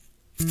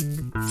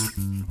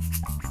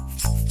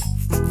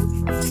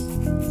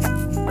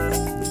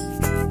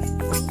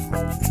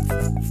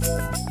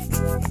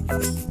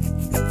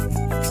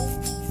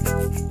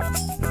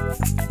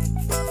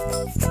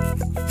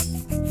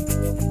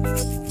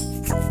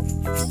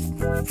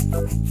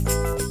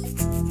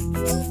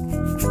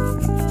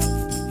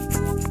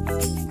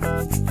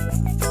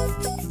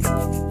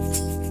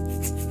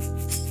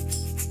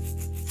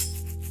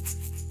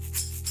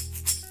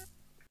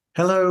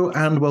Hello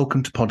and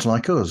welcome to Pods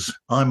Like Us.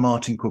 I'm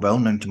Martin Quibell,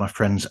 known to my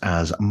friends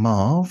as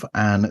Marv,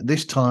 and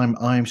this time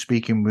I'm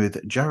speaking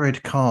with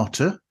Jared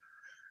Carter,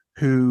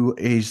 who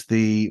is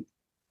the,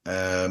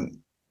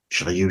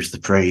 shall I use the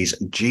phrase,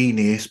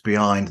 genius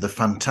behind the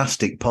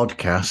fantastic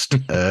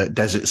podcast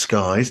Desert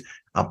Skies.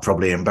 I've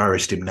probably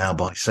embarrassed him now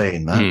by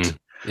saying that.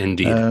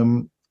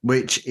 Indeed.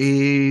 Which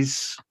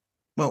is,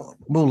 well,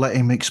 we'll let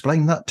him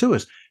explain that to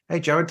us.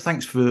 Hey, Jared,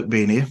 thanks for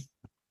being here.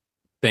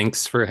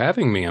 Thanks for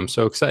having me. I'm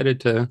so excited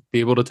to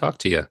be able to talk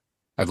to you.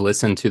 I've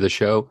listened to the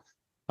show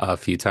a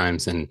few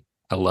times and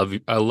I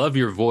love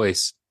your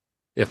voice.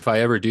 If I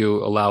ever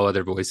do allow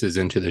other voices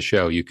into the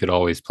show, you could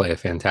always play a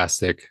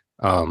fantastic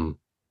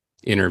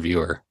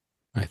interviewer,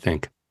 I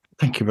think.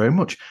 Thank you very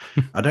much.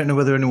 I don't know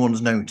whether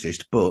anyone's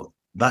noticed, but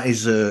that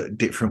is a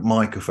different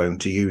microphone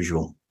to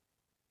usual.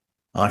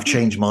 I've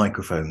changed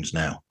microphones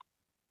now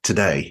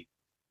today.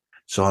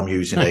 So I'm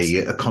using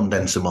a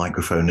condenser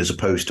microphone as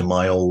opposed to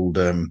my old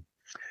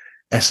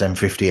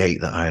SM58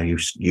 that I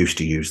used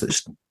to use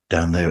that's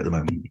down there at the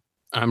moment.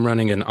 I'm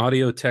running an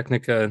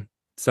Audio-Technica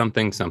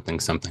something.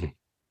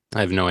 I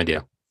have no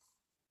idea.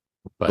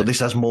 But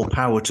this has more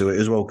power to it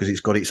as well because it's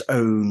got its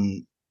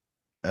own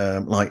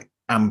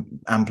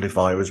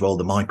amplifier as well.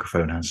 The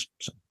microphone has.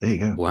 So there you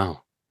go.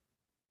 Wow.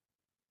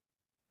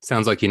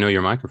 Sounds like you know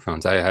your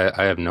microphones.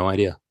 I have no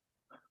idea.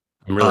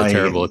 I'm really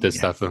terrible at this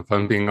stuff. If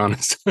I'm being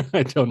honest,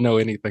 I don't know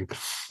anything.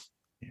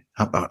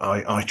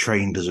 I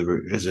trained as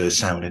a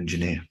sound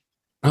engineer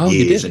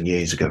years and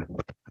years ago.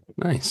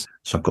 Nice.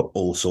 So I've got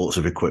all sorts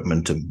of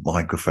equipment and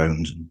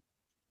microphones and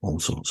all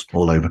sorts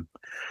all over.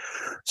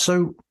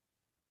 So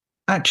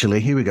actually,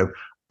 here we go.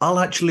 I'll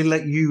actually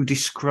let you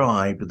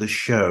describe the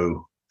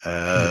show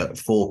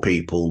for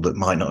people that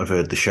might not have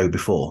heard the show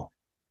before.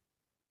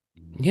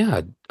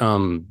 Yeah.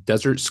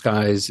 Desert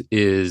Skies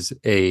is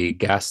a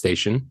gas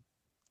station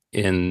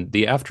in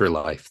the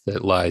afterlife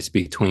that lies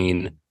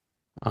between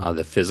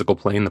the physical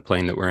plane, the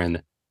plane that we're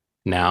in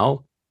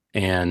now,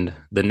 and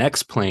the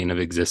next plane of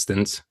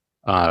existence,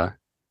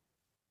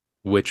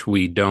 which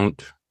we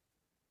don't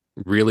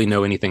really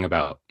know anything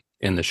about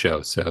in the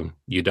show. So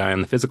you die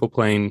on the physical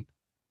plane,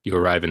 you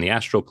arrive in the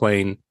astral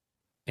plane,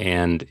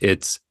 and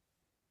it's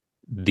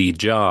the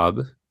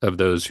job of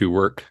those who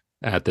work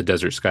at the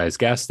Desert Skies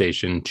gas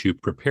station to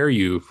prepare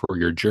you for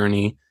your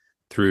journey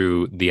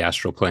through the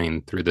astral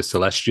plane, through the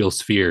celestial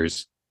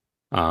spheres,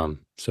 so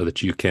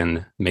that you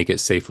can make it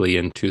safely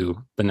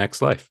into the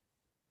next life,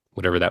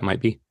 whatever that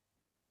might be.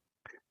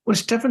 Well,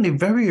 it's definitely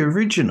very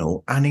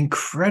original and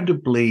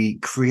incredibly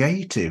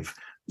creative.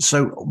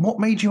 So what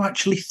made you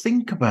actually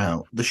think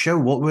about the show?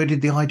 Where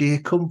did the idea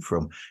come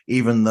from?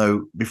 Even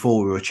though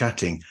before we were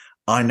chatting,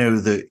 I know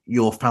that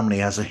your family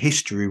has a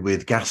history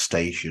with gas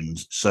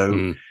stations.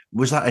 So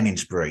was that an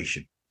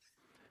inspiration?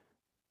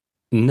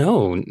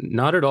 No,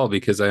 not at all,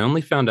 because I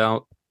only found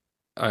out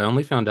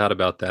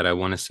about that, I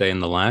want to say, in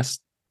the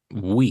last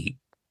week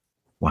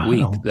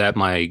that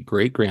my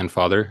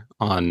great-grandfather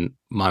on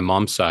my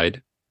mom's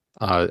side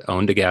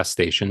owned a gas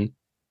station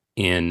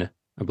in,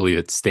 I believe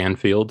it's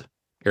Stanfield,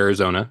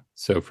 Arizona.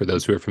 So for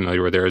those who are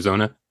familiar with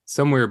Arizona,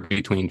 somewhere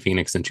between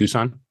Phoenix and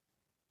Tucson.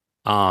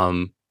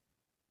 And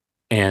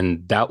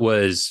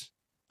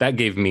that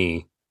gave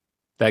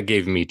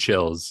me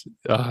chills.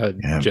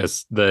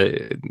 Just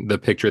the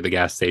picture of the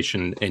gas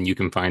station, and you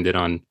can find it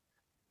on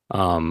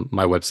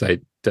my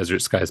website,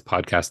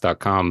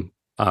 desertskiespodcast.com.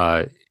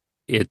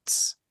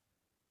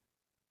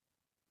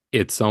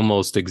 It's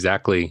almost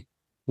exactly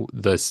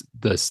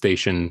the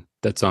station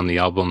that's on the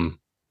album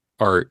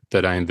art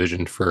that I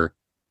envisioned for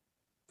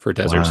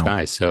Desert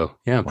Skies. So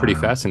yeah, pretty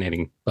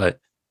fascinating. But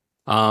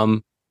I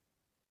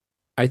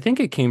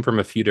think it came from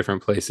a few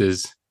different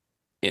places.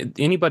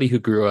 Anybody who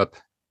grew up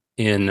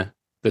in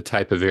the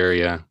type of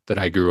area that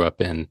I grew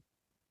up in,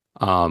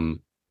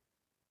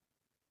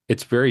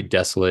 it's very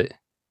desolate.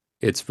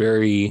 It's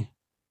very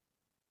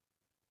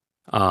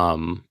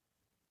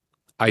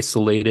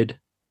isolated,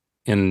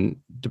 and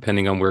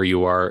depending on where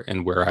you are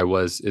and where I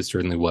was, it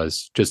certainly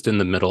was just in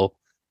the middle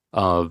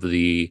of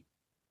the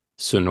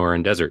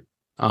Sonoran Desert.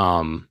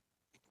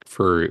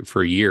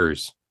 For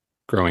years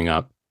growing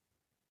up,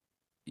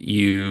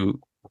 you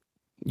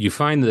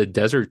find the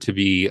desert to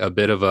be a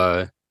bit of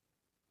a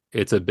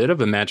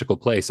magical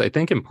place. I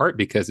think in part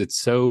because it's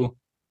so,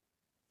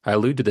 I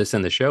allude to this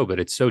in the show, but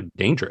it's so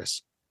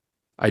dangerous.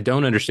 I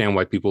don't understand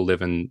why people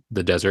live in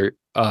the desert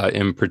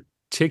in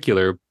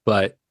particular,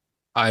 but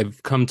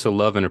I've come to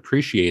love and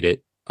appreciate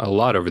it a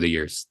lot over the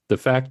years. The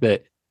fact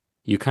that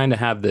you kind of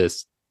have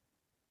this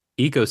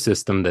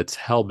ecosystem that's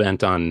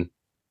hell-bent on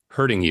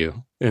hurting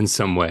you in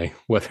some way,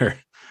 whether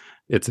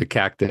it's a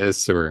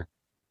cactus or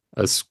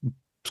a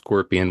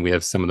scorpion. We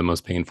have some of the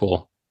most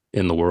painful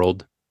in the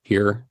world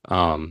here.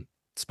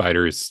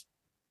 Spiders,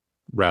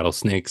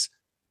 rattlesnakes.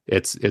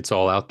 It's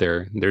all out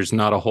there. There's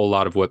not a whole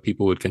lot of what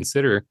people would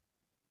consider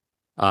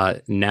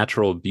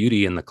natural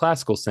beauty in the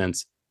classical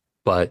sense,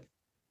 but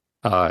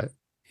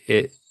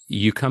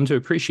you come to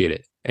appreciate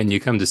it, and you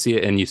come to see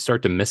it, and you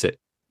start to miss it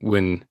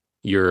when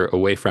you're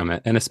away from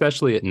it. And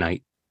especially at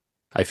night,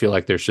 I feel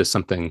like there's just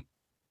something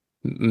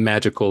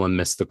magical and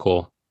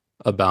mystical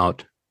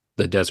about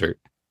the desert.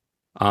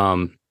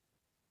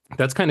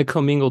 That's kind of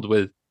commingled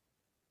with,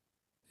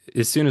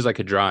 as soon as I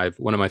could drive,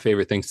 one of my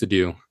favorite things to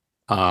do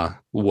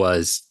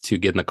was to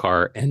get in the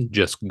car and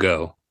just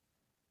go.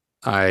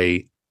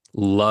 I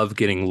love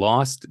getting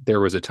lost. There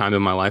was a time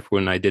in my life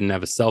when I didn't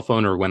have a cell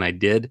phone, or when I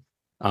did,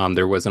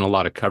 there wasn't a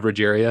lot of coverage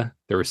area.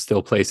 There were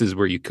still places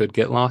where you could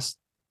get lost.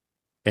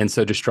 And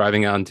so just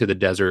driving out into the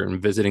desert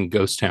and visiting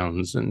ghost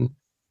towns and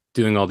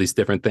doing all these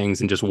different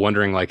things, and just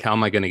wondering, like, how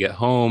am I going to get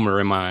home,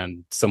 or am I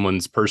on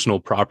someone's personal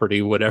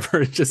property,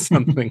 whatever. It's just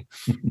something,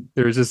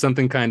 there's just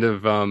something kind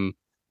of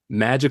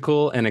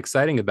magical and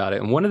exciting about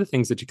it. And one of the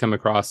things that you come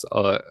across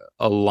a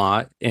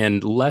lot,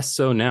 and less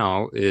so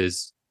now,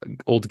 is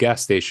old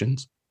gas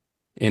stations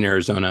in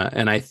Arizona.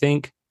 And I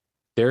think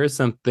there is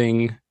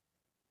something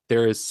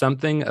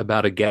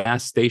about a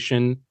gas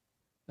station,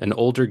 an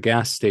older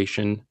gas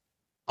station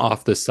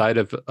off the side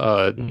of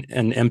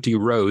an empty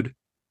road,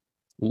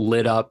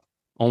 lit up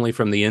only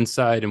from the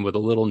inside and with a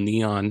little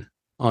neon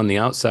on the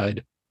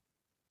outside,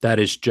 that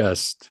is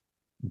just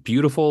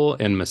beautiful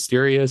and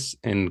mysterious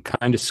and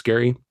kind of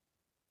scary.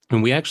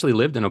 And we actually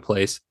lived in a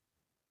place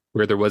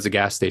where there was a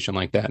gas station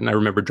like that. And I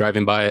remember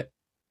driving by it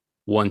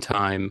one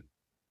time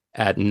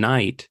at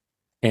night,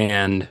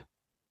 and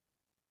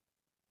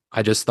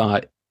I just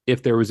thought,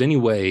 if there was any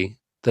way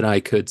that I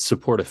could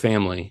support a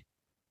family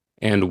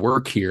and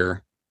work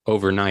here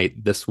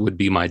overnight, this would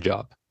be my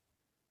job.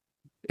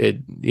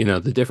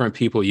 The different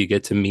people you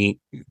get to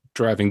meet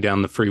driving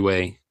down the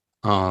freeway,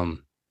 and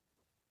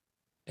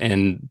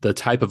the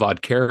type of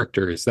odd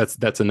characters,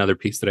 that's another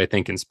piece that I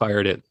think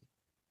inspired it.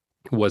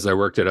 Was I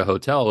worked at a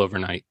hotel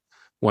overnight.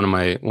 One of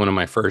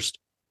my first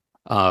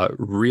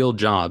real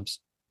jobs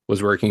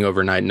was working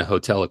overnight in a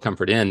hotel at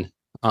Comfort Inn.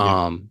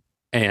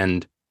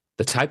 And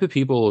the type of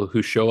people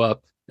who show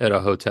up at a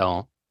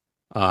hotel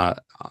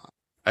at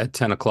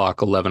 10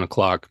 o'clock, 11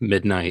 o'clock,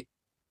 midnight,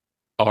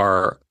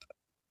 are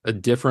a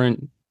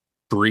different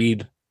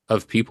breed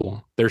of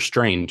people. They're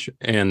strange.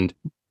 And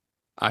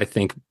I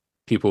think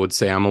people would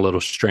say I'm a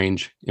little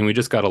strange, and we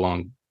just got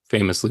along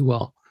famously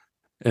well.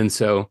 And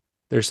so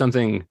there's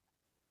something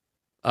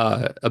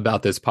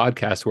about this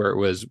podcast where it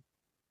was,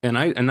 and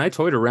I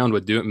toyed around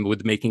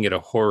with making it a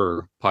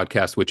horror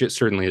podcast, which it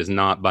certainly is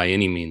not by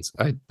any means.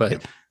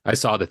 I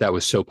saw that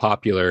was so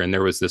popular, and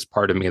there was this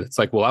part of me that's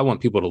like, well, I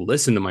want people to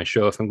listen to my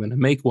show if I'm going to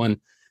make one.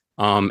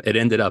 It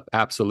ended up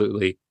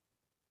absolutely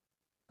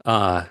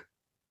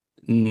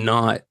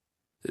not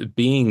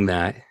being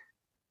that,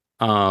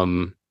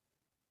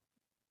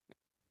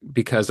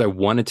 because I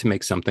wanted to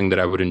make something that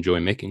I would enjoy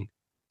making.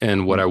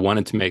 And what I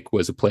wanted to make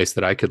was a place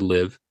that I could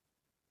live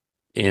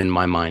in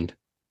my mind.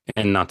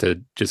 And not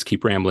to just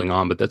keep rambling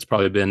on, but that's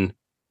probably been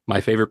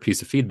my favorite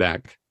piece of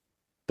feedback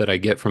that I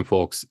get from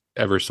folks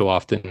ever so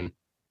often,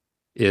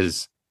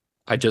 is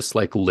I just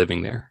like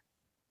living there.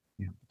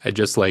 Yeah. I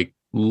just like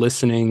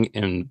listening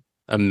and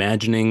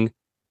imagining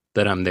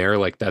that I'm there,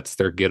 like that's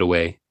their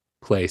getaway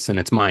place, and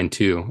it's mine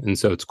too. And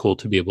so it's cool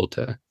to be able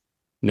to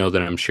know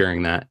that I'm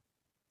sharing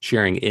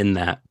in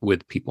that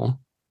with people.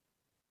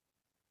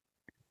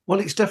 Well,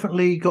 it's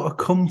definitely got a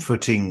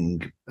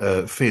comforting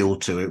feel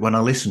to it when I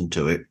listen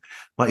to it.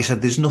 Like you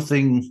said, there's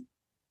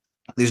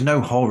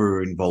no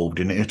horror involved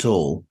in it at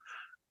all,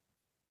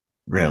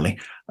 really.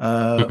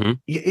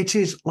 It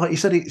is, like you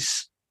said,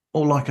 it's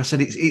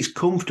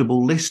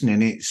comfortable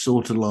listening. It's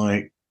sort of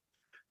like,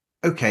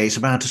 okay, it's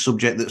about a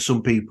subject that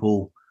some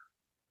people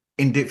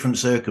in different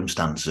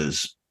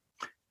circumstances,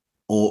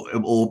 or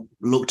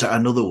looked at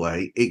another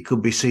way, it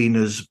could be seen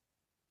as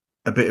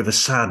a bit of a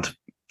sad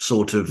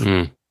sort of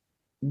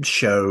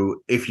show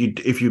if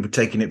you were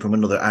taking it from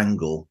another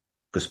angle,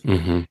 because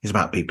it's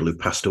about people who've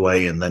passed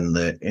away and then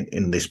they're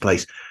in this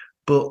place.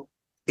 But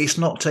it's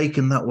not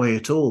taken that way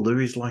at all. There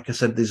is, like I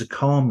said, there's a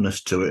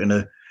calmness to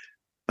it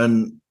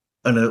and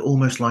a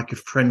almost like a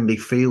friendly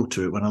feel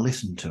to it when I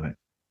listen to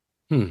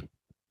it.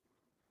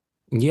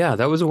 Yeah,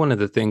 that was one of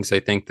the things I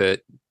think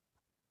that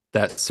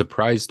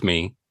surprised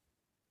me.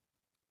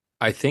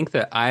 I think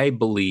that I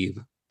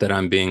believe that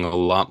I'm being a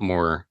lot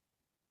more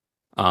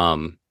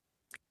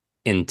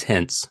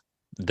intense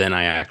than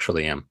I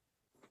actually am.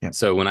 Yeah.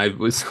 So when I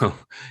was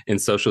in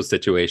social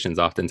situations,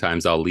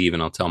 oftentimes I'll leave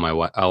and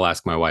I'll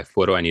ask my wife,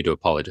 what do I need to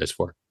apologize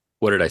for?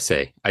 What did I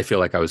say? I feel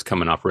like I was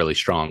coming off really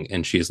strong.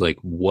 And she's like,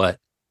 what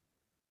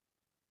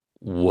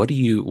are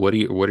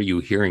you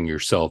hearing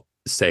yourself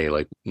say?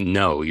 Like,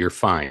 no, you're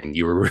fine.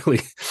 You were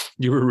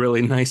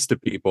really nice to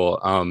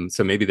people.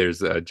 So maybe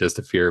there's just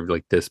a fear of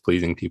like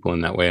displeasing people in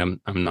that way. I'm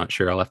not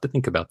sure. I'll have to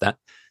think about that.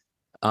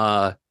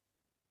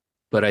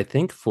 But I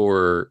think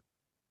for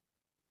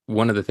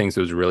one of the things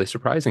that was really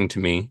surprising to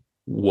me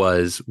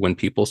was when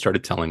people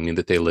started telling me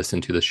that they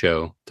listened to the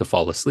show to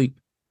fall asleep.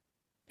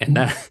 And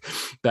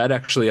that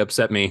actually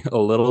upset me a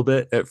little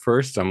bit at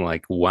first. I'm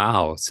like,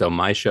 wow, so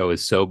my show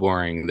is so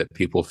boring that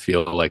people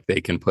feel like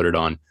they can put it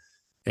on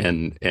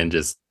and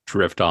just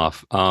drift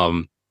off.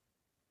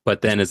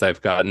 But then as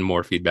I've gotten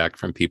more feedback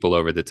from people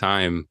over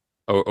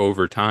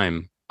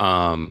time,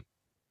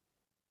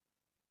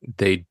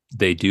 they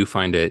do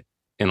find it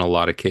in a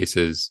lot of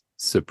cases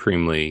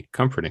supremely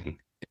comforting.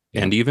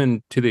 Yeah. And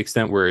even to the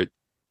extent where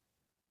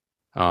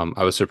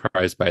I was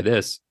surprised by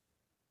this,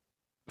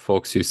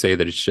 folks who say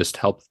that it's just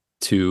helped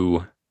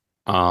to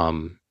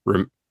not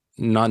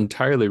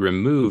entirely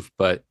remove,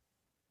 but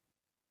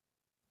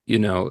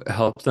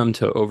help them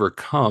to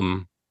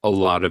overcome a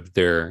lot of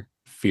their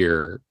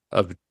fear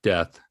of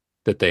death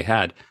that they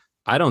had.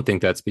 I don't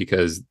think that's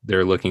because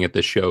they're looking at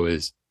the show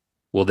as,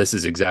 well, this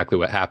is exactly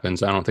what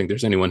happens. I don't think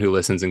there's anyone who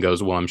listens and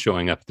goes, well, I'm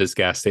showing up at this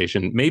gas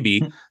station.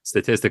 Maybe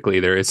statistically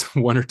there is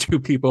one or two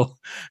people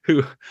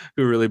who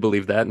really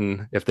believe that.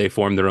 And if they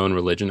form their own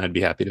religion, I'd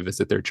be happy to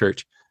visit their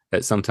church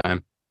at some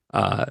time,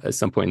 at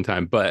some point in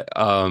time. But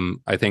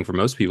I think for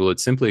most people,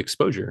 it's simply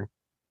exposure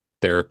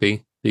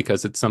therapy,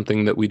 because it's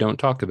something that we don't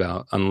talk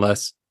about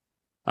unless,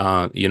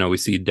 we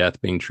see death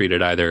being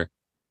treated either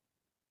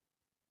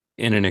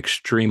in an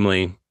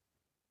extremely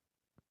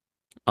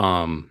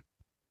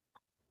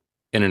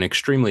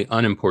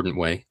unimportant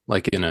way,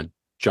 like in a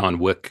John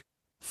Wick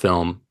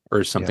film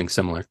or something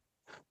similar,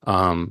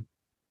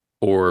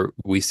 or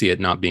we see it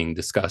not being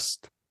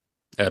discussed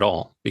at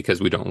all because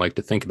we don't like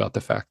to think about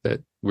the fact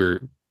that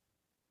we're,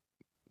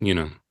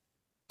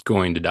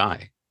 going to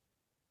die.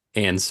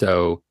 And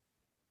so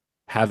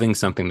having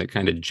something that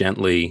kind of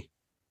gently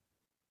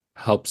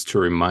helps to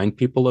remind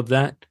people of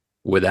that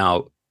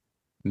without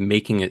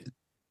making it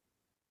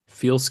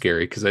feel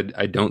scary, because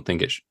I don't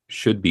think it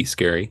should be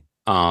scary.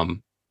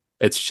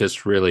 It's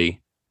just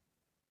really,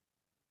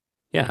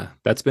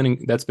 that's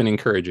been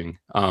encouraging.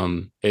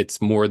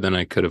 It's more than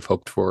I could have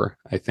hoped for,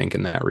 I think,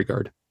 in that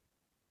regard.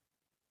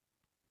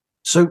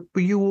 So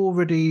were you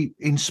already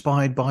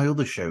inspired by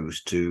other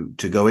shows to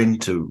go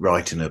into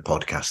writing a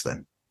podcast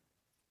then?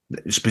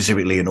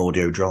 Specifically an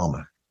audio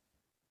drama?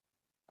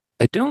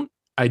 I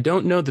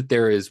don't know that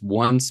there is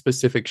one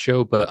specific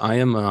show, but I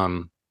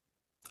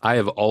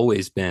have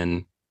always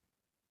been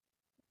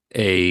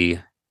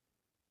a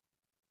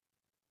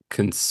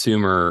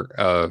consumer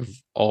of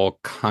all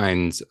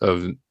kinds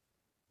of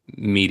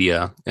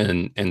media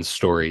and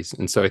stories.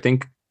 And so I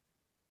think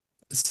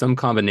some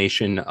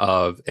combination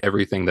of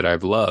everything that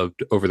I've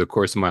loved over the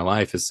course of my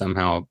life has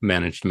somehow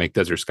managed to make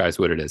Desert Skies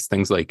what it is.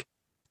 Things like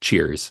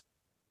Cheers.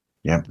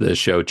 Yeah. The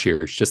show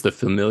Cheers, just the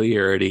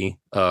familiarity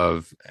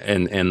of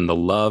and the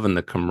love and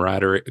the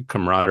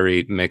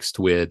camaraderie mixed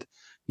with,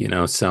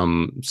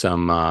 some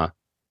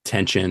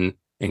tension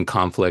and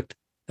conflict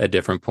at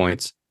different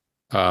points.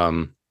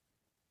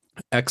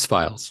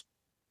 X-Files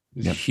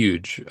is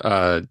huge.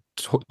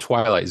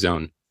 Twilight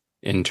Zone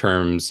in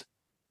terms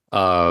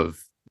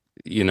of,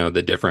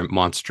 the different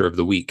monster of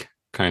the week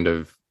kind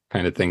of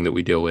thing that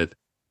we deal with.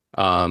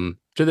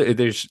 So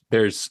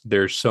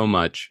there's so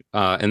much.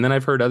 And then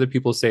I've heard other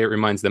people say it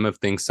reminds them of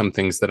some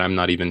things that I'm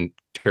not even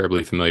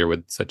terribly familiar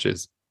with, such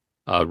as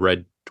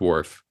Red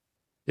Dwarf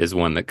is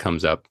one that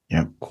comes up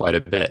quite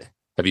a bit.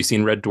 Have you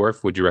seen Red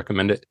Dwarf? Would you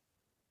recommend it?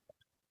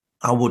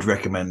 I would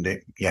recommend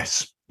it.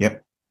 Yes.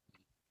 Yep.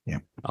 Yeah.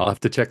 I'll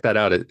have to check that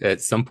out at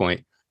some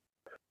point.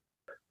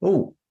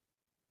 Oh,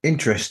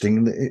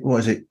 interesting.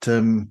 Was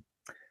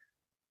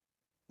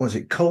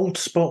it Cold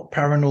Spot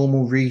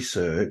Paranormal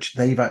Research?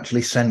 They've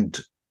actually sent,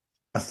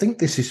 I think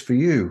this is for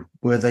you,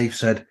 where they've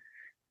said,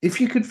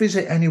 if you could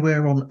visit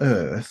anywhere on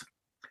Earth,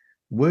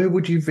 where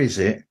would you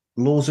visit?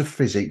 Laws of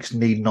physics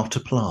need not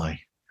apply.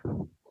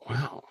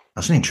 Wow.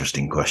 That's an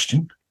interesting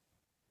question.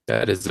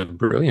 That is a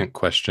brilliant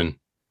question.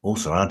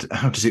 Also,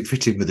 how does it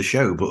fit in with the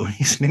show? But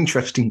it's an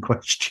interesting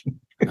question.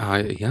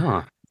 I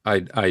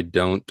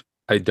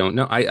don't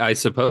know. I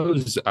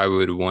suppose I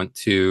would want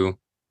to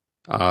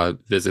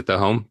visit the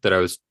home that I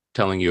was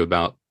telling you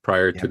about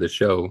prior to the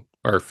show,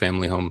 our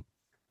family home,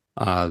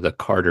 the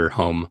Carter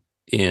home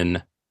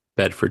in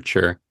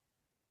Bedfordshire.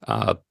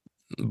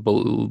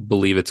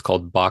 Believe it's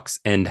called Box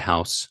End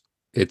House.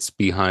 It's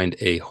behind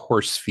a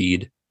horse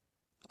feed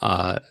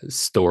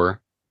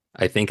store.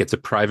 I think it's a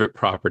private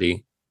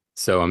property,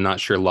 so I'm not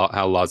sure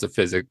how laws of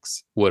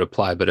physics would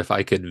apply. But if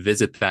I could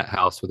visit that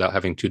house without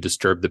having to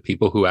disturb the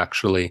people who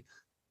actually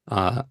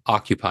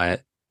occupy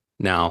it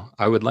now,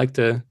 I'd like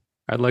to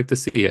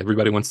see.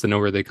 Everybody wants to know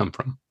where they come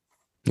from,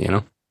 They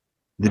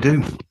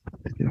do.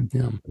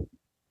 Yeah.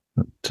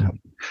 But,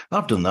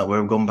 I've done that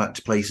where I've gone back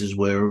to places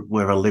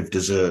where I lived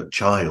as a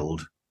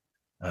child,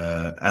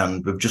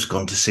 and we've just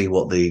gone to see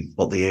what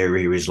the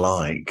area is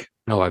like.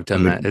 Oh, I've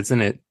done that.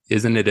 Isn't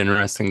it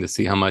interesting to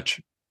see how much,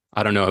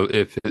 I don't know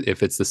if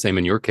it's the same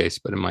in your case,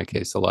 but in my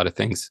case, a lot of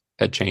things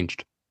had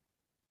changed.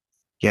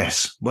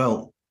 Yes.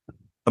 Well,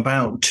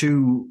 about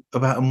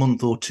a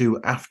month or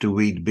two after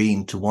we'd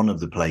been to one of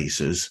the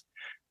places,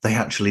 they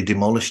actually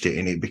demolished it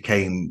and it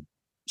became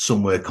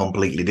somewhere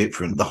completely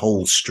different. The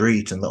whole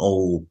street and the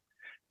whole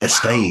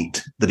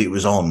estate that it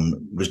was on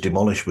was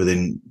demolished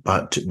within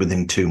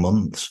 2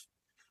 months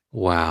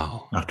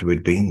Wow. after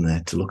we'd been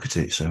there to look at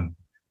it. So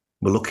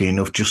we're lucky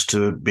enough just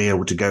to be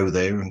able to go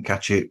there and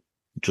catch it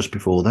just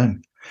before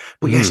then.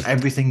 But yes,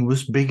 everything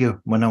was bigger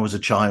when I was a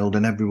child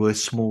and everywhere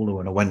smaller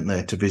when I went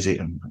there to visit.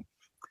 And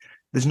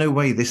there's no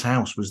way this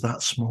house was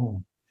that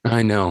small.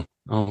 I know.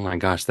 Oh my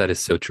gosh, that is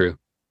so true.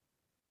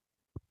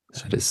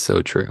 That is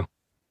so true.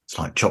 It's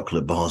like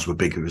chocolate bars were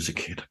bigger as a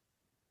kid.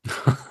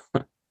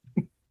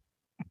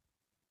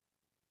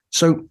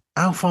 So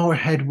how far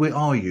ahead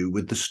are you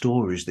with the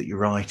stories that you're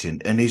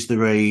writing? And is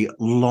there a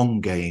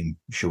long game,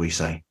 shall we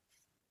say?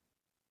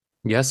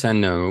 Yes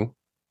and no.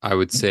 I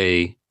would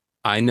say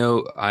I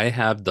know I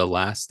have the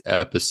last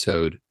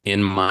episode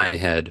in my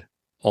head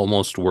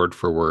almost word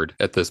for word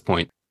at this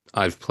point.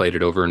 I've played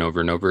it over and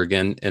over and over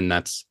again, and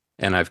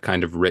I've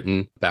kind of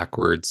written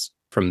backwards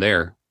from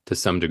there to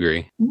some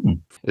degree.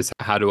 Is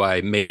how do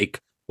I make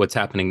what's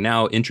happening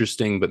now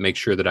interesting, but make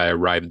sure that I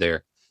arrive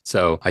there?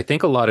 So I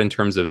think a lot in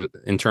terms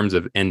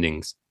of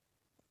endings.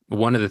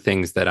 One of the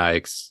things that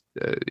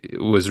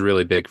was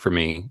really big for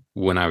me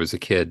when I was a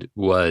kid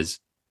was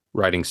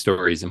writing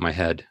stories in my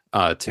head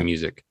to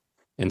music.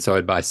 And so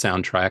I'd buy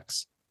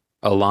soundtracks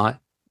a lot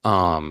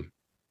on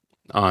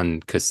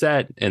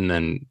cassette. And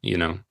then,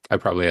 I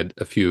probably had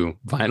a few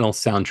vinyl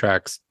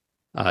soundtracks.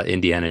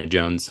 Indiana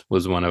Jones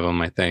was one of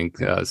them, I think.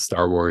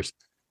 Star Wars,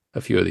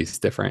 a few of these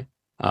different.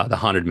 The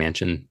Haunted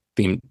Mansion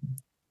theme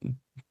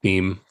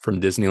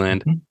from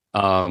Disneyland.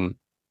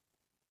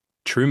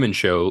 Truman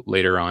Show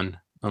later on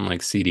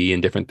like CD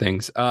and different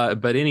things.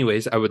 But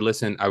anyways, I would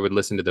listen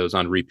to those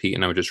on repeat,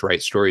 and I would just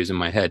write stories in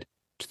my head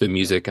to the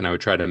music, and I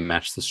would try to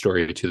match the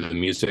story to the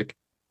music,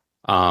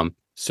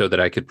 so that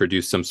I could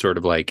produce some sort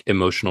of like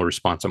emotional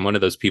response. I'm one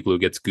of those people who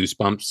gets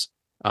goosebumps,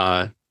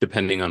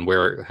 depending on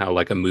how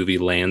like a movie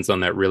lands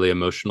on that really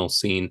emotional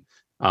scene.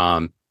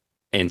 And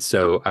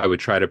so I would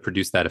try to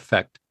produce that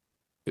effect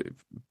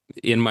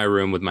in my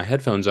room with my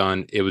headphones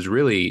on. It was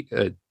really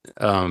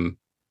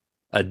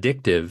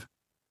addictive.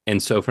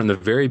 And so from the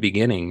very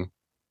beginning,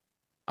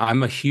 I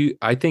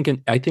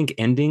think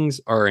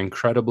endings are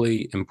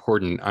incredibly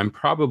important. I'm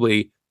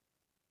probably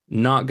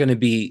not going to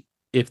be,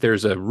 if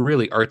there's a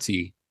really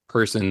artsy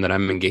person that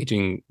I'm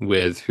engaging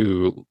with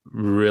who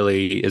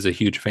really is a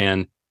huge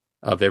fan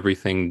of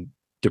everything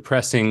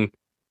depressing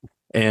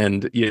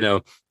and,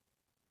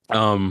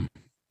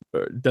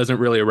 doesn't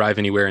really arrive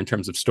anywhere in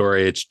terms of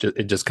story.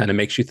 It just kind of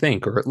makes you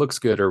think, or it looks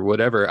good or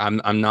whatever.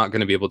 I'm not going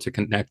to be able to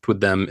connect with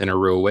them in a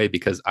real way,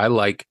 because I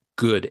like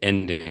good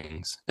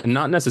endings, and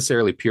not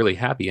necessarily purely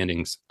happy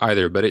endings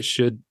either, but it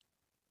should.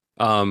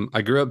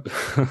 I grew up,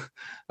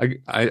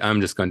 I'm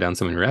just going down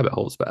so many rabbit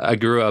holes, but I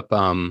grew up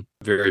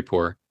very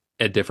poor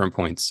at different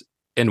points.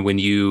 And when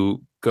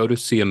you go to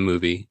see a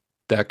movie,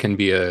 that can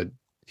be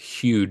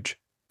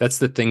that's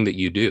the thing that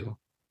you do.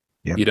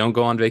 Yep. You don't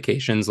go on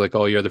vacations like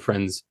all your other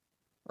friends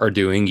are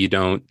doing. You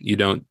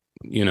don't,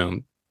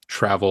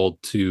 travel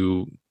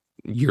to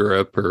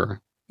Europe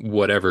or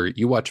whatever.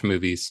 You watch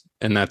movies,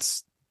 and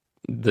that's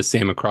the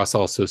same across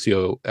all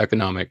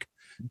socioeconomic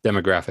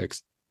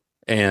demographics.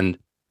 And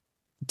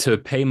to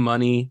pay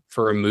money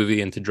for a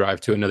movie and to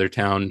drive to another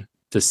town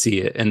to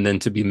see it, and then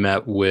to be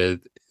met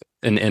with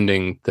an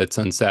ending that's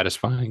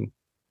unsatisfying,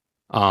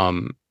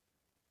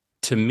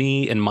 to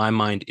me, in my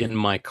mind, in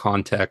my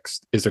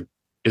context, is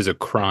a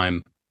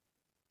crime.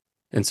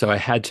 And so I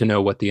had to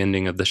know what the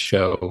ending of the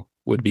show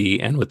would be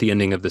and what the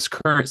ending of this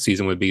current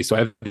season would be. So I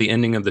have the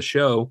ending of the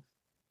show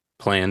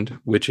planned,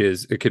 which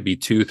is, it could be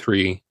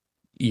 2-3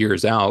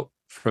 years out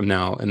from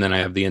now. And then I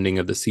have the ending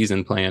of the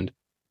season planned,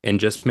 and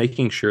just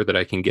making sure that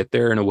I can get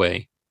there in a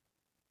way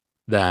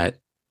that,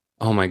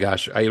 oh my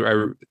gosh,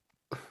 I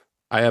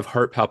have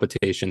heart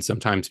palpitations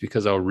sometimes,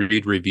 because I'll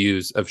read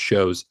reviews of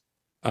shows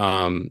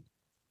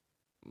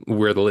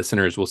where the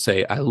listeners will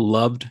say, I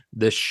loved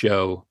this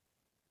show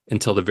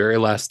until the very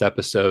last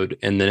episode,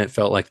 and then it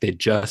felt like they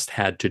just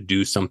had to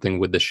do something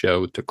with the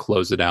show to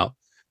close it out,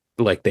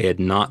 like they had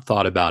not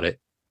thought about it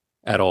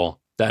at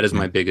all. That is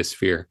my biggest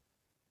fear.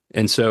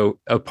 And so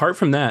apart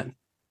from that,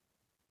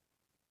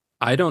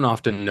 I don't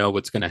often know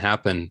what's going to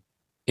happen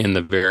in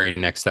the very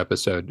next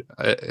episode.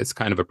 It's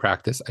kind of a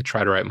practice. I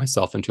try to write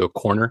myself into a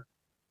corner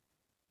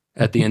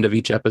at the end of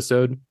each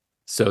episode,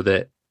 so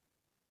that,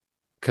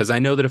 because I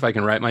know that if I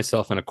can write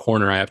myself in a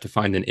corner, I have to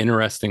find an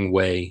interesting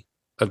way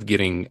of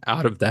getting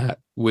out of that,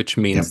 which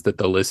means that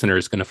the listener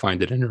is going to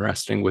find it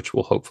interesting, which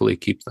will hopefully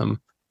keep them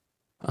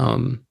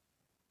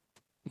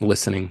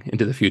listening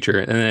into the future.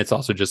 And then it's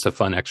also just a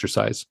fun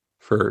exercise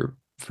for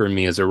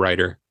me as a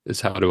writer,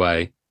 is how do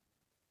I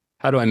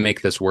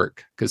make this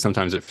work? Because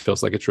sometimes it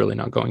feels like it's really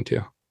not going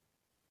to.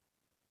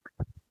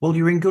 Well,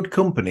 you're in good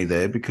company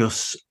there,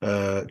 because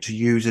to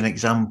use an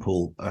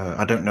example,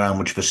 I don't know how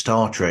much for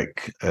Star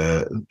Trek,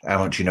 how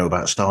much you know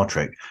about Star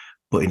Trek,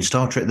 but in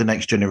Star Trek: The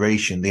Next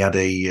Generation, they had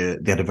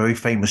a very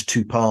famous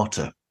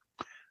two-parter,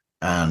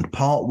 and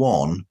part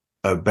one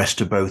of Best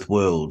of Both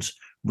Worlds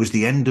was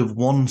the end of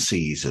one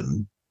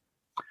season,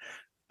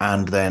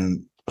 and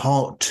then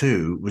part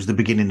 2 was the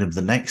beginning of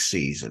the next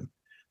season.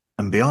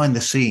 And behind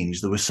the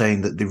scenes, they were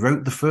saying that they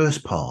wrote the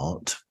first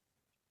part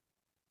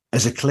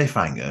as a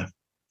cliffhanger,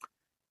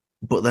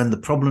 but then the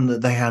problem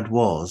that they had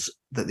was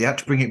that they had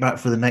to bring it back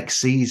for the next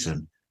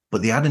season,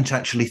 but they hadn't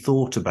actually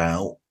thought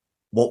about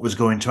what was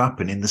going to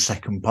happen in the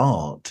second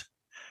part.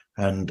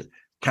 And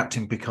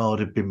Captain Picard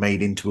had been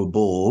made into a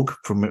Borg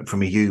from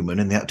a human,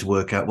 and they had to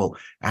work out, well,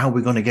 how are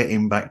we going to get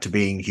him back to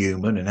being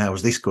human, and how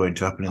is this going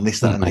to happen, and this,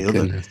 that, and the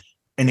other.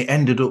 And it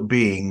ended up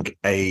being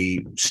a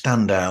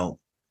standout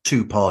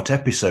 2-part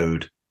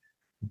episode.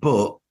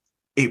 But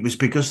it was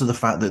because of the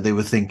fact that they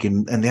were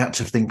thinking, and they had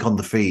to think on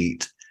the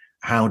feet,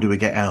 how do we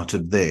get out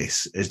of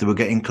this, as they were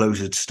getting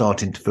closer to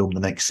starting to film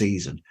the next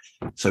season.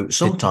 So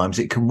sometimes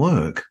it can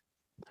work.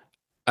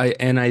 I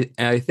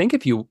think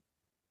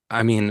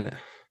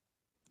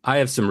I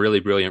have some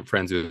really brilliant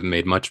friends who have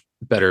made much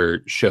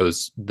better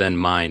shows than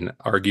mine,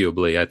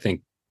 arguably, I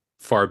think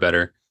far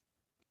better.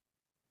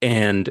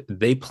 And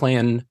they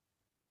plan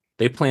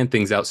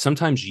things out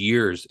sometimes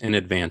years in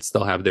advance.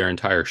 They'll have their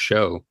entire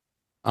show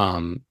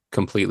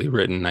completely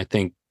written. I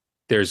think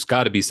there's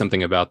got to be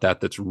something about that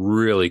that's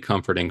really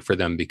comforting for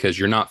them, because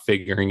you're not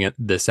figuring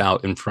this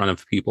out in front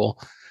of people.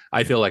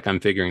 I feel like I'm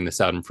figuring this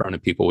out in front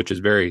of people, which is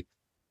very,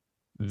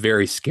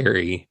 very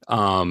scary.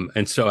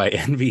 And so I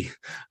envy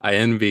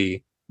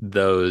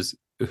those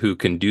who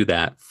can do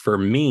that. For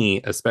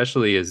me,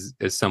 especially as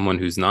someone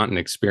who's not an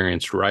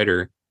experienced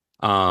writer,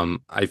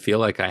 I feel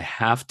like I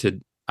have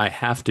to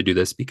do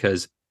this,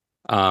 because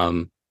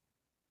otherwise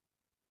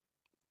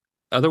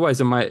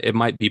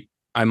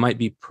I might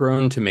be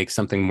prone to make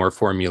something more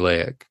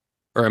formulaic,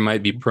 or I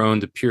might be prone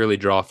to purely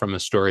draw from a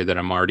story that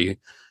I'm already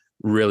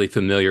really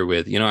familiar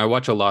with. I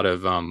watch a lot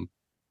of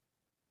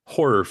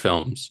horror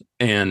films,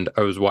 and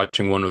I was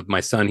watching one with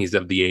my son. He's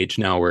of the age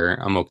now where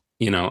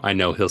I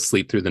know he'll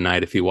sleep through the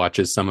night if he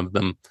watches some of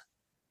them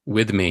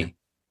with me.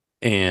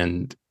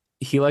 And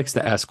he likes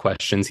to ask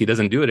questions. He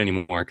doesn't do it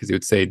anymore, because he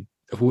would say,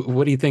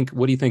 what do you think?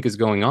 What do you think is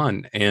going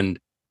on? And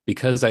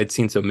because I'd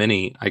seen so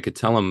many, I could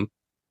tell him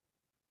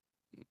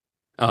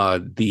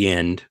the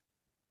end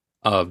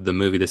of the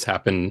movie. This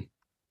happened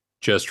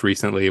just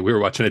recently. We were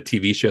watching a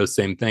TV show,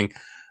 same thing.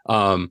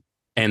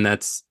 And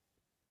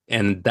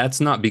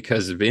that's not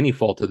because of any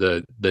fault of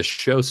the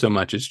show so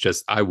much. It's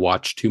just I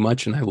watch too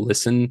much and I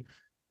listen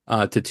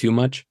to too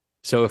much.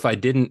 So if I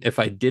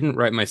didn't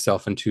write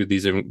myself into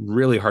these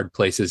really hard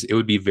places, it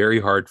would be very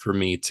hard for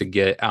me to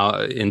get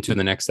out into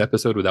the next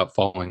episode without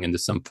falling into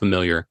some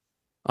familiar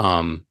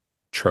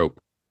trope.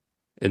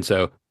 And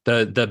so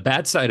the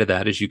bad side of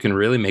that is you can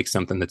really make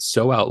something that's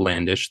so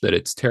outlandish that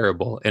it's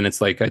terrible. And it's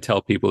like I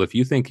tell people, if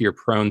you think you're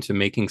prone to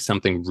making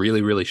something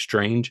really, really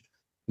strange,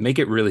 make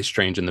it really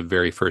strange in the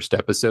very first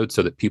episode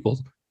so that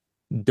people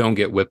don't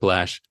get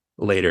whiplash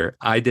later.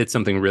 I did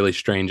something really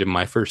strange in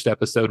my first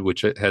episode,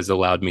 which has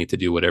allowed me to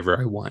do whatever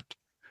I want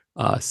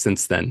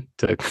since then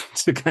to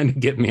kind of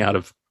get me out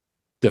of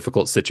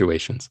difficult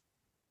situations.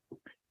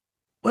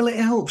 Well, it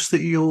helps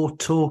that you're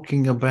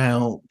talking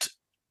about,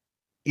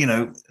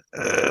 the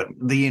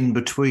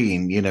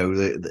in-between,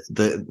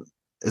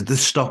 the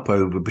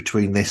stopover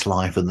between this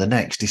life and the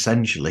next,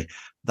 essentially.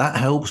 That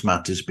helps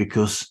matters,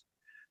 because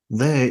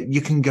there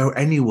you can go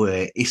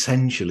anywhere,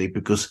 essentially,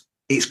 because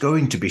it's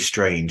going to be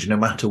strange no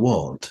matter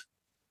what.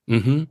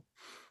 Mm-hmm.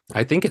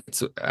 I think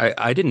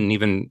I didn't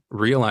even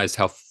realize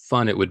how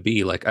fun it would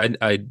be. Like,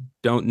 I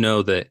don't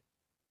know that,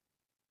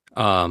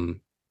 I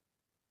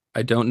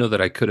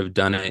could have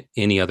done it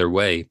any other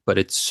way, but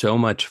it's so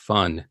much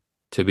fun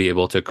to be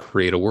able to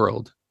create a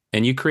world.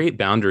 And you create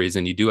boundaries,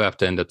 and you do have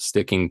to end up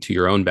sticking to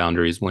your own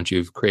boundaries once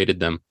you've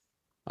created them.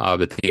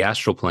 But the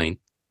astral plane,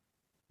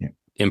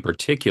 in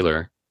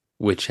particular,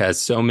 which has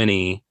so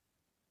many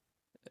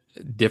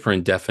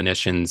different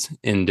definitions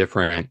in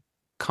different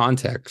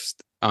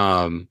contexts.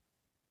 And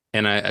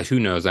who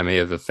knows, I may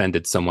have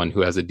offended someone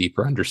who has a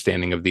deeper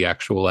understanding of the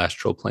actual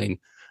astral plane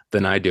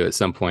than I do at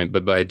some point,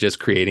 but by just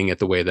creating it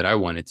the way that I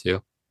wanted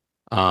to,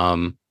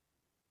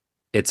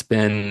 it's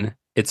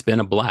been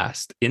a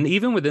blast. And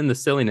even within the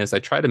silliness, I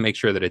try to make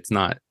sure that it's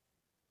not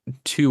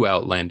too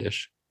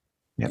outlandish,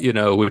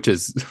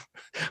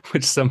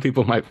 which some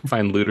people might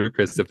find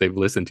ludicrous if they've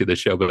listened to the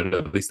show, but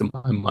at least in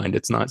my mind,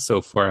 it's not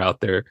so far out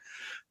there.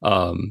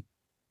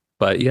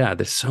 But yeah,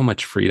 there's so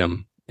much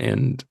freedom,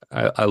 and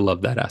I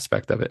love that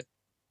aspect of it.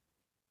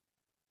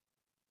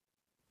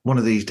 One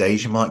of these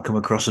days, you might come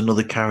across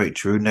another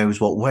character who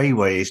knows what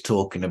Wei is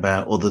talking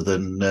about, other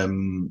than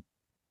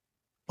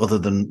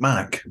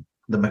Mac,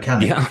 the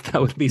mechanic. Yeah,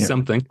 that would be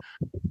something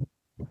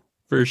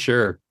for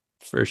sure.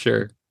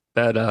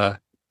 That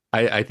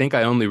I think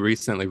I only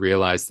recently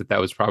realized that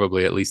was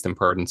probably at least in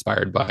part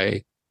inspired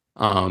by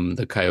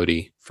the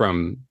coyote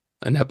from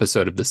an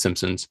episode of The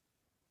Simpsons,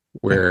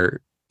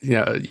 where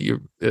I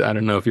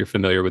don't know if you're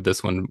familiar with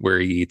this one, where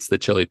he eats the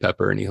chili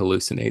pepper and he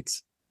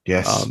hallucinates.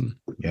 Yes.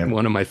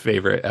 One of my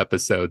favorite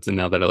episodes. And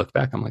now that I look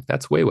back, I'm like,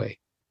 that's Wei.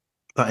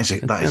 That is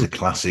a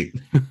classic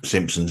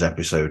Simpsons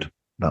episode,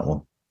 that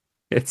one.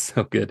 It's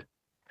so good.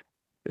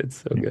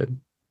 It's so good.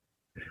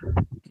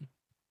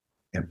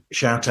 Yeah.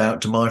 Shout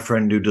out to my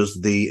friend who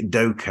does the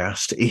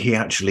Docast. He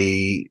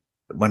actually,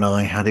 when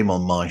I had him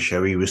on my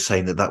show, he was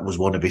saying that that was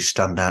one of his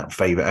standout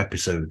favorite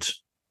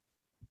episodes.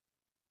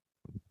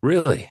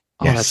 Really?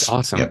 Oh, that's Yes.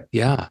 awesome. Yep.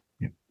 Yeah.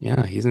 Yep.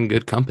 Yeah. He's in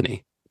good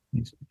company.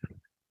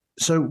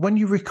 So when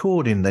you're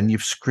recording, then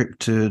you've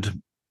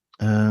scripted.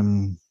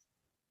 Am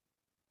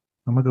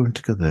I going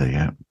to go there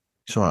yet?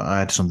 So I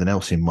had something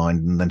else in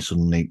mind, and then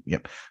suddenly,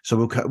 yep. So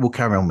we'll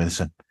carry on with this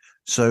then.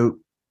 So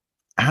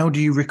how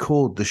do you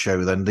record the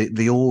show then?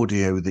 The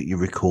audio that you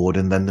record,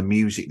 and then the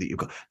music that you've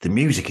got. The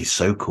music is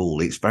so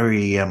cool. It's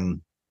very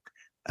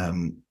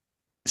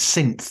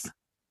synth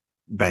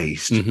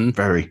based, Hmm.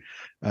 very,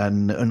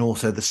 and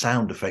also the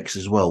sound effects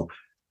as well.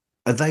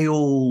 Are they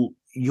all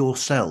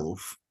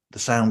yourself? The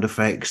sound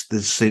effects,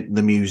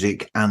 the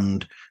music,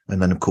 and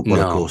then of course,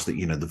 well, of No. course, that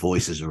the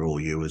voices are all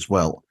you as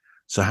well.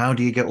 So how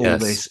do you get all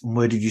Yes. this? And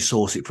where did you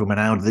source it from? And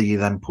how do you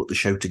then put the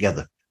show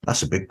together?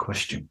 That's a big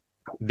question.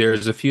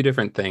 There's a few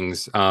different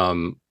things.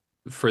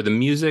 For the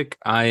music,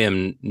 I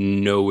am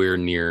nowhere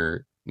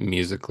near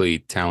musically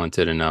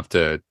talented enough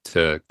to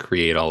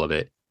create all of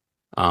it.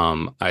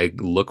 I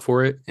look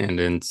for it, and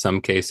in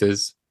some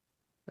cases,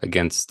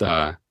 against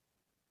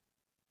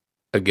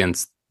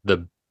against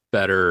the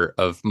better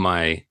of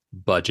my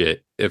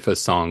budget, if a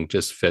song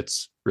just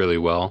fits really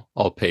well,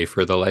 I'll pay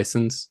for the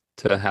license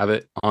to have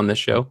it on the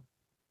show.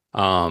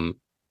 Um,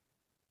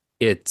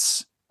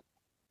 it's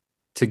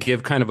to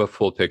give kind of a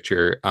full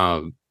picture.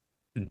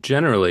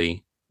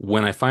 Generally,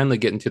 when I finally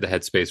get into the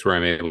headspace where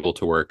I'm able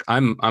to work,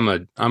 I'm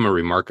a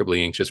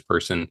remarkably anxious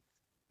person.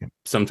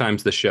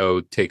 Sometimes the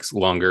show takes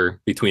longer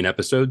between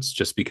episodes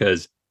just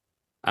because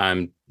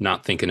I'm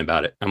not thinking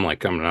about it. I'm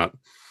like,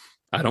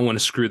 I don't want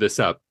to screw this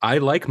up. I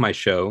like my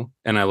show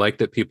and I like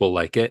that people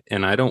like it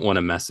and I don't want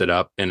to mess it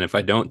up. And if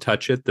I don't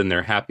touch it, then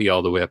they're happy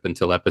all the way up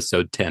until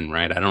episode 10,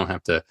 right? I don't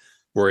have to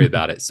worry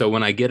about it. So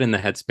when I get in the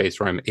headspace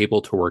where I'm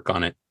able to work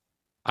on it,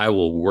 I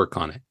will work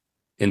on it.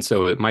 And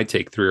so it might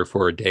take 3 or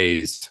 4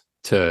 days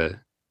to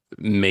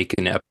make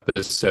an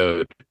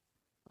episode.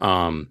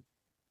 Um,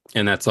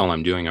 and that's all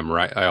I'm doing.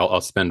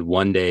 I'll spend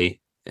one day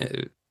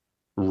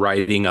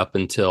writing up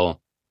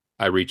until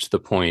I reach the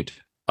point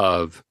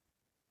of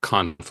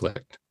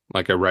conflict.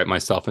 Like I write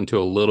myself into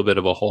a little bit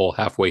of a hole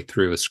halfway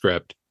through a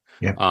script,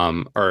 Yeah.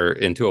 or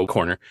into a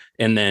corner.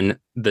 And then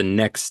the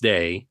next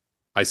day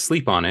I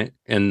sleep on it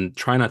and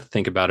try not to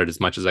think about it as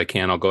much as I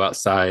can. I'll go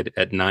outside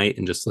at night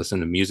and just listen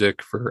to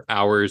music for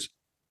hours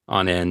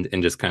on end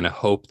and just kind of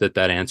hope that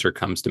that answer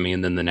comes to me.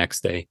 And then the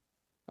next day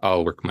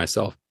I'll work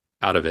myself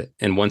out of it.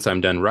 And once I'm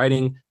done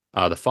writing,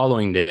 the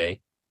following day,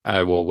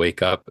 I will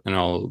wake up and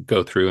I'll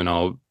go through and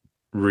I'll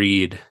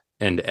read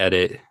and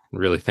edit,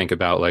 really think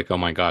about like, oh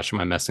my gosh, am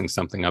I messing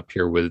something up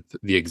here with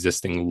the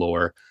existing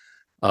lore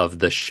of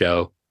the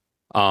show?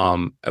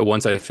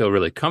 Once I feel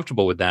really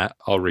comfortable with that,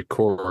 I'll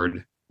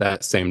record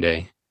that same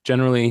day.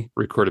 Generally,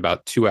 record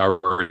about 2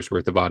 hours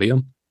worth of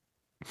audio.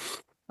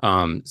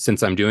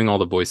 Since I'm doing all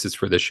the voices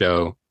for the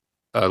show,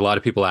 a lot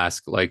of people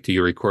ask, like, do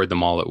you record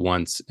them all at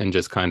once and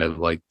just kind of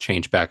like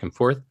change back and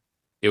forth?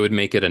 It would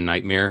make it a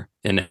nightmare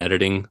in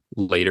editing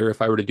later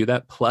if I were to do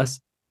that. Plus,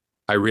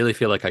 I really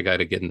feel like I got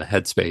to get in the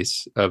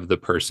headspace of the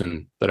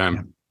person that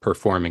I'm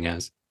performing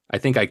as. I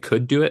think I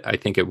could do it. I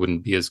think it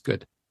wouldn't be as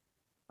good.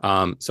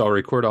 So I'll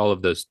record all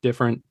of those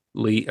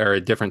differently or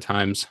at different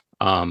times,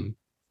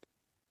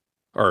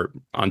 or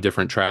on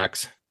different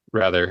tracks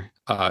rather.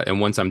 And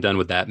once I'm done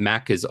with that,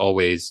 Mac is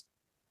always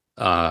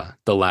the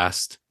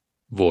last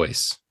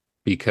voice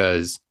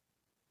because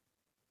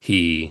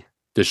he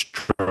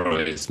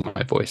destroys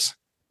my voice.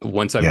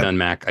 Once I've done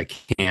Mac, I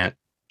can't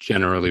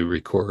generally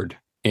record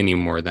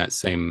anymore that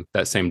same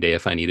day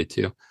if I needed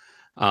to.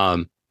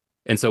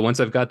 And so once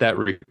I've got that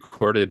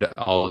recorded,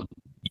 I'll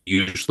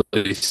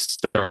usually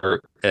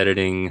start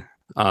editing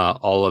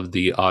all of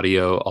the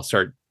audio. I'll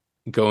start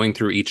going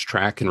through each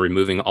track and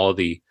removing all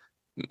the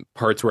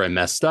parts where I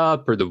messed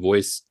up or the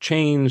voice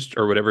changed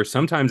or whatever.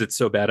 Sometimes it's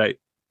so bad.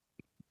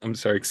 I'm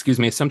sorry, excuse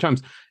me.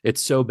 Sometimes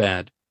it's so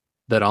bad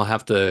that I'll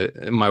have to,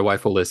 my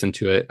wife will listen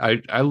to it.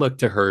 I look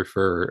to her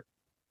for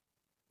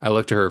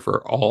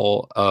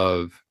all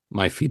of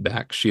my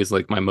feedback. She is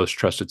like my most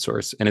trusted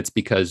source. And it's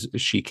because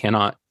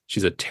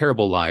she's a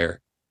terrible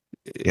liar.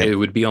 Yep. It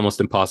would be almost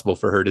impossible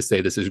for her to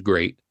say this is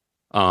great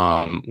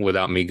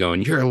without me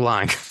going, you're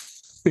lying,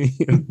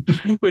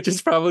 which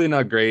is probably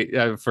not great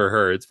for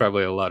her. It's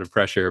probably a lot of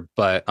pressure,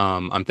 but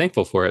I'm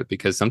thankful for it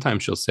because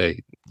sometimes she'll say,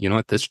 you know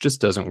what, this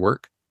just doesn't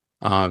work.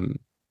 And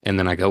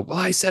then I go, well,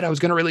 I said I was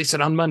going to release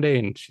it on Monday.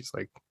 And she's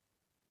like,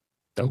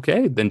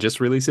 okay, then just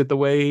release it the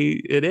way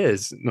it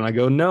is. And I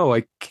go, no,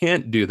 I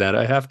can't do that.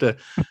 I have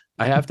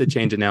to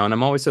change it now. And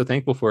I'm always so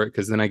thankful for it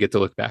because then I get to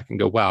look back and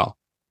go, wow,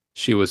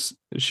 she was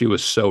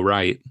so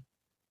right.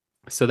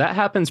 So that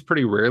happens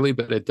pretty rarely,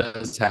 but it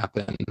does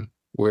happen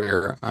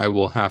where I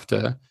will have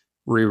to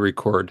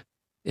re-record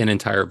an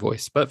entire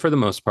voice. But for the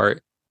most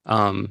part,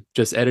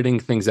 just editing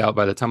things out.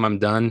 By the time I'm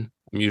done,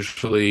 I'm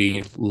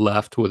usually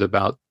left with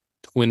about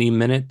 20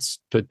 minutes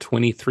to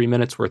 23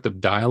 minutes worth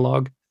of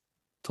dialogue,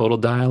 total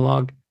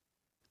dialogue.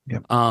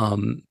 Yep.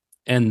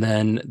 And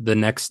then the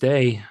next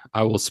day,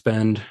 I will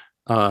spend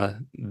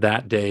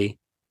that day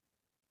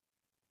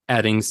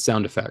adding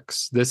sound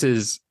effects. This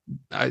is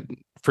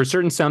for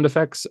certain sound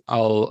effects,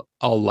 I'll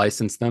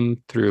license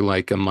them through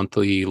like a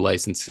monthly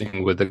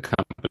licensing with a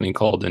company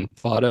called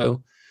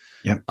Envato.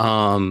 Yep.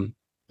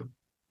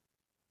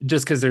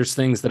 Just because there's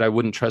things that I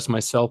wouldn't trust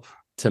myself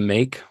to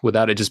make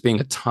without it just being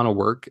a ton of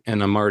work,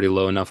 and I'm already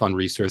low enough on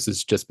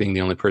resources just being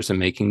the only person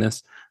making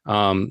this.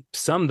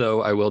 Some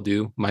though I will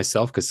do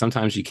myself, because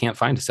sometimes you can't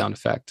find a sound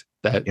effect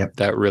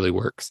that really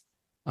works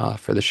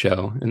for the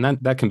show, and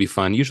that can be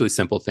fun. Usually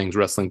simple things,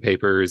 rustling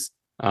papers,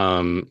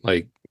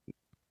 like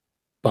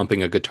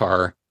bumping a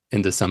guitar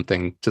into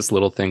something, just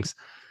little things.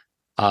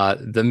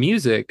 The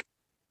music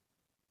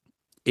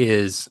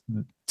is,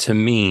 to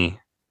me,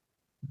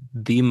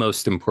 the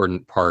most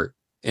important part,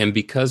 and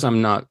because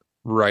I'm not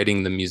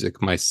writing the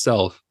music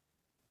myself,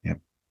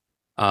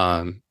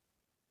 I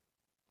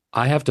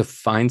have to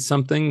find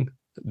something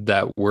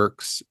that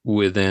works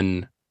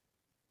within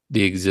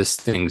the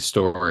existing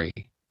story.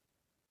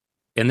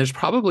 And there's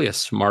probably a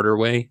smarter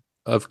way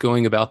of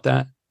going about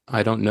that.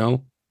 I don't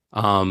know.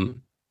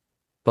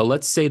 But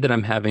let's say that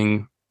I'm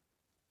having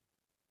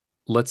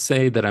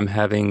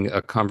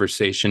a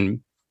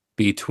conversation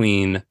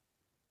between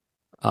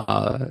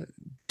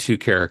two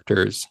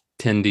characters,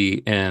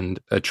 Tindy and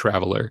a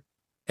traveler,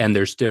 and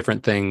there's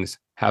different things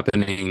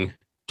happening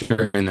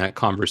during that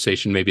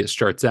conversation. Maybe it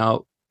starts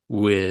out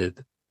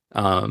with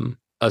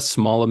a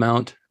small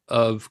amount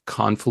of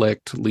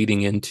conflict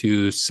leading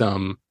into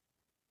some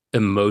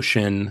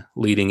emotion,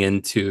 leading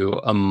into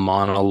a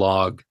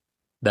monologue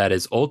that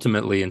is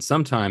ultimately and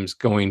sometimes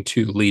going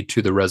to lead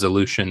to the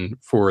resolution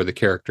for the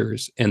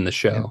characters in the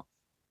show. Yeah.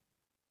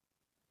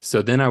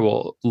 So then I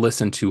will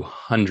listen to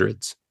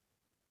hundreds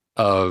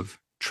of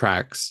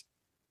tracks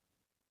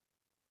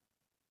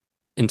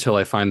until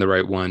I find the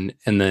right one.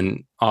 And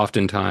then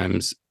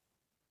oftentimes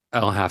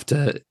I'll have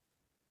to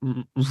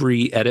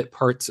re-edit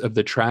parts of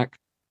the track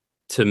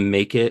to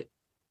make it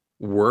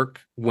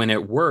work. When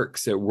it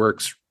works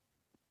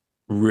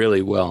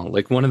really well.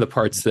 Like one of the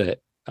parts that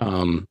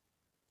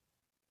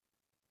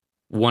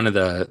one of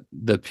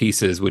the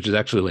pieces, which is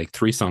actually like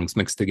 3 songs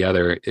mixed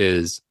together,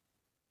 is,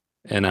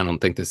 and I don't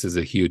think this is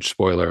a huge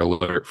spoiler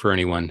alert for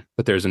anyone,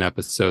 but there's an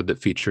episode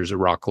that features a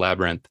rock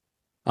labyrinth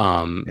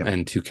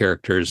and 2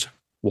 characters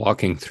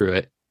walking through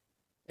it.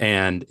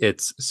 And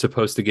it's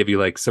supposed to give you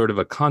like sort of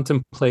a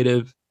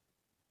contemplative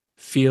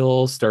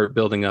feel, start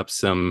building up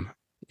some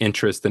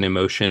interest and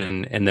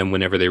emotion. And then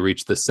whenever they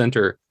reach the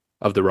center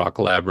of the rock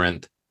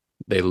labyrinth,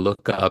 they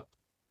look up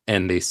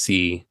and they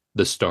see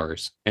the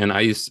stars. And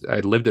I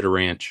lived at a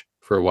ranch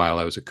for a while.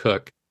 I was a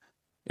cook,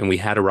 and we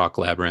had a rock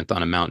labyrinth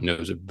on a mountain. It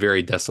was a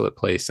very desolate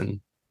place.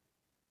 And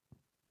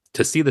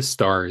to see the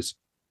stars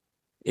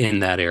in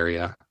that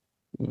area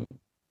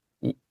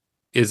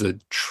is a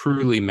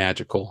truly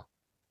magical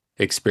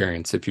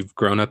experience. If you've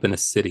grown up in a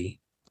city,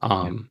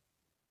 I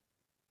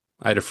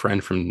had a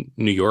friend from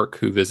New York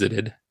who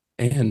visited,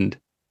 and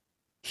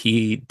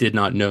he did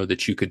not know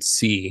that you could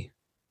see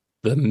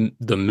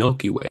the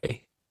Milky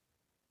Way.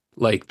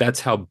 Like,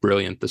 that's how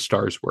brilliant the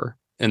stars were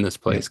in this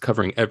place,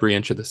 covering every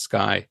inch of the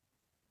sky.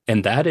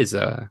 And that's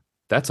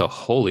a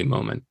holy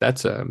moment.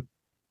 That's one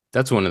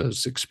of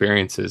those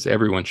experiences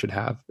everyone should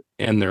have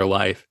in their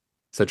life.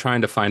 So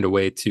trying to find a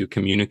way to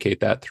communicate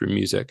that through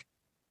music,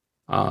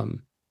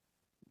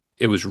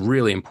 it was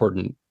really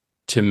important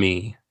to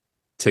me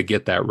to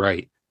get that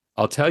right.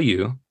 I'll tell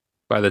you,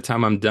 by the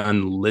time I'm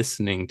done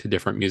listening to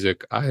different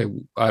music, I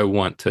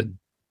want to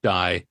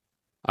die.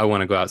 I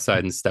want to go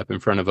outside and step in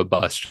front of a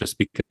bus, just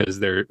because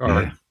there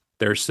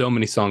are so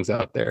many songs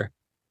out there,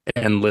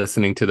 and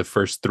listening to the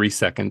first 3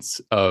 seconds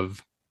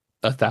of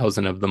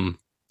 1,000 of them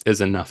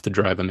is enough to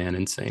drive a man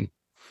insane.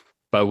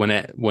 But when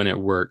it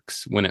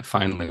works, when it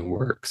finally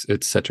works,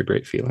 it's such a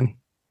great feeling.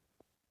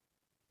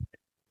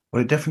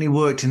 Well, it definitely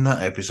worked in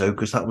that episode,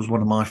 because that was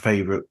one of my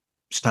favorite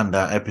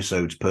standout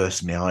episodes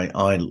personally.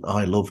 I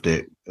loved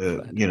it,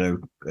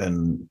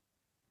 and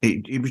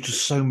it was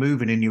just so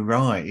moving. And you're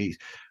right.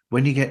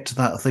 When you get to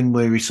that thing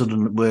where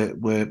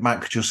where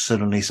Mac just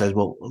suddenly says,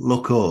 "Well,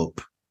 look up,"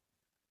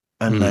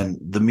 and then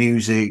the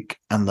music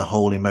and the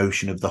whole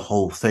emotion of the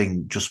whole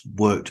thing just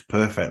worked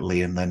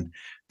perfectly. And then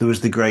there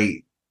was the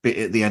great bit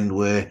at the end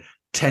where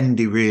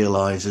Tendi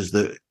realizes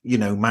that,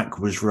 Mac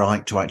was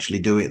right to actually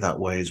do it that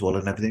way as well,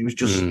 and everything. It was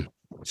just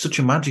such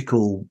a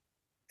magical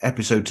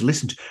episode to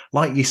listen to.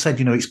 Like you said,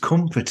 it's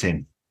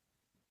comforting.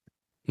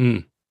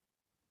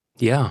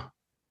 Yeah.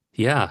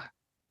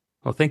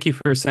 Well, thank you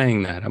for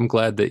saying that. I'm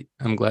glad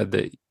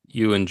that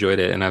you enjoyed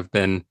it, and I've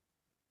been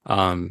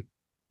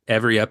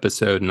every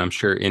episode, and I'm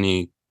sure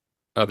any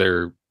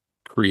other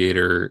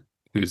creator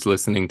who's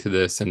listening to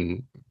this,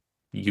 and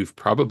you've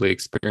probably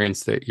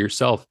experienced it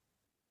yourself.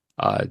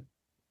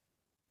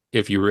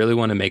 If you really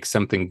want to make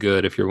something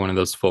good, if you're one of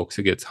those folks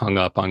who gets hung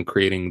up on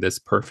creating this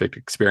perfect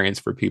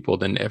experience for people,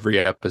 then every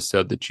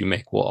episode that you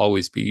make will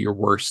always be your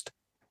worst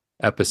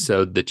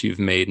episode that you've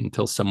made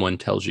until someone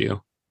tells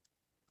you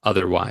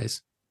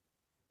otherwise.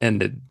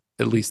 And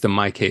at least in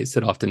my case,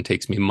 it often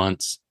takes me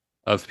months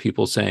of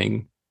people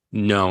saying,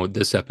 no,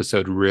 this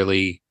episode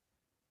really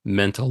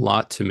meant a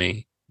lot to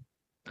me.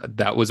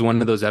 That was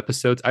one of those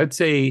episodes. I'd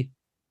say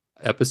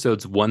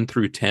episodes 1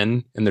 through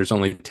 10, and there's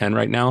only 10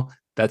 right now.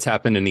 That's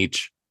happened in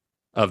each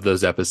of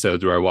those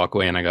episodes where I walk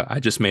away and I go, I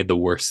just made the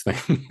worst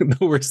thing,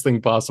 the worst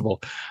thing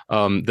possible.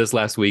 This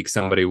last week,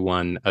 somebody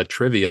won a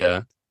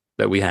trivia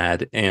that we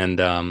had, and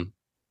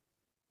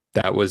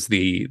that was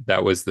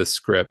the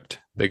script.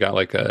 They got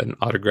like an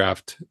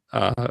autographed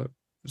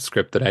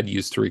script that I'd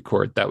used to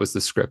record. That was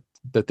the script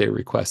that they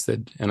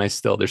requested, and there's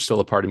still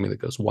a part of me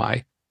that goes,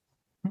 why?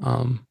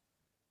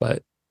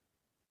 But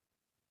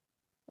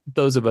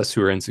those of us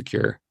who are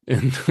insecure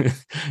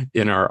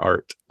in our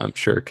art, I'm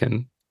sure,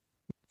 can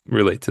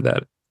relate to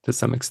that to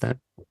some extent.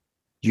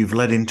 You've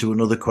led into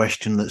another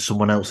question that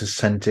someone else has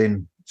sent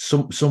in.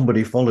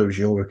 Somebody follows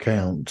your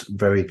account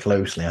very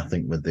closely, I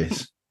think, with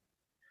this.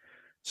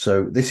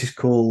 So this is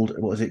called,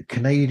 what is it,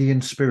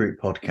 Canadian Spirit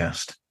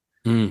Podcast.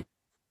 And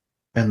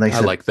they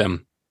said, I like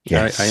them.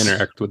 Yes. I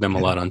interact with them a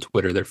lot on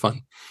Twitter. They're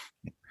fun.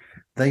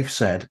 They've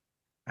said,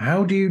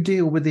 how do you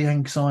deal with the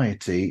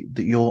anxiety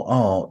that your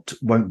art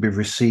won't be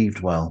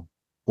received well?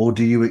 Or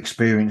do you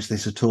experience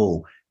this at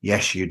all?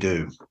 Yes, you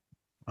do.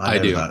 I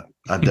do.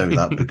 I know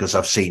that because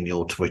I've seen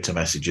your Twitter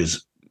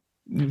messages.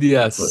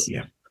 Yes. But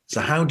yeah. So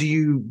how do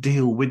you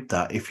deal with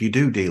that if you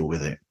do deal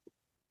with it?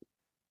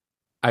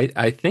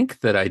 I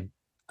think that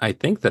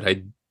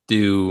I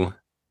do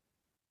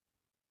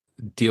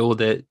deal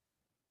with it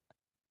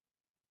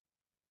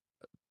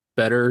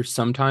better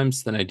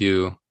sometimes than I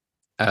do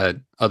at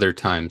other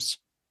times.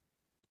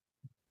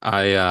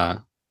 I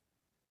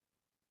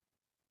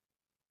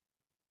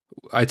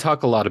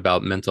talk a lot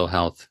about mental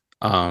health.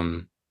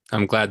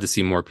 I'm glad to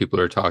see more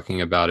people are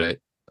talking about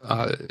it.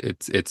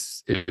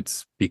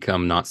 It's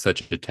become not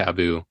such a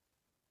taboo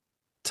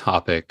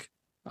topic,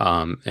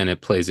 and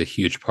it plays a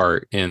huge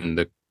part in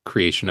the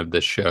creation of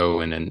this show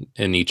and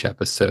in each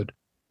episode.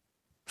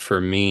 For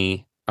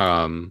me,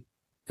 in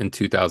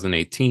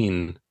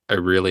 2018, I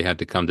really had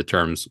to come to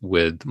terms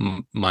with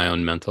my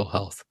own mental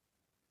health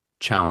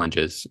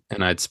challenges,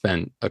 and I'd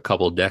spent a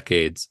couple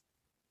decades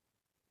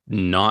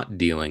not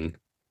dealing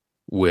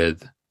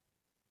with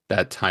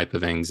that type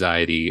of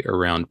anxiety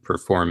around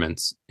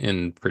performance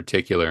in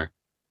particular.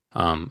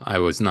 I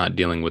was not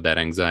dealing with that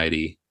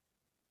anxiety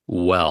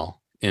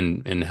well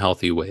in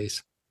healthy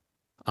ways.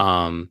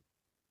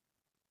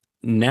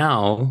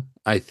 Now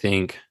I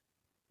think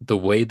the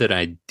way that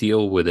I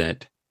deal with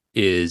it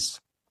is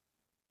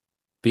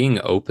being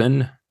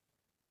open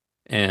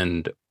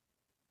and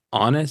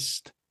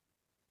honest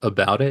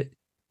about it.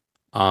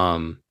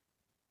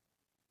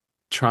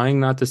 Trying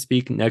not to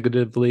speak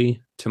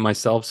negatively to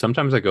myself.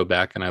 Sometimes I go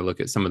back and I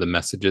look at some of the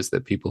messages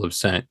that people have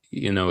sent.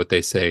 You know what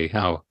they say,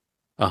 how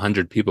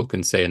 100 people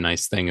can say a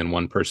nice thing and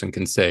one person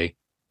can say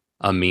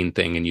a mean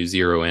thing, and you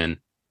zero in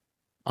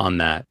on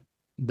that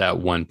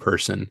one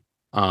person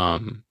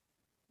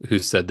who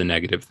said the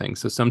negative thing.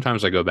 So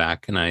sometimes I go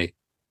back and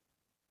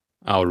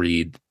I'll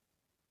read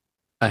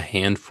a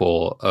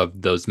handful of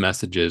those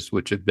messages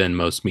which have been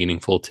most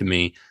meaningful to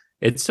me.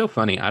 It's so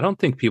funny. I don't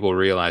think people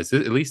realize,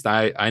 at least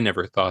I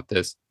never thought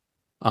this.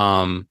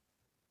 I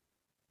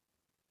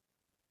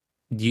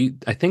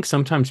think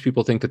sometimes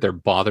people think that they're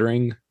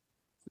bothering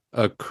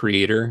a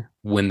creator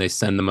when they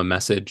send them a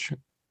message,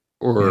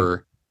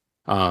 or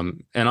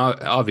and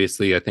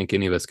obviously I think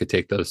any of us could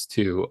take those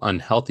to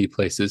unhealthy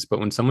places, but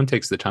when someone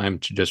takes the time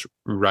to just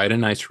write a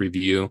nice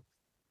review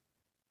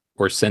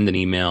or send an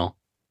email,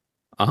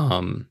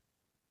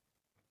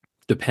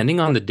 depending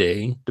on the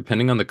day,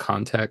 depending on the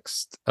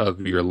context of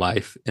your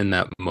life in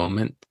that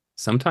moment,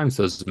 sometimes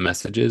those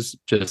messages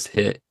just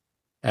hit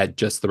at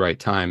just the right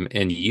time.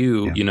 And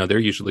you know, they're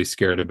usually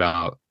scared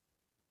about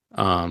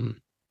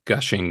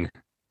gushing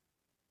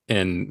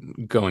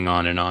and going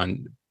on and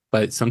on.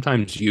 But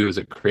sometimes you as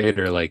a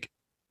creator, like,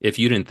 if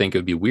you didn't think it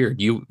would be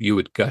weird, you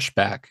would gush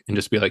back and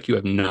just be like, you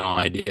have no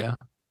idea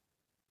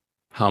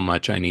how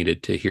much I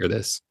needed to hear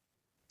this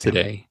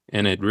today.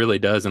 And it really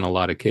does in a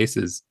lot of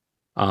cases.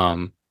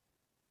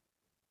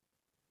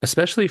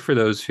 Especially for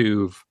those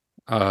who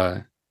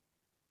the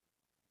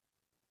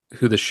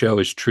show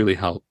has truly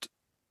helped,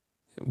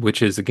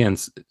 which is, again,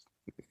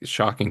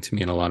 shocking to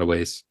me in a lot of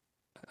ways.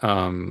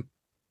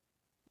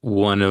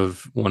 One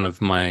of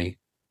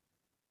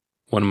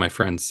my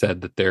friends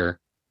said that their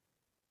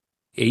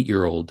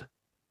 8-year-old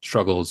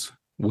struggles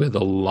with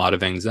a lot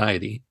of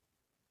anxiety,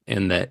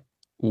 and that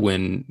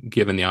when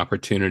given the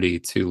opportunity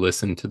to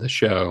listen to the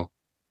show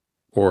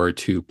or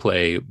to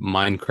play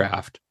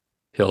Minecraft,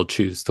 he'll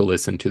choose to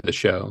listen to the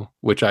show,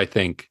 which I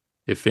think,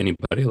 if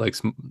anybody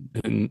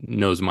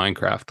knows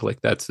Minecraft,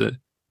 like that's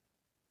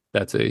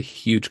a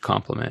huge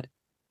compliment.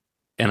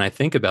 And I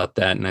think about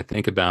that, and I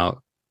think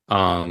about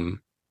that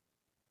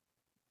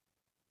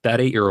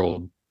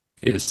 8-year-old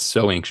is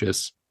so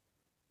anxious,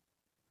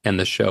 and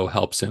the show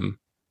helps him,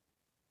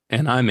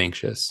 and I'm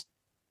anxious.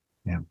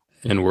 Yeah.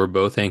 and we're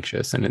both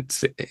anxious, and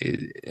it's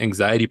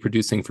anxiety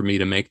producing for me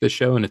to make the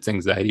show, and it's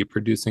anxiety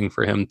producing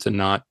for him to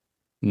not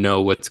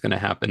know what's going to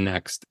happen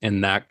next,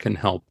 and that can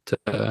help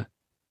to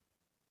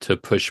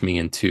push me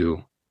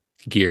into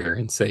gear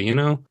and say,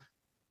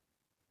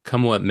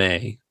 come what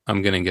may,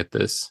 I'm going to get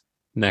this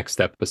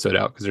next episode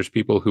out, because there's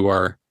people who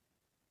are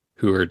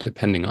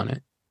depending on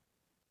it.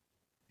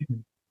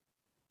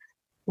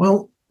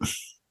 Well,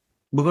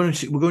 we're going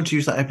to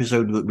use that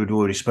episode that we'd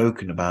already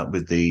spoken about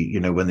with the,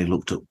 when they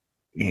looked up,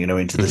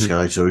 into the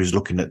sky. So he was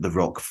looking at the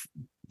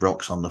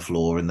rocks on the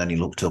floor, and then he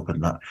looked up,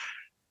 and that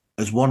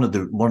as one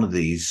of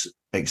these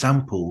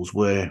examples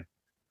where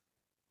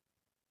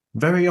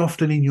very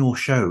often in your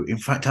show, in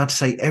fact, I'd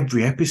say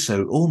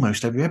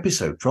almost every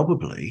episode,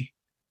 probably,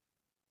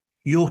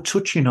 you're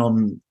touching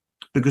on,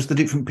 because the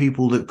different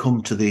people that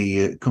come to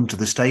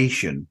the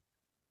station,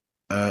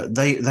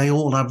 they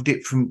all have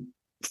different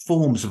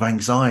forms of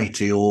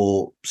anxiety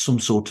or some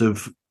sort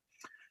of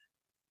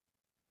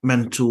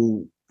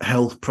mental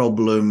health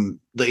problem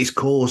that is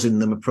causing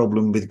them a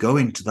problem with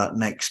going to that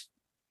next,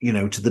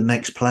 to the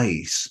next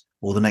place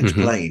or the next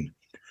plane.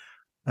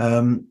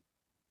 And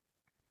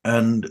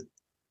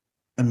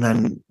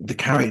then the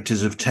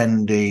characters of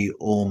Tendi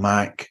or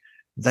Mac,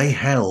 they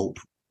help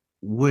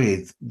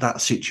with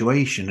that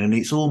situation. And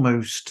it's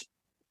almost,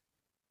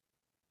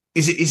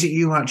 is it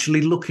you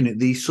actually looking at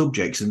these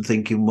subjects and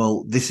thinking,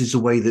 well, this is a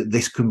way that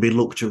this can be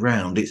looked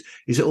around? Is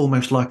it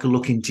almost like a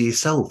look into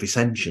yourself,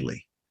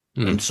 essentially?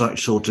 And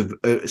sort of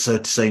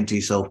saying to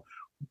yourself,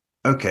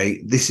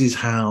 okay, this is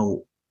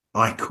how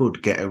I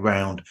could get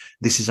around.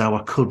 This is how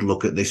I could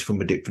look at this from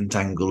a different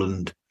angle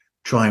and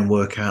try and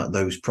work out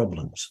those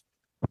problems.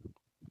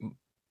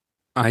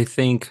 I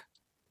think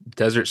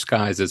Desert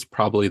Skies is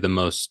probably the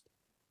most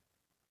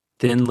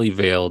thinly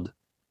veiled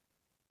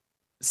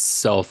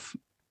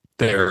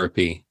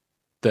self-therapy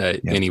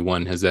that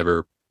anyone has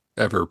ever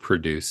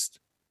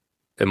produced.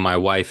 And my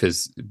wife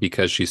is,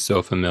 because she's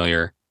so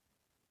familiar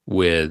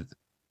with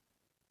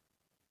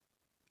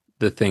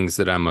the things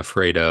that I'm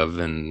afraid of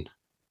and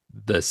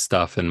the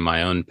stuff in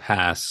my own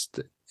past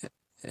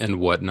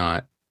and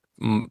whatnot,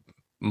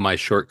 my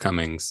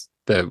shortcomings,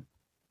 that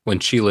when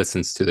she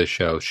listens to the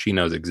show, she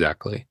knows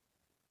exactly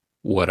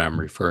what I'm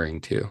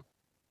referring to.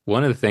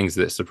 One of the things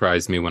that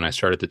surprised me when I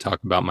started to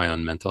talk about my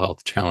own mental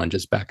health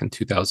challenges back in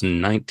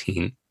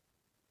 2019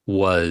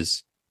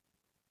 was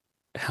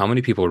how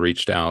many people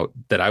reached out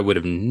that I would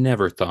have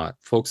never thought,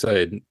 folks I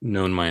had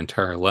known my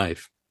entire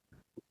life,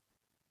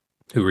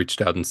 who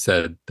reached out and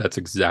said, that's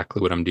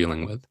exactly what I'm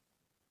dealing with.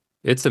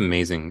 It's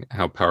amazing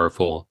how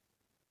powerful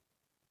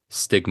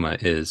stigma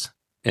is,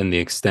 and the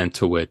extent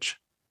to which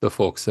the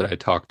folks that I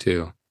talked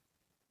to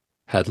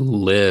had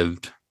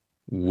lived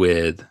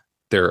with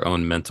their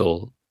own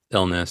mental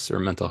illness or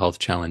mental health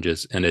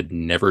challenges and had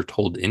never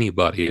told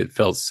anybody. It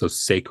felt so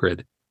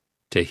sacred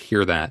to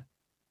hear that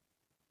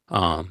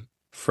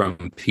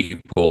from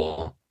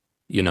people,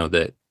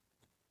 that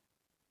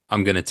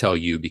I'm going to tell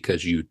you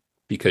because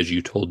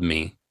you told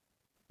me.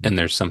 And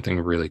there's something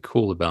really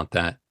cool about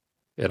that.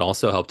 It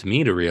also helped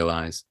me to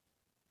realize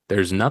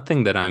there's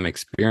nothing that I'm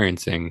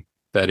experiencing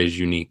that is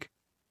unique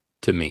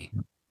to me.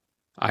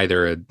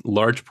 Either a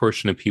large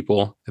portion of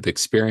people have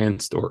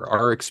experienced or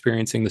are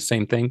experiencing the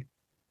same thing,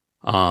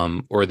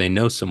 or they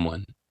know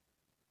someone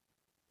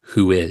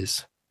who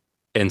is.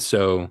 And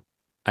so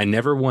I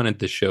never wanted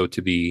the show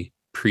to be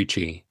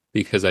preachy,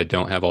 because I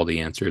don't have all the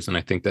answers. And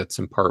I think that's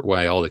in part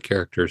why all the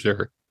characters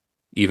are,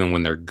 even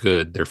when they're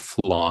good, they're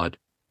flawed.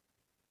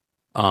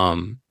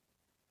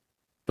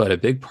 But a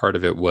big part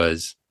of it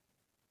was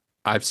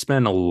I've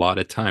spent a lot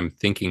of time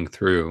thinking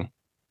through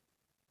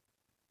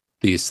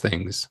these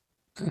things.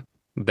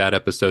 That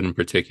episode in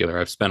particular,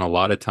 I've spent a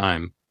lot of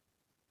time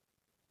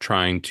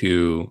trying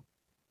to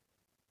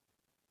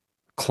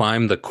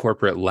climb the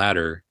corporate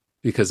ladder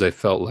because I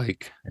felt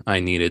like I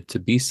needed to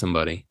be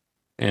somebody.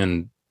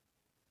 And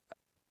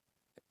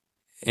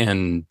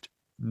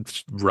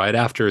right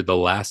after the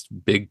last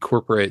big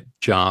corporate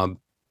job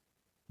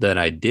that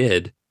I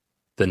did,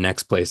 the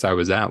next place I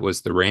was at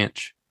was the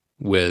ranch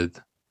with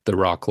the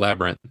rock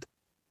labyrinth.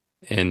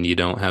 And you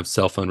don't have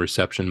cell phone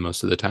reception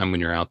most of the time when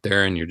you're out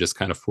there, and you're just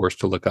kind of forced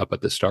to look up at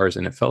the stars.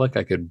 And it felt like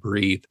I could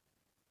breathe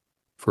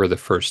for the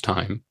first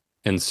time.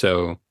 And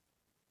so,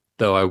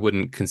 though I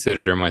wouldn't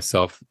consider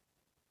myself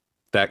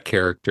that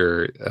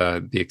character,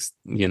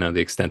 the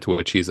extent to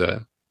which he's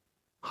a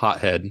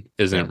hothead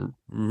isn't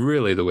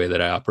really the way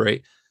that I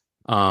operate.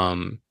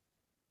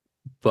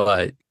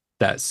 But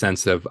that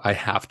sense of I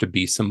have to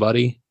be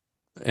somebody,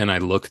 and I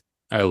look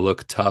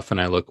tough and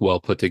I look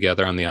well put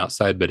together on the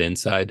outside, but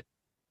inside,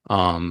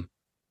 I'm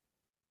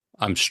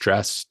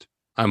stressed,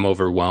 I'm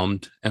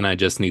overwhelmed, and I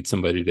just need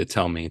somebody to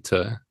tell me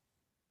to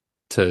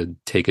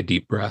take a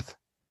deep breath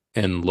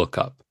and look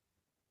up.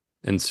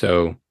 And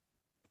so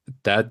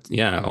that,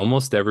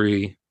 almost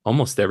every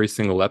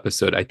single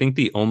episode, I think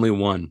the only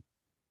one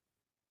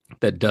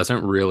that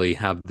doesn't really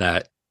have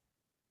that,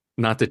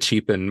 not to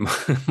cheapen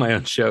my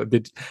own show.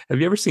 Have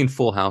you ever seen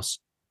Full House?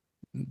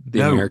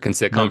 The American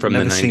sitcom from the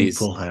 90s. Seen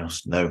Full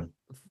House, no.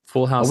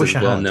 Full I House wish is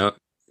I well had. known.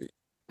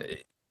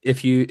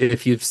 If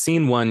you've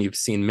seen one, you've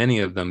seen many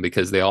of them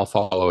because they all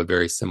follow a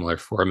very similar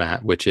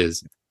format, which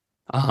is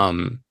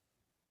um,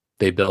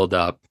 they build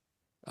up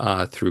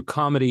through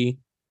comedy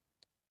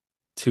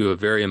to a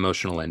very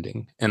emotional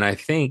ending. And I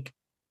think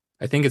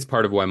it's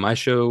part of why my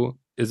show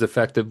is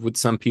effective with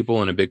some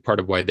people, and a big part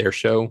of why their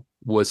show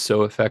was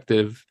so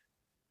effective,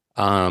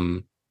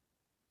 um,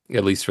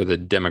 at least for the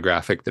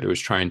demographic that it was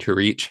trying to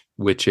reach,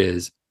 which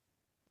is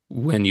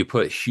when you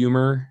put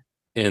humor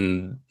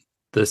in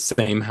the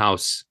same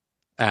house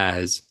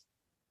as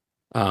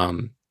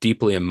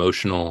deeply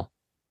emotional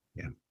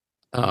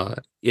Yeah.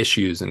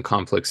 issues and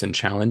conflicts and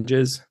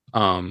challenges.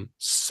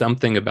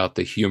 Something about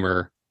the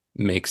humor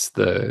makes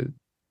the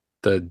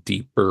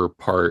deeper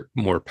part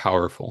more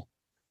powerful.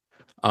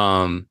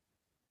 Um,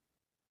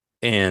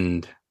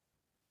 and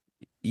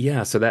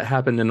yeah, so that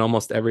happened in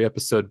almost every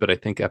episode, but I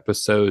think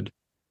episode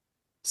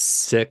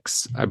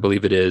 6, I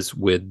believe it is,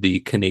 with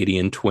the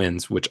Canadian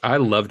twins, which I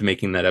loved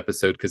making that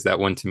episode because that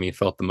one to me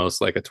felt the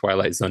most like a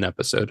Twilight Zone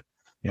episode.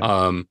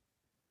 Yeah.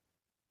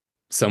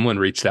 Someone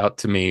reached out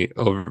to me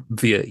over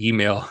via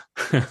email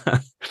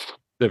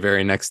the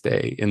very next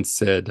day and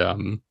said,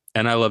 and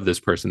I love this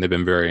person, they've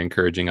been very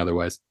encouraging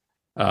otherwise.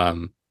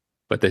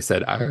 But they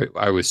said,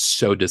 I was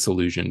so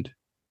disillusioned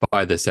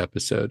by this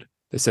episode.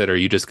 They said, are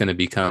you just going to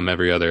become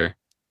every other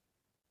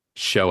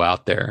show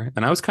out there?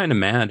 And I was kind of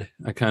mad.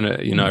 I kind of,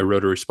 I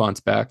wrote a response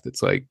back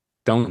that's like,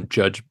 don't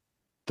judge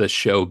the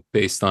show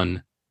based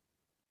on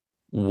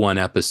one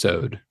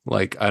episode.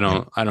 Like I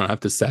Yeah. don't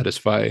have to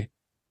satisfy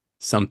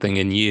something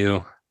in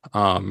you.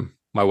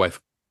 My wife,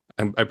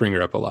 I bring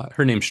her up a lot.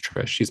 Her name's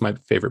Trish. She's my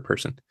favorite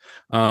person.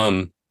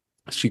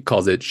 She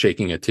calls it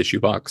shaking a tissue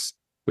box,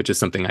 which is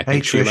something I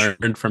think she Trish.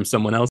 learned from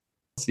someone else.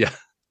 Yeah.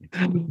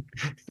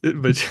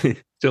 But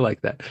she'll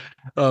like that.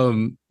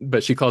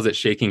 But she calls it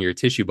shaking your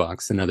tissue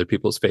box in other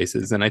people's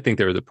faces. And I think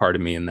there was a part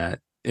of me in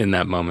that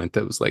moment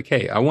that was like,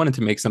 hey, I wanted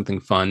to make something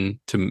fun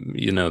to,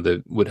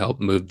 that would help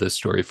move the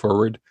story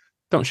forward.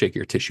 Don't shake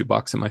your tissue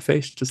box in my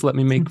face. Just let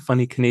me make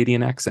funny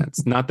Canadian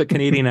accents. Not that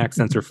Canadian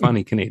accents are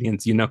funny,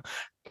 Canadians,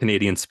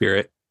 Canadian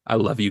spirit. I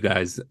love you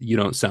guys. You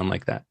don't sound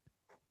like that.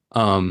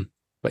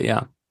 But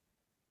yeah.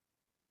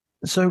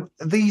 So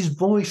these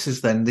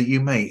voices then that you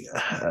make,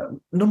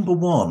 number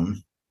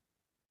one,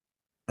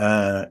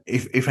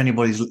 if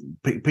anybody's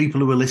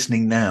people who are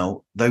listening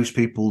now, those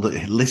people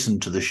that listen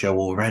to the show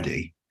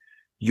already,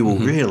 you will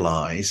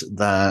realize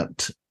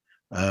that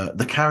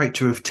the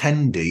character of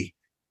Tendi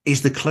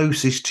is the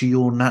closest to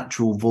your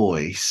natural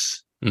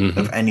voice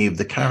of any of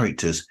the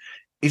characters.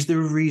 Is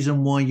there a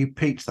reason why you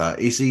picked that?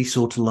 Is he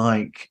sort of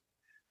like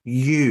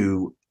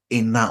you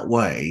in that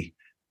way?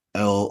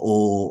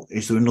 Or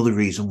is there another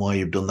reason why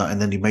you've done that?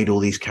 And then you made all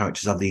these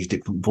characters have these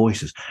different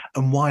voices.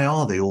 And why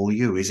are they all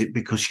you? Is it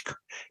because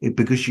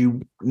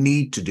you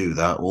need to do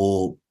that,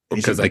 or is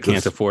because it I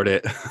can't afford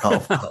it?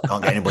 can't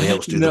get anybody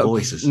else to do the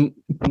voices?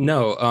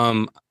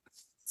 No.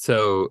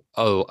 So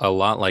a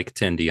lot like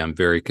Tendi, I'm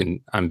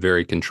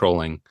very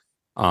controlling.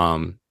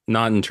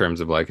 Not in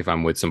terms of like if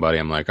I'm with somebody,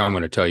 I'm like, I'm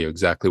going to tell you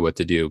exactly what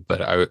to do,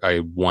 but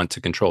I want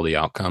to control the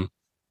outcome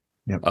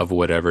of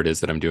whatever it is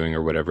that I'm doing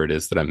or whatever it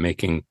is that I'm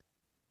making.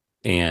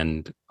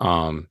 And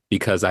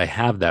because I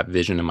have that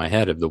vision in my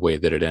head of the way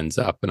that it ends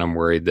up, and I'm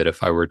worried that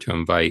if I were to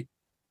invite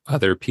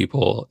other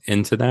people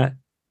into that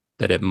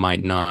it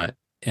might not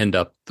end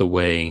up the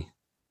way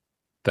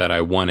that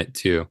I want it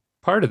to.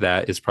 Part of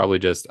that is probably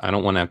just I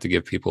don't want to have to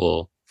give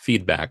people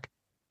feedback.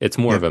 It's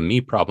more of a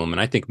me problem.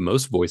 And I think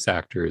most voice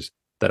actors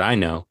that I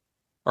know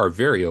are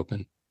very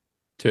open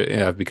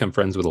to, I've become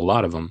friends with a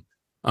lot of them.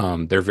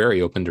 They're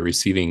very open to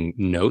receiving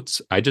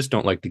notes. I just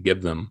don't like to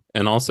give them.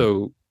 And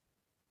also,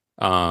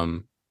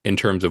 in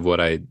terms of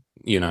what I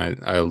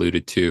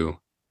alluded to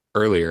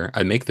earlier,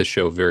 I make the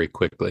show very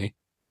quickly.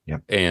 Yeah.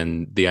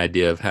 And the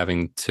idea of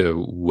having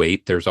to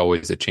wait, there's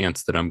always a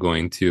chance that I'm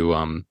going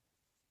to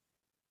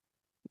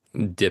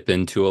dip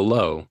into a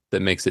low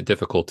that makes it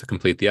difficult to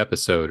complete the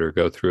episode or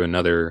go through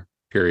another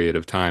period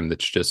of time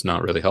that's just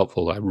not really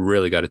helpful. I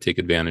really got to take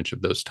advantage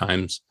of those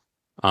times.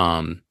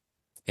 And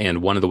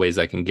one of the ways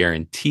I can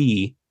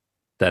guarantee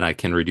that I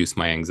can reduce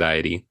my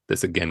anxiety,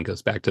 this again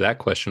goes back to that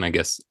question, I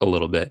guess, a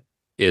little bit,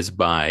 is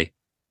by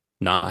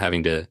not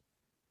having to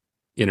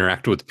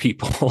interact with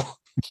people.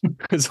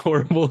 As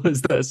horrible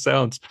as that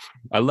sounds,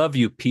 I love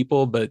you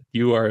people, but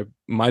you are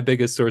my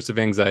biggest source of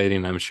anxiety,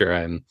 and I'm sure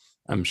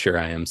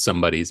I am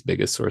somebody's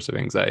biggest source of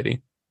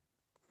anxiety.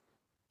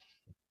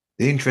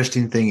 The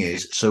interesting thing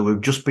is, so we've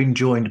just been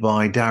joined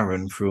by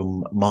Darren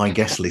from My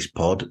Guest List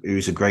Pod,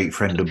 who's a great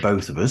friend of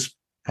both of us.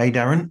 Hey,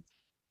 Darren.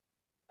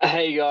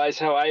 Hey guys,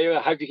 how are you?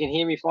 I hope you can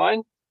hear me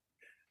fine.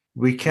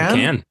 We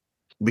can.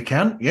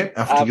 Yep.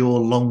 After your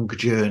long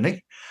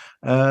journey.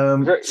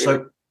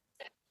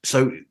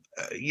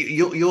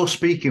 You're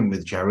speaking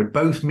with Jared.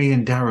 Both me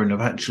and Darren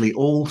have actually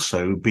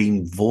also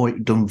been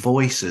done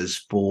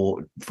voices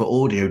for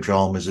audio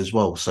dramas as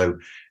well. So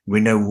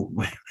we know,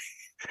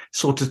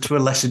 sort of to a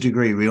lesser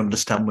degree, we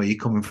understand where you're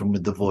coming from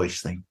with the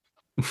voice thing.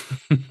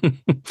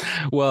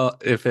 Well,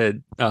 if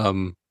it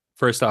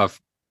first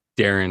off,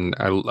 Darren,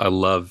 I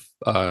love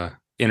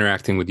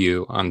interacting with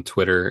you on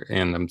Twitter,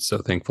 and I'm so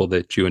thankful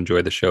that you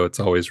enjoy the show. It's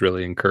always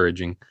really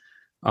encouraging.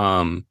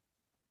 But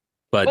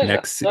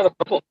Pleasure. Not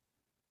a problem.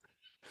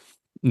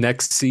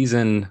 next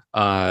season,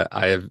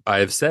 I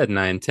have said, and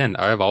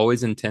I have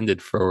always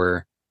intended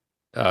for,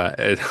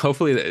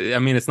 hopefully, I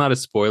mean, it's not a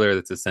spoiler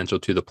that's essential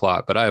to the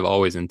plot, but I have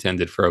always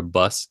intended for a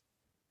bus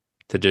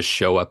to just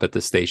show up at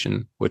the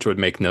station, which would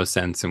make no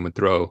sense and would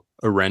throw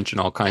a wrench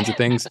and all kinds of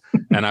things.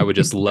 And I would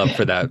just love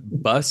for that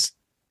bus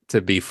to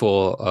be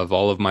full of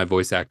all of my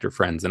voice actor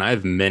friends. And I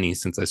have many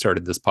since I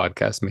started this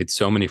podcast, made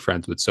so many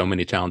friends with so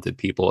many talented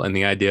people. And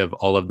the idea of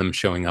all of them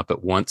showing up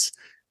at once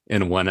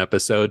in one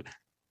episode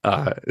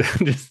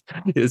just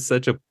is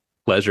such a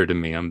pleasure to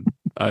me.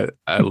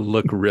 I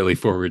look really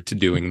forward to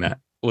doing that.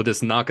 We'll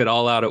just knock it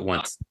all out at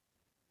once.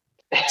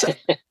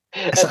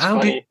 That's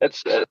funny.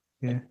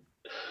 Yeah.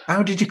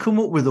 How did you come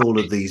up with all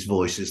of these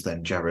voices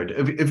then, Jared?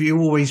 Have you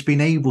always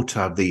been able to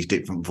have these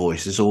different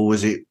voices, or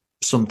was it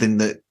something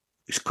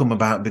that's come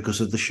about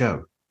because of the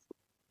show?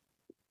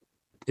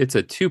 It's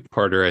a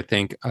two-parter, I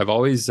think. I've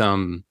always,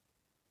 when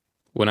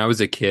I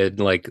was a kid,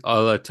 like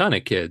a ton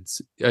of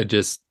kids, I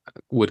just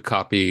would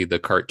copy the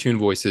cartoon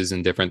voices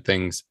and different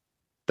things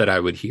that I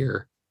would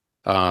hear.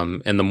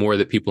 And the more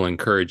that people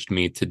encouraged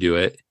me to do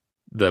it,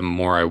 the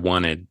more I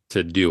wanted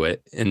to do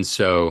it. And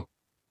so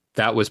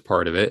that was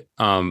part of it.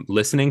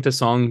 Listening to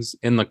songs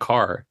in the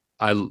car.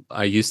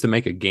 I used to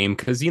make a game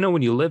because,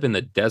 when you live in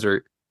the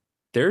desert,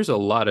 there's a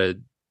lot of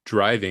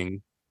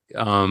driving.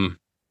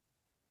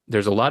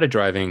 There's a lot of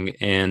driving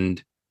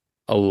and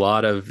a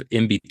lot of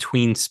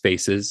in-between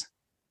spaces.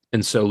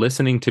 And so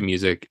listening to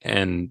music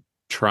and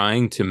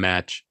trying to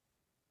match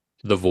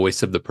the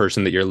voice of the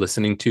person that you're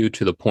listening to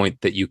the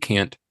point that you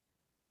can't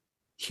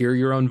hear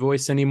your own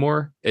voice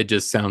anymore. It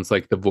just sounds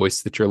like the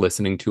voice that you're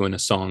listening to in a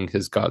song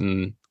has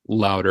gotten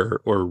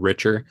louder or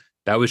richer.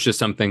 That was just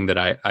something that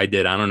I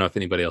did. I don't know if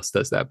anybody else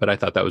does that, but I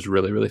thought that was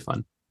really, really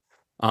fun.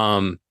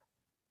 And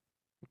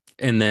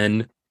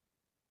then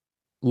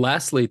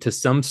lastly, to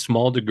some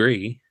small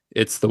degree,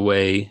 it's the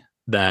way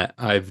that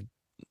I've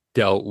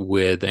dealt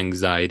with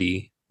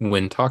anxiety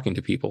when talking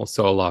to people.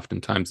 So I'll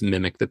oftentimes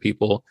mimic the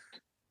people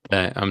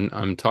that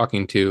I'm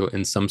talking to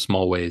in some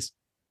small ways,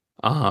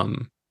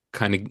 kind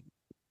of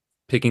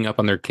picking up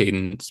on their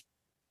cadence,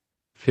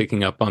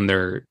 picking up on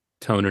their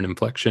tone and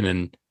inflection,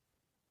 and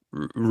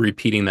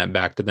repeating that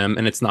back to them.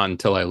 And it's not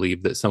until I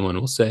leave that someone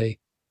will say,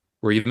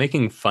 "Were you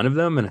making fun of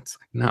them?" And it's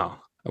like, no,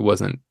 I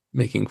wasn't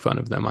making fun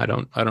of them. I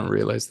don't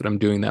realize that I'm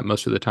doing that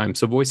most of the time.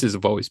 So voices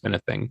have always been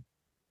a thing.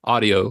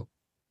 Audio,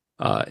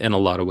 in a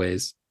lot of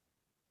ways,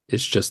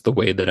 is just the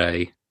way that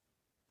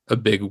a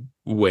big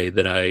way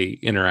that I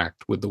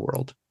interact with the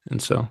world.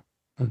 And so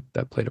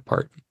that played a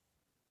part.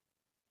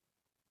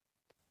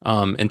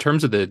 In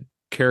terms of the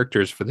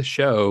characters for the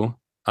show,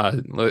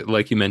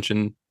 like you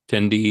mentioned,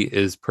 Tendi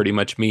is pretty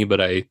much me,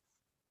 but I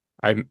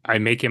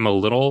make him a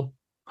little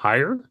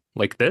higher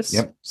like this.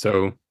 Yep.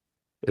 So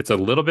it's a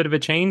little bit of a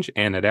change,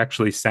 and it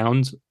actually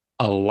sounds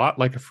a lot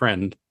like a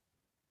friend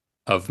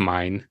of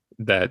mine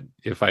that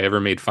if I ever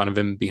made fun of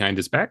him behind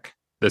his back,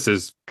 this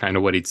is kind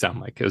of what he'd sound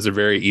like. It was a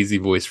very easy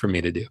voice for me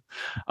to do.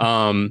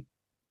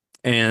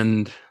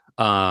 And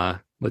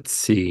let's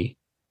see.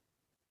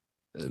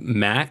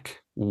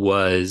 Mac.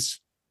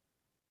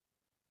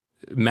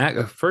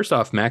 First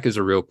off, Mac is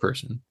a real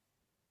person.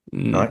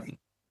 Right.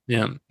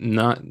 Yeah,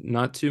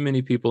 not too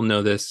many people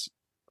know this,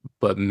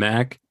 but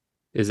Mac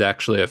is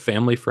actually a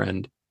family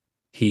friend.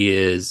 He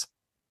is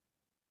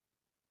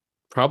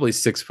probably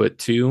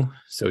 6'2",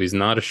 so he's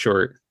not a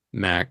short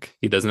Mac.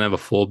 He doesn't have a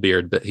full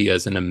beard, but he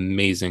has an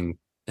amazing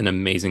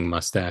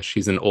mustache.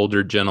 He's an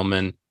older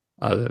gentleman,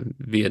 a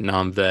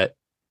Vietnam vet,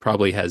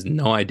 probably has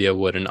no idea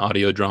what an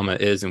audio drama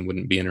is and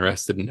wouldn't be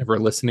interested in ever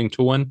listening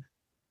to one.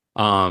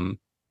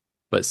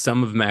 But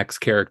some of Mac's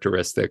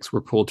characteristics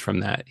were pulled from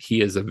that.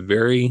 He is a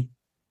very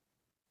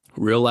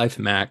real life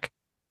Mac,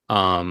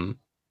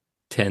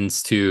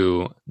 tends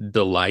to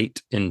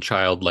delight in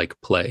childlike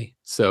play.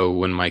 So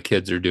when my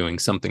kids are doing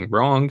something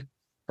wrong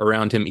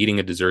around him, eating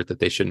a dessert that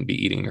they shouldn't be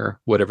eating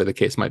or whatever the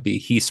case might be,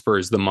 he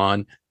spurs them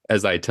on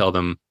as I tell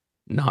them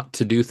not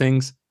to do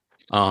things.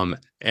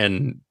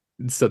 And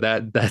so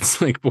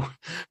that's like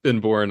been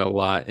born a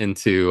lot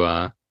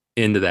into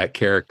that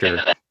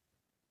character.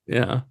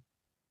 Yeah.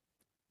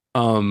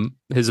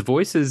 His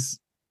voice is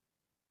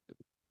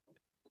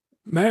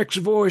Mac's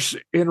voice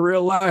in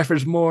real life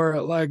is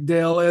more like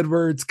Dale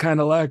Edwards, kind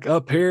of like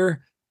up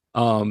here,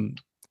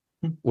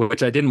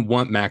 which I didn't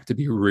want Mac to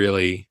be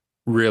really,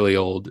 really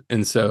old.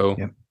 And so,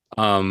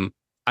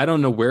 I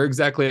don't know where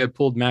exactly I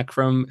pulled Mac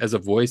from as a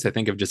voice. I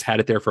think I've just had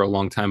it there for a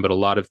long time, but a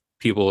lot of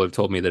people have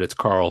told me that it's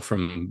Carl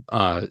from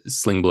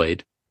Sling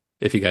Blade.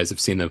 If you guys have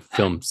seen the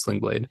film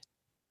Sling Blade,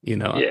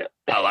 Yeah.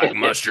 I like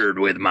mustard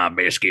with my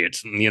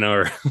biscuits,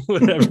 or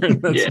whatever.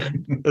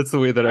 That's the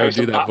way that I would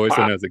do that voice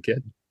when I was a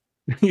kid.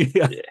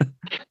 Yeah.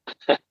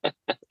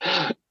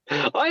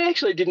 I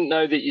actually didn't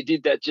know that you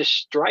did that just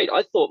straight.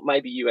 I thought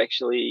maybe you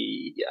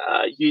actually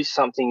used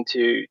something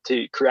to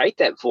create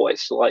that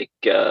voice. Like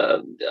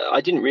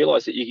I didn't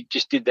realize that you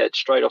just did that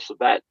straight off the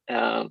bat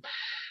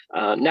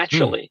Hmm.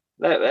 naturally.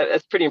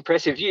 That's pretty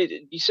impressive.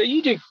 So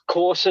you do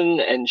Corson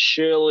and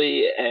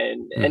Shirley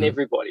and Hmm.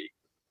 everybody,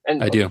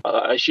 and I do.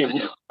 I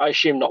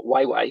assume not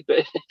Way,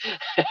 but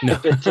No.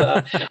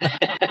 but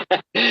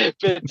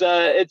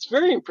it's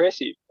very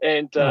impressive.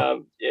 And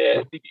Oh,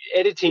 yeah,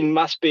 editing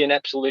must be an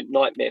absolute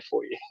nightmare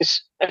for you.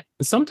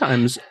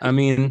 sometimes, I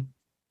mean,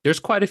 there's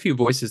quite a few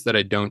voices that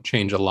I don't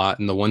change a lot,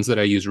 and the ones that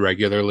I use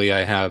regularly,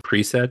 I have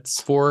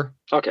presets for.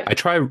 Okay. I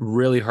try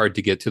really hard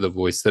to get to the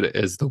voice that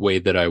is the way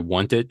that I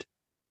want it,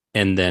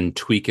 and then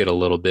tweak it a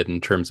little bit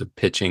in terms of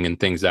pitching and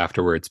things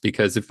afterwards.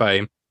 Because if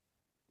I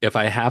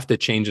have to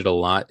change it a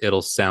lot,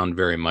 it'll sound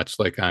very much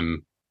like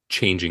I'm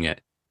changing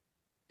it.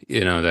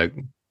 You know that.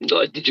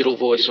 Like digital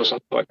voice or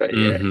something like that.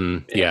 Yeah, yeah,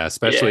 Yeah, yeah,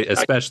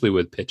 especially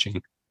with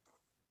pitching.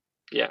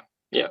 yeah,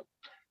 yeah.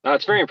 No,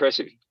 it's very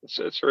impressive.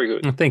 It's very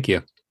good. Well, thank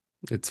you.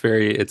 It's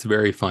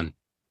very fun.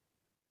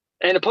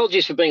 And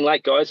apologies for being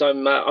late, guys.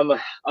 I'm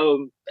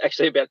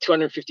actually about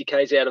 250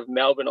 k's out of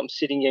Melbourne. I'm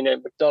sitting in a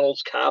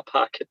McDonald's car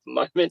park at the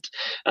moment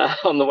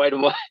on the way to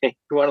my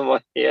one of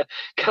my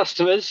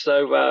customers.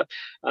 So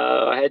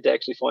I had to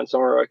actually find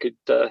somewhere I could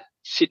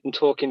sit and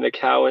talk in the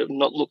car and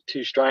not look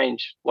too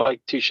strange, like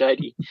too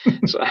shady.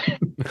 So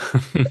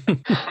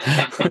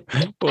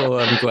Well,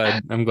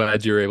 I'm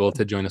glad you're able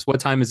to join us. What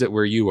time is it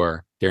where you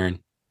are, Darren?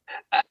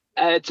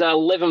 it's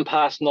 11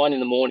 past 9 in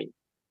the morning.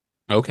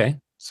 Okay,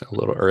 so a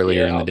little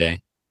earlier in Yeah, the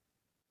day.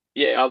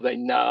 yeah. I've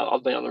been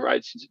on the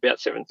road since about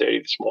 7:30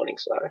 this morning.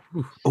 So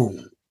Oh,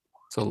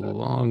 It's a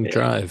long yeah.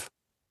 drive.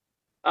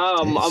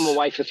 I'm yes.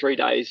 away for 3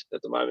 days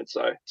at the moment,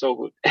 so it's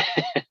all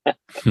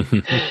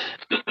good.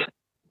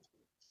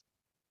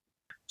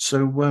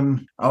 So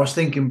I was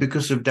thinking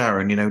because of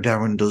Darren,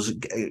 Darren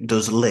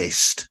does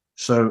list.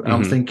 So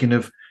I'm Mhm. thinking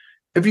of,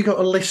 have you got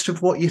a list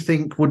of what you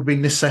think would be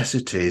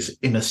necessities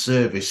in a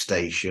service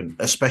station,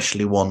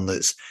 especially one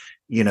that's,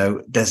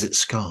 desert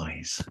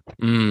skies?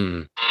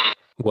 Mm.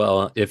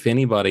 Well, if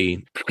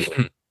anybody,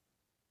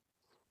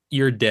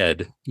 you're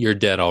dead. You're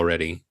dead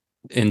already,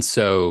 and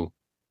so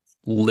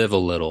live a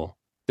little.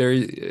 There,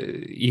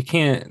 you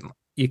can't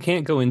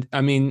go in.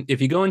 I mean,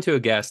 if you go into a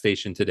gas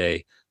station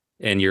today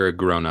and you're a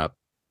grown up,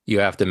 you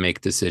have to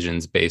make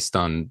decisions based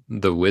on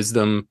the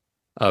wisdom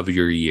of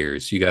your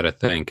years. You got to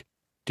think,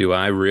 do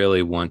I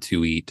really want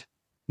to eat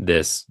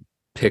this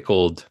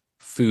pickled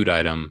food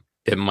item?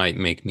 It might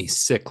make me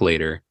sick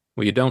later.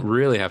 Well, you don't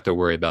really have to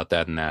worry about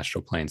that in the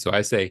astral plane. So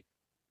I say,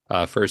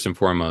 first and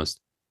foremost,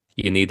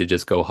 you need to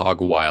just go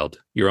hog wild.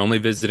 You're only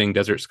visiting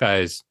desert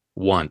skies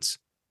once.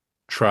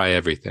 Try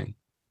everything.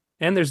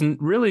 And there's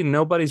really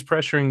nobody's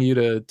pressuring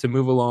you to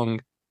move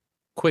along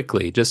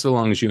quickly, just so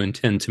long as you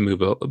intend to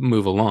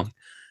move along.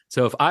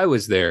 So if I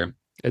was there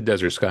at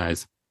Desert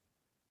Skies,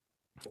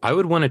 I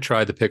would want to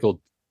try the pickled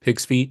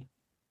pig's feet,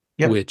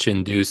 Yep. which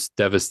induce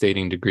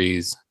devastating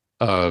degrees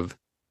of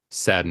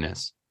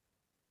sadness.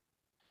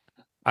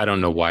 I don't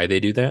know why they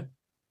do that,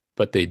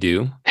 but they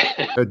do.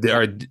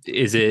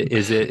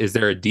 Is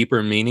there a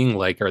deeper meaning?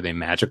 Like, are they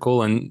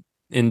magical and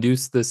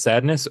induce the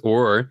sadness,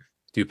 or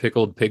do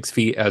pickled pig's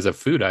feet as a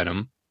food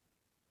item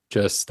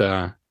just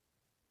I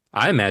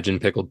imagine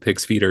pickled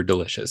pig's feet are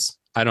delicious.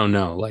 I don't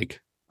know.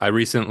 Like, I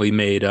recently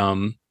made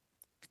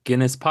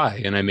Guinness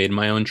pie, and I made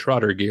my own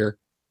Trotter gear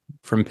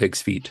from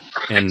pig's feet,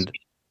 and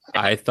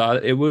I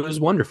thought it was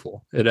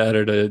wonderful. It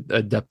added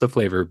a depth of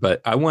flavor.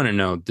 But I want to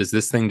know, does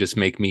this thing just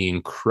make me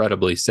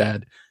incredibly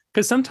sad?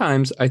 Because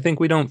sometimes I think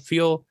we don't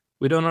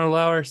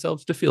allow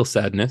ourselves to feel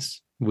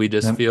sadness. We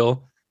just Yep.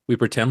 we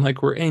pretend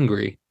like we're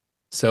angry.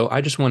 So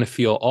I just want to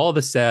feel all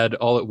the sad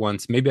all at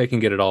once. Maybe I can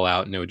get it all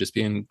out, and it would just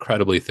be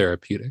incredibly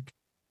therapeutic.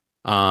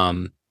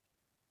 Um,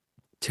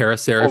 Or write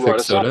Terracerrific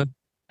a song.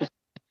 soda.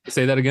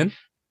 Say that again.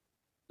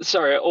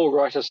 Sorry, or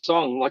write a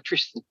song like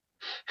Tristan.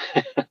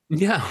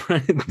 Yeah,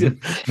 right.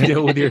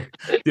 deal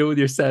with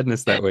your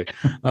sadness that way.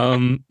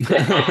 Um,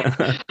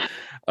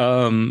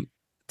 um,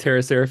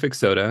 Terracerrific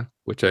soda,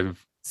 which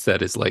I've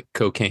said is like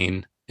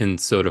cocaine in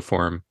soda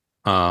form.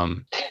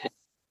 Um,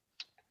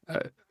 uh,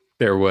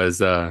 there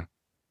was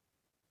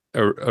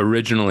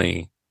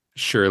originally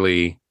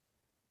Shirley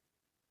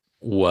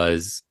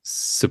was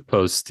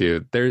supposed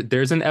to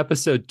there's an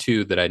episode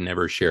 2 that I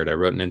never shared. I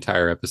wrote an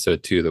entire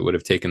episode 2 that would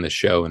have taken the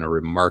show in a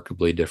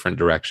remarkably different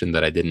direction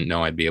that I didn't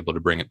know I'd be able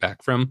to bring it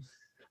back from.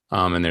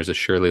 And there's a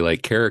Shirley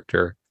like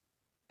character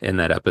in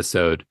that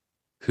episode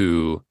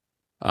who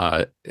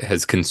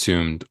has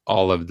consumed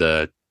all of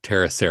the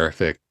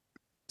Terracerrific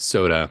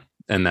soda,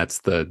 and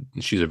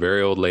she's a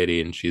very old lady,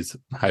 and she's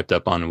hyped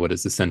up on what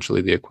is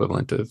essentially the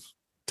equivalent of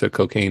to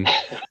cocaine.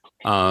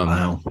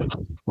 Wow.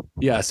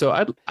 Yeah, so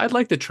I'd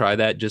like to try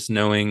that, just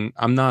knowing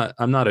I'm not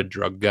a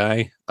drug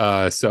guy,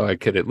 so I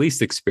could at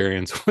least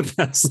experience what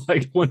that's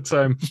like one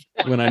time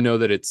when I know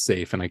that it's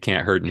safe and I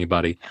can't hurt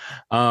anybody.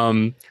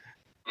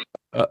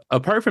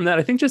 Apart from that,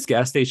 I think just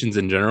gas stations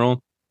in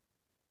general,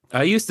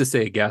 I used to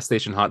say a gas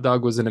station hot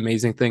dog was an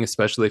amazing thing,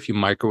 especially if you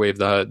microwave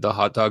the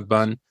hot dog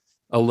bun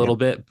a little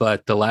bit.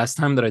 But the last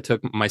time that I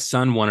took my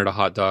son wanted a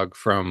hot dog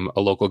from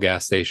a local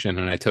gas station,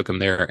 and I took him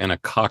there, and a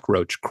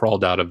cockroach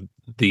crawled out of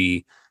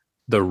the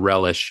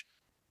relish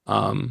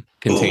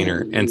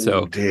container. And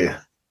so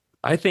dear.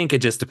 I think it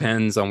just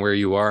depends on where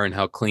you are and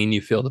how clean you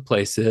feel the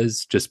place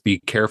is. Just be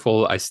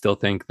careful. I still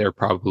think they're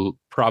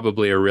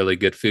probably a really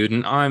good food.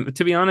 And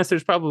to be honest,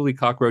 there's probably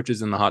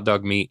cockroaches in the hot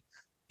dog meat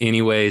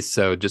anyways.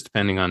 So just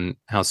depending on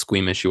how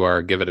squeamish you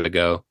are, give it a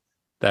go.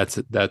 That's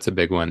a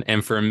big one.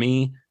 And for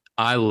me,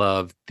 I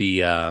love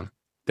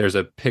there's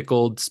a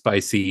pickled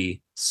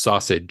spicy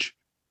sausage,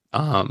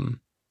 Tijuana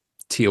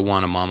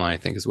Mama, I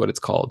think is what it's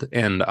called.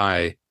 And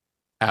I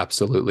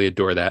absolutely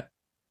adore that.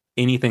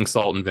 Anything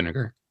salt and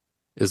vinegar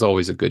is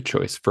always a good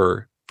choice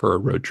for a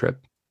road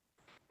trip.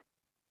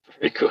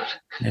 Very good.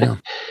 Yeah.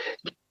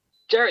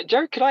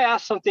 Jared, could I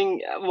ask something?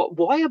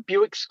 Why a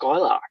Buick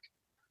Skylark?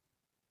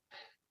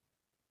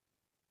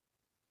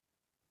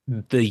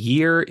 The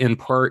year, in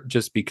part,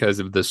 just because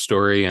of the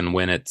story and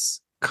when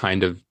it's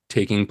kind of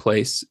taking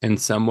place in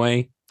some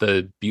way.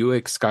 The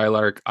Buick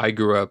Skylark, I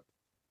grew up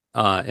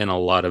in a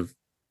lot of,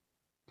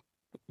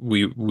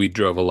 we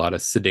drove a lot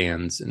of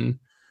sedans, and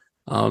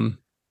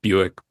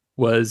Buick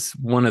was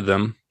one of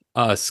them.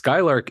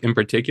 Skylark in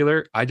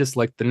particular, I just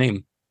liked the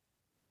name.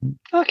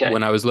 Okay.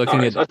 When I was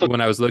looking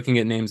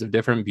at names of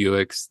different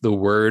Buicks, the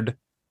word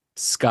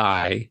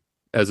sky,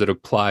 as it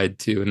applied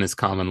to and is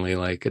commonly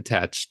like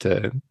attached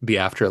to the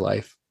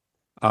afterlife,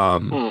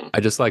 I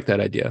just like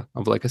that idea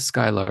of like a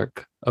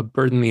skylark, a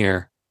bird in the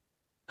air.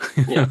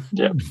 Yeah.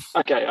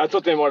 Okay, I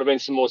thought there might have been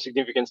some more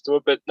significance to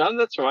it, but no,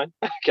 that's fine.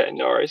 Okay,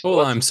 no worries. Well,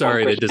 I'm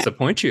sorry to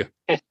disappoint you.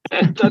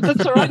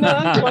 That's all right. No,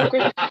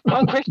 that's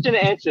one question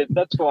answered.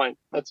 That's fine.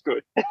 That's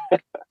good.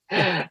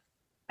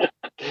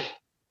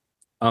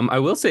 I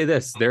will say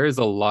this: there is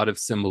a lot of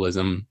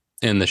symbolism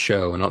in the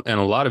show, and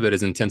a lot of it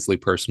is intensely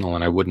personal,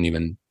 and I wouldn't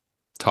even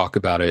talk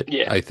about it.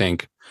 Yeah. I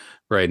think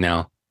right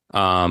now,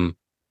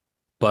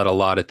 but a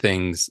lot of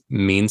things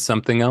mean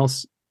something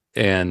else.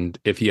 And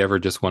if you ever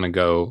just want to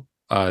go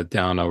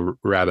down a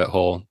rabbit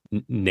hole,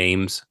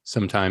 names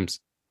sometimes,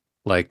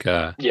 like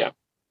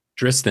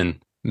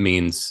Dristan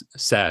means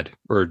sad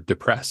or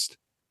depressed.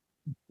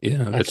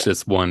 That's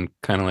just one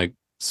kind of like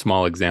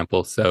small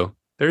example. So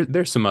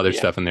there's some other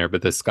stuff in there,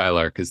 but the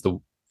Skylark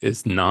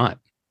is not.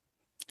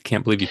 I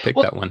can't believe you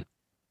picked that one.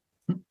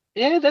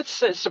 Yeah, that's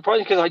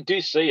surprising, because I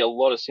do see a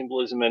lot of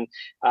symbolism, and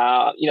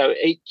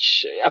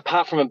each,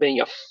 apart from it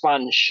being a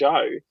fun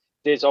show,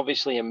 there's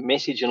obviously a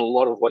message in a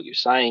lot of what you're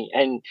saying,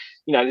 and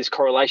there's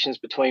correlations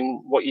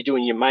between what you do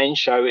in your main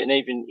show and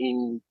even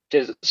in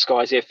Desert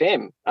Skies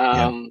FM,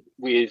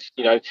 with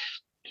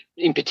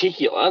in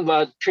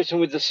particular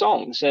Tristan with the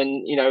songs,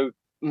 and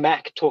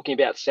Mac talking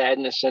about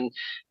sadness and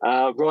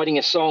writing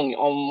a song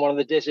on one of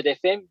the Desert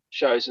FM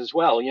shows as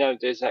well.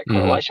 There's that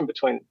correlation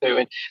between the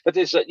two. But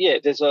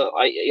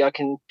I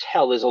can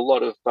tell there's a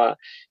lot of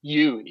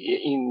you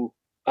in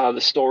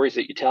the stories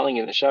that you're telling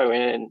in the show,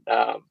 and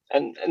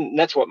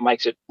that's what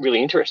makes it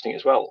really interesting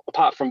as well,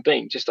 apart from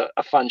being just a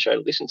fun show to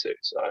listen to.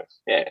 So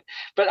yeah,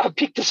 but I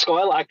picked the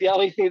Skylark, the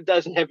only thing that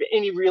doesn't have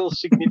any real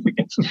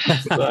significance.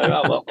 So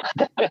well.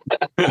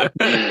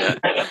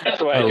 That's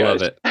the way it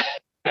goes.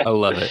 I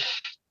love it.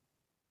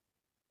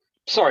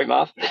 Sorry,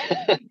 Marv.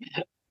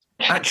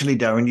 Actually,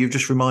 Darren, you've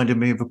just reminded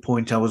me of a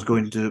point I was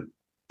going to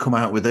come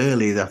out with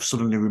earlier that I've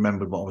suddenly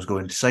remembered what I was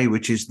going to say,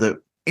 which is that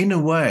in a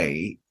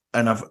way,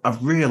 and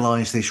I've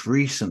realized this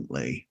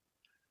recently,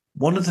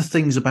 one of the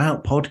things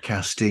about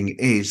podcasting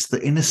is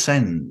that in a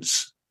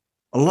sense,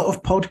 a lot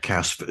of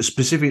podcasts,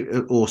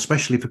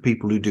 especially for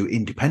people who do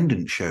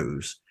independent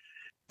shows,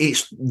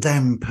 it's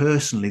them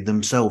personally,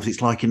 themselves.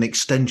 It's like an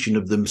extension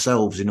of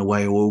themselves in a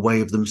way, or a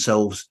way of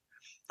themselves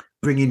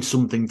bringing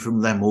something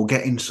from them or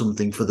getting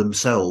something for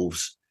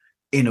themselves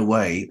in a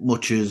way,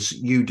 much as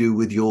you do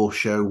with your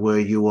show, where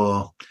you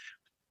are,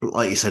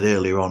 like you said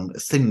earlier on,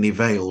 thinly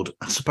veiled.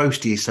 I suppose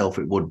to yourself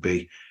it would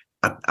be.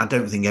 I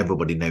don't think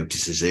everybody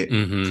notices it,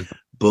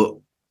 but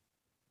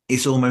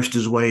it's almost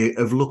as a way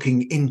of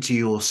looking into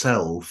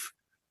yourself,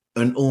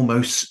 and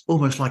almost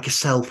like a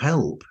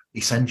self-help,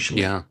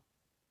 essentially. Yeah.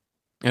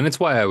 And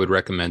it's why I would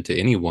recommend to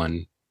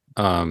anyone,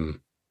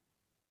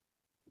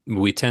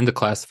 we tend to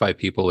classify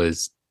people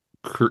as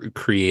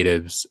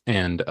creatives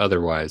and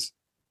otherwise.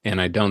 And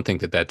I don't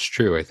think that that's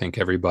true. I think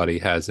everybody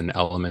has an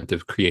element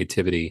of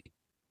creativity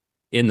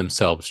in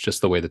themselves.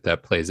 Just the way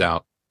that plays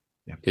out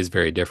is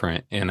very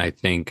different. And I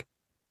think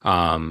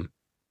one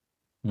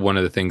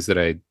of the things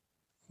that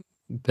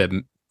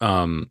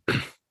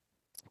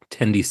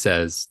Tendi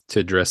says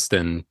to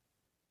Dristan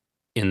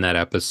in that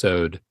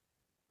episode,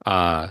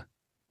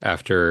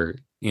 after,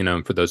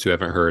 for those who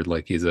haven't heard,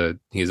 like he's a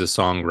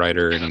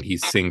songwriter, and he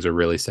sings a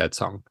really sad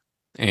song,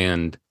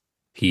 and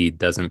he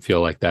doesn't feel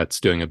like that's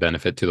doing a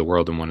benefit to the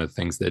world. And one of the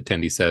things that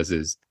Tendi says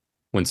is,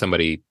 when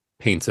somebody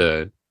paints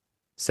a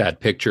sad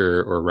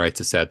picture or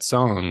writes a sad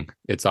song,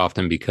 it's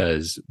often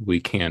because we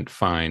can't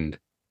find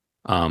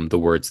the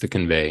words to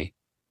convey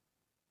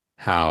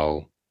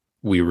how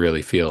we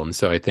really feel. And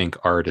so I think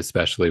art,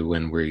 especially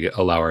when we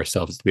allow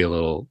ourselves to be a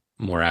little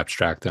more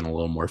abstract and a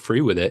little more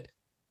free with it,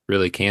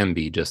 really can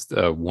be just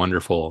a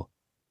wonderful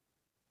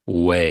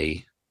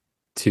way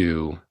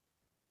to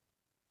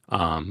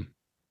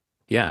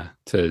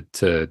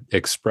to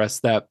express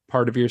that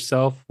part of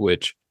yourself,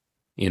 which,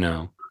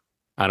 I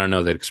don't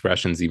know that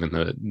expression's even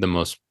the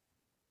most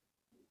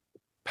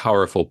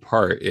powerful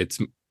part. It's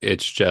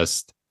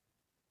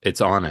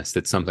honest.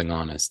 It's something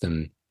honest.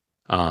 And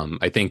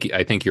I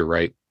think you're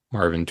right,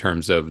 Marv, in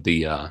terms of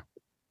the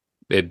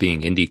it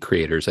being indie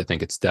creators. I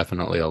think it's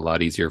definitely a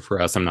lot easier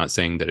for us. I'm not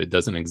saying that it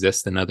doesn't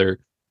exist in other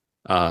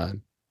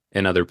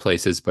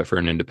places, but for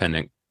an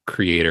independent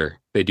creator,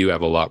 they do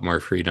have a lot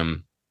more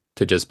freedom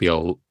to just be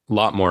a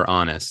lot more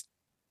honest.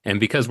 And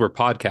because we're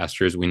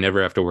podcasters, we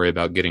never have to worry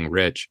about getting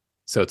rich.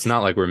 So it's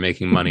not like we're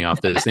making money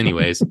off this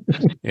anyways.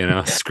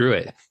 Screw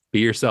it. Be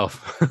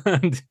yourself.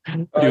 Do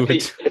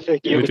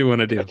what you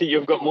want to do. I think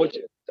you've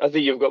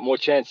got more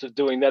chance of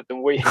doing that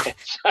than we have.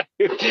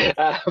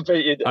 I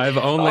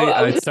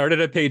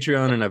started a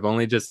Patreon, and I've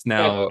only just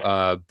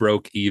now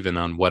broke even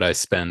on what I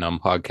spend on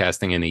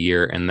podcasting in a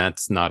year, and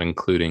that's not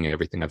including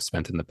everything I've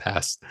spent in the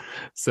past.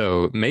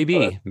 So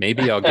maybe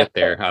I'll get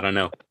there. I don't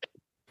know.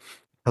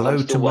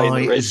 Hello to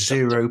my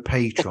 0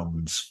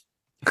 patrons.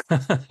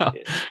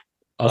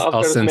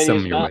 I'll send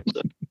some your way.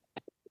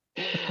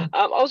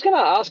 I was going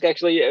to ask,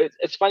 actually,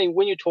 it's funny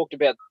when you talked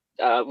about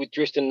with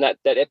Driston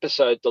that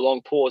episode, the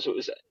long pause.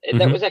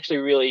 That was actually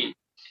really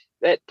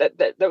that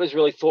was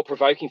really thought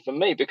provoking for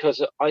me,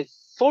 because I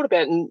thought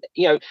about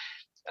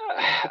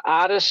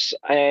artists,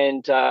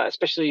 and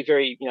especially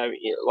very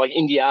like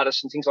indie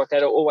artists and things like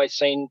that, are always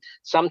seen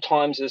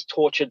sometimes as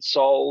tortured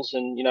souls,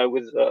 and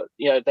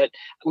that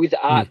with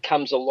art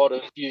comes a lot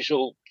of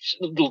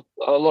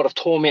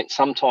torment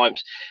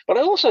sometimes. But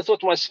I also thought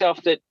to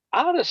myself that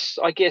artists,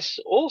 I guess,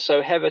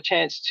 also have a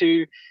chance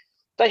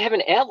they have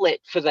an outlet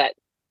for that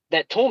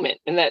torment,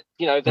 and that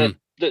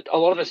that a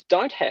lot of us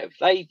don't have.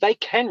 They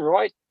can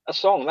write a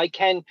song, they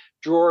can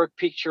draw a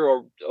picture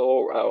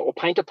or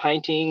paint a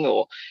painting,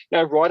 or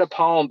write a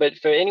poem. But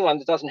for anyone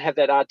that doesn't have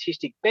that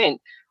artistic bent,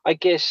 I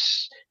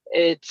guess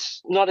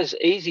it's not as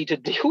easy to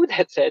deal with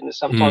that sadness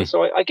sometimes.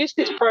 So I guess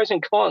there's pros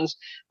and cons,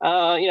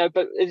 but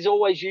it's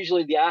always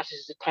usually the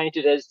artist is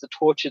painted as the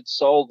tortured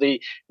soul, the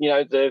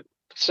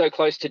so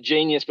close to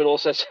genius, but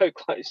also so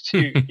close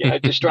to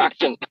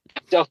destruction,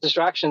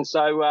 self-destruction.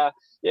 So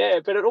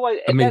but it always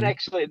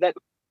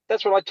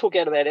that's what I took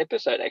out of that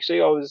episode.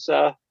 Actually, I was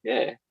a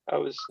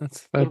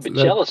little bit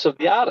jealous of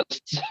the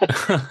artists.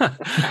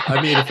 I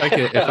mean,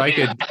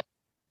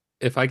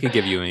 if I could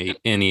give you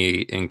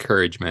any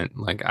encouragement,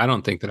 like, I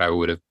don't think that I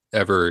would have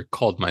ever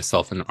called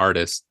myself an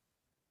artist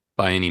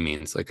by any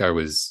means. Like, I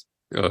was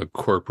a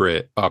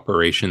corporate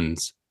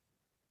operations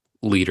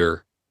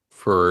leader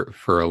for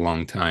a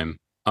long time,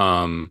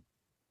 and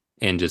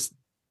just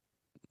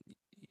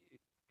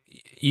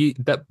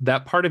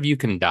that part of you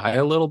can die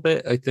a little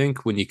bit, I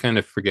think, when you kind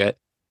of forget.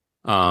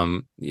 I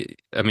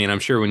mean, I'm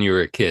sure when you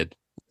were a kid,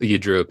 you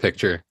drew a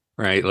picture,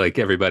 right? Like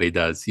everybody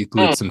does. You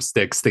glued some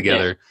sticks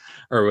together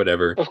or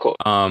whatever. Of course.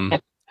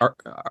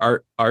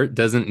 Art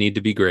doesn't need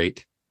to be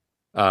great.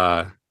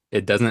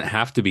 It doesn't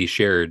have to be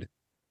shared.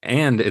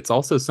 And it's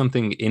also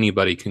something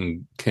anybody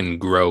can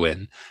grow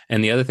in.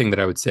 And the other thing that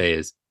I would say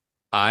is,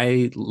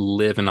 I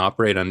live and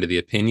operate under the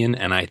opinion,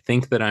 and I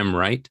think that I'm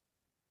right,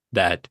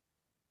 that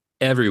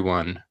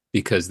everyone,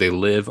 because they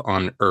live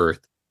on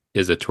Earth,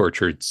 is a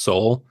tortured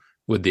soul,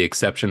 with the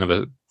exception of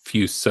a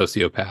few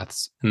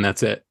sociopaths, and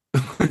that's it.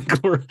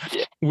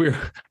 we're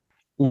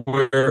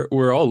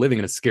all living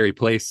in a scary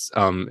place,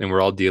 and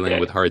we're all dealing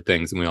with hard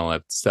things, and we all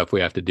have stuff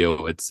we have to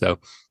deal with. So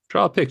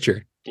draw a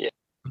picture. Yeah,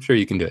 I'm sure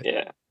you can do it.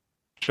 Yeah,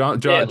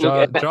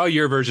 draw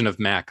your version of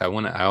Mac. I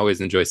always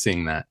enjoy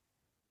seeing that.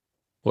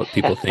 What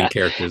people think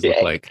characters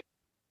look like.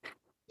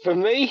 For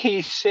me,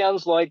 he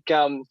sounds like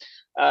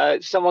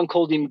someone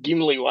called him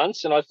Gimli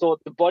once, and I thought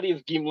the body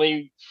of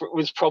Gimli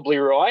was probably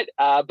right,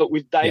 but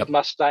with Dave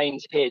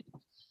Mustaine's head.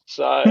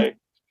 So, I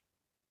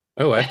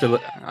have to.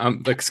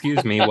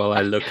 Excuse me while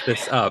I look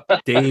this up.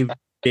 Dave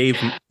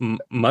Who's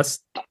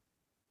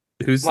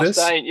Mustaine. this?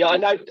 Yeah,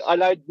 I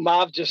know.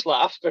 Marv just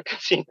laughed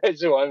because he knows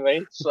who I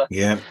mean. So.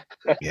 Yeah.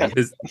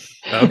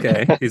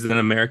 Okay, he's an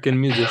American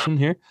musician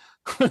here.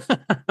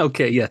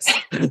 Okay, yes.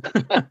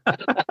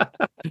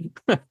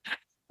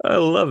 I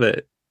love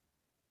it.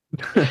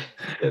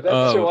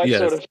 That's who I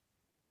sort of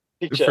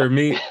picture. For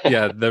me,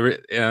 and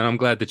I'm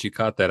glad that you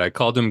caught that. I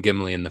called him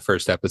Gimli in the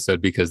first episode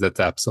because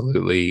that's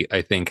absolutely,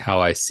 I think, how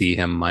I see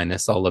him,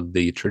 minus all of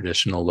the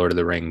traditional Lord of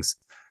the Rings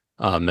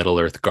Middle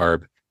Earth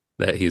garb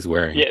that he's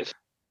wearing. Yes.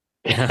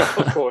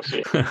 Of course,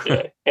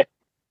 yeah.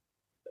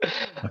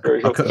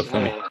 Very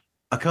good.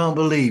 I can't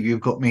believe you've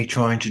got me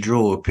trying to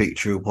draw a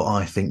picture of what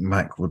I think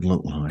Mac would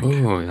look like.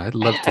 Oh, I'd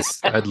love to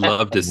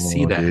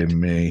see that. Dear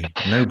me.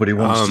 Nobody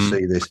wants to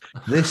see this.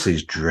 This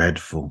is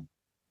dreadful.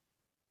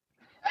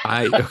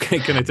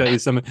 Can I tell you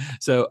something?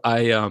 So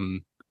I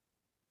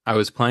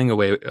was playing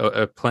with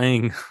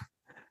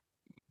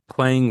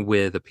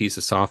a piece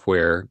of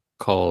software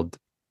called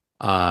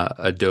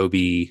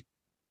Adobe.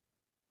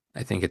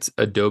 I think it's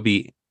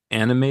Adobe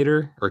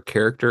Animator or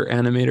Character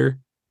Animator,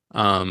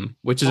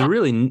 which is a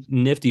really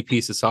nifty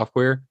piece of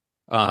software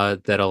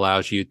that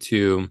allows you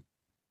to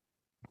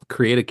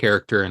create a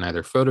character in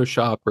either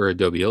Photoshop or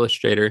Adobe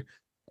Illustrator,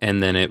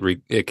 and then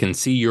it can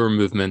see your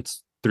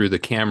movements through the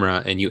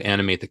camera, and you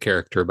animate the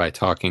character by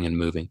talking and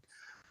moving.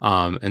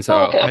 And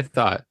so I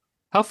thought,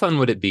 how fun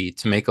would it be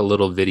to make a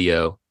little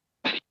video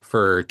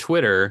for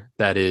Twitter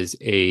that is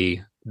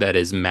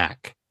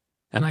Mac,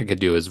 and I could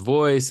do his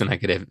voice, and I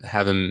could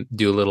have him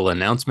do little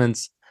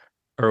announcements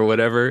or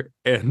whatever,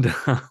 and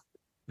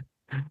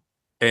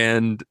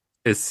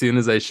as soon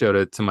as I showed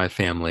it to my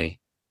family,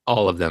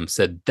 all of them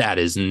said, that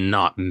is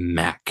not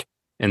Mac.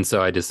 And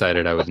so I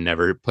decided I would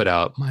never put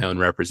out my own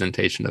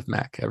representation of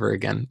Mac ever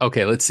again.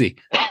 Okay, let's see.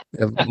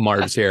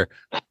 Marv's here.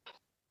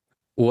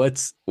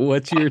 What's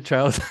your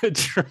childhood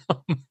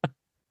trauma?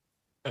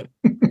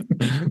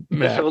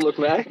 Let's have a look,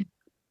 Mac.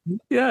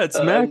 Yeah, it's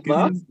Mac.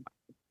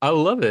 I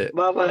love it.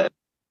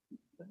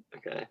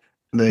 Okay.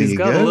 He's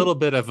got a little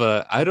bit of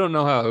a, I don't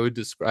know how I would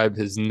describe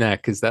his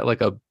neck. Is that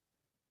like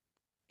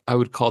I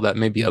would call that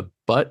maybe a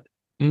butt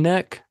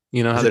neck?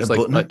 You know how there's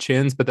like butt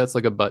chins, but that's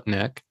like a butt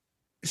neck.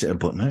 Is it a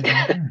butt neck?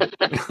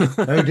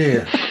 Oh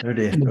dear.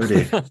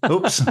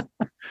 Oops.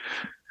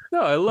 No,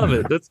 I love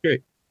it. That's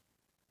great.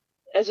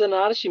 As an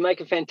artist, you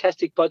make a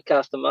fantastic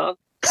podcaster, Marv.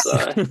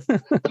 So.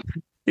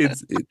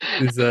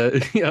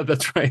 Yeah,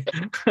 that's right.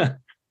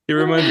 He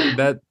reminds me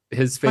that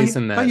his face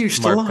in that. I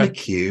used to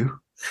like you.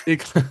 He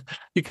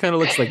kind of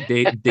looks like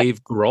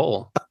Dave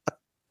Grohl.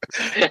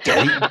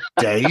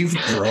 Dave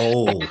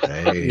Grohl.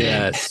 Hey.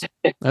 Yes,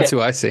 that's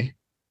who I see.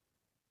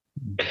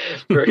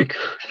 Very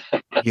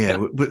good. Yeah,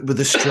 with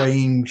a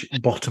strange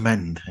bottom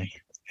end. Hey?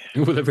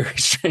 With a very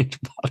strange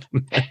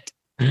bottom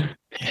end.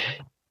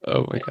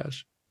 Oh my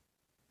gosh.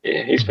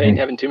 Yeah, he's been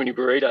having too many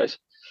burritos.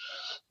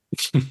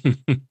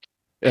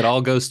 It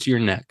all goes to your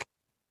neck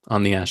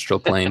on the astral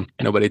plane.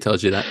 Nobody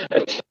tells you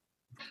that.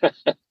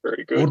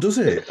 Very good. Well, does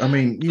it? I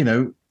mean,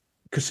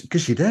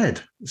 because you're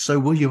dead. So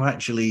will you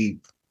actually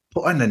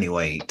put on any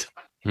weight?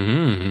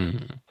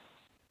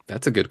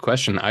 That's a good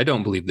question. I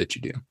don't believe that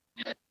you do.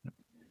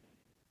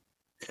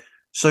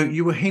 So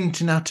you were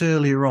hinting at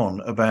earlier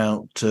on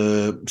about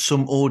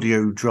some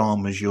audio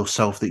dramas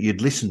yourself that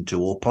you'd listened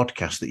to, or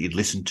podcasts that you'd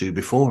listened to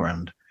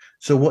beforehand.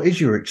 So what is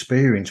your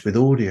experience with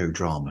audio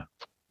drama?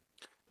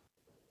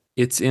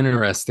 It's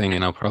interesting,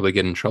 and I'll probably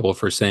get in trouble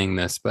for saying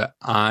this, but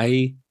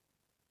I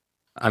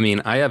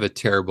have a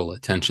terrible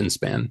attention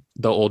span.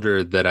 The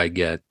older that I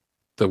get,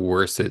 the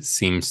worse it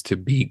seems to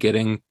be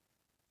getting.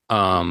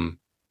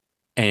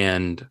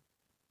 And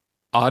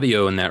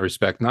audio in that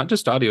respect, not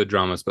just audio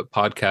dramas, but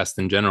podcasts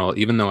in general,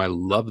 even though I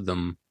love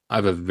them, I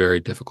have a very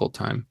difficult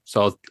time.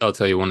 So I'll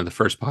tell you, one of the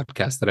first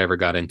podcasts that I ever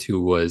got into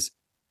was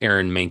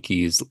Aaron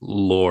Mahnke's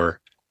Lore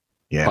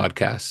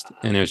podcast.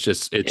 And it's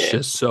just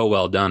so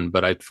well done.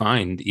 But I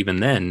find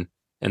even then,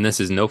 and this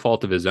is no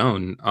fault of his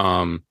own,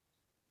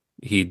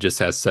 he just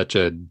has such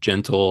a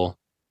gentle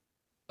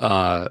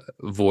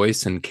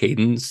voice and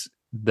cadence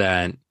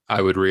that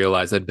I would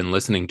realize I'd been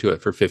listening to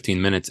it for 15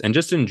 minutes and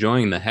just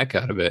enjoying the heck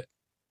out of it,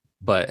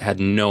 but had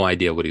no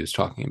idea what he was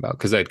talking about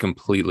because I'd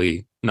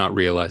completely not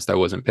realized I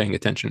wasn't paying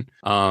attention.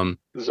 And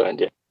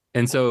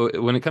so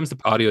when it comes to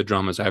audio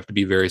dramas, I have to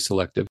be very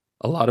selective.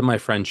 A lot of my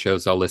friend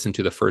shows, I'll listen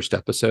to the first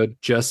episode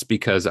just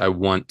because I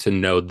want to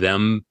know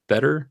them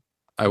better.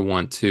 I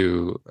want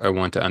to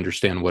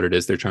understand what it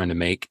is they're trying to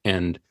make.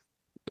 And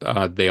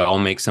they all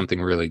make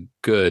something really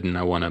good. And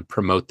I want to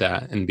promote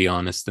that and be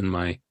honest in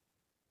my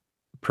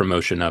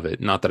promotion of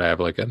it. Not that I have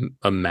like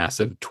a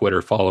massive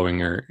Twitter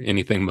following or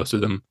anything. Most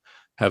of them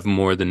have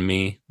more than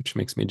me, which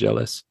makes me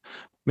jealous.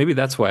 Maybe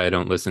that's why I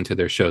don't listen to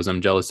their shows.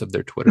 I'm jealous of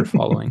their Twitter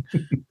following.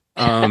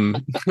 My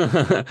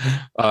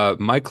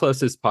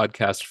closest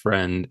podcast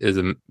friend is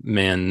a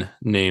man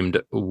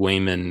named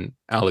Wayman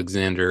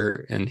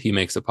Alexander, and he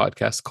makes a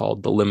podcast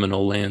called The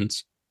Liminal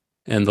Lands.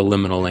 And The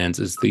Liminal Lands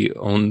is the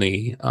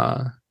only,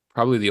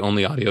 probably the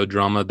only audio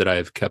drama that I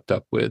have kept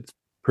up with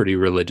pretty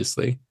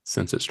religiously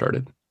since it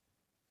started.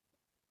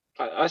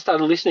 I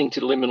started listening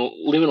to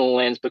Liminal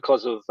Lands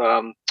because of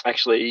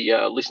actually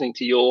listening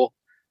to your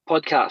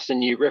podcast,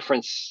 and you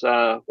reference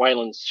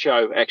Waylon's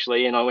show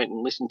actually, and I went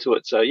and listened to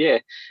it. So yeah,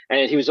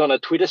 and he was on a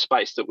Twitter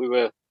space that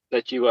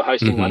you were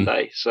hosting one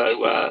day. So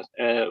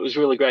it was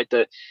really great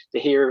to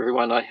hear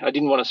everyone. I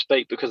didn't want to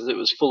speak because it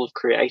was full of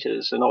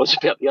creators, and I was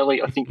about the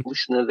only, I think,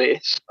 listener there.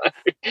 So,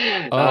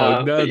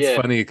 that's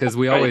funny because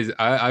we always,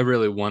 I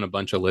really want a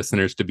bunch of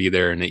listeners to be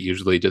there, and it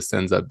usually just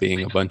ends up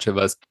being a bunch of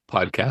us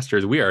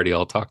podcasters. We already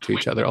all talk to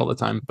each other all the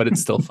time, but it's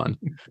still fun.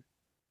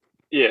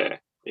 Yeah.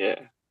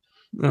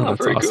 Oh,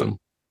 that's awesome. Good.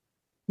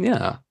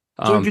 Yeah.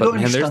 So but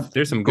man,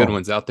 there's some good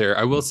ones out there.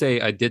 I will say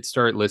I did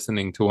start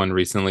listening to one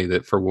recently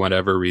that for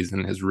whatever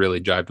reason has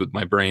really jived with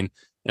my brain,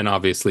 and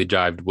obviously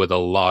jived with a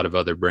lot of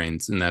other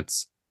brains, and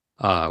that's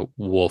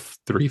Wolf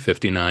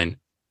 359.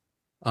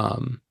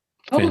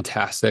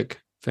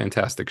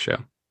 Fantastic show.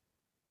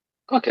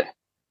 Okay.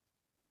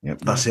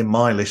 Yep, that's in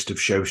my list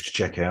of shows to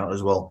check out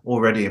as well.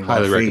 Already in my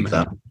Highly feed. recommend.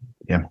 That,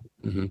 yeah.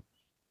 Mm-hmm.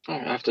 I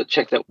have to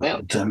check that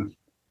out. And,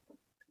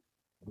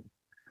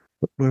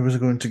 where was I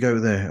going to go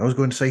there? I was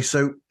going to say,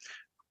 so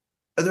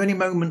are there any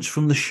moments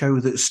from the show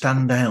that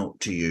stand out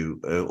to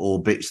you,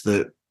 or bits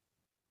that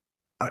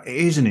it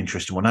is an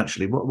interesting one,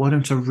 actually? Why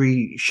don't I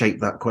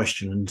reshape that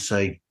question and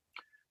say,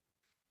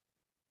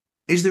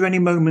 is there any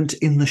moment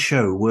in the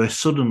show where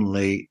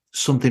suddenly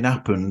something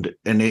happened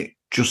and it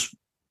just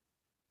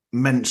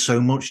meant so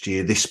much to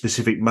you, this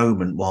specific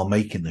moment while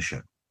making the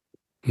show?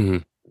 Mm-hmm.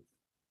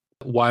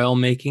 While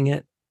making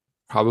it,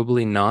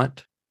 probably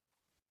not.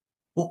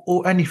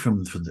 Or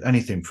anything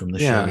from the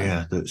show,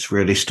 yeah, that's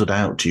really stood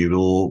out to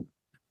you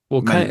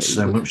or meant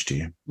so much to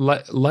you.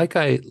 Like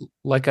I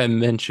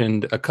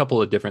mentioned, a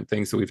couple of different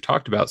things that we've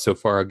talked about so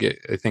far.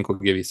 I think will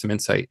give you some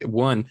insight.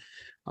 One,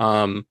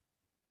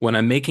 when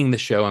I'm making the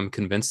show, I'm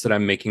convinced that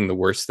I'm making the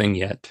worst thing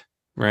yet,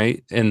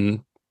 right? And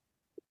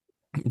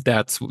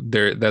that's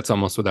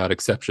almost without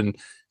exception.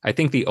 I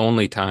think the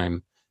only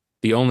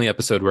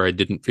episode where I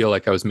didn't feel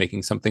like I was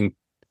making something.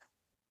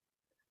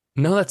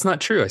 No, that's not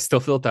true. I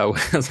still felt that way.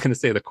 I was going to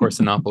say the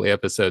Corsinopoly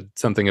episode,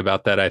 something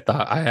about that. I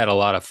thought I had a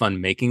lot of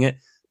fun making it,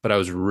 but I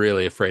was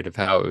really afraid of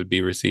how it would be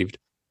received.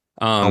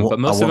 But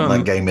most I want of them,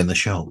 that game in the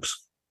shops.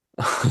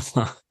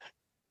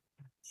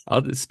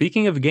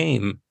 Speaking of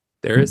game,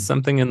 there is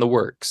something in the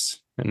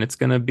works, and it's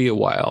going to be a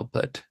while.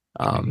 But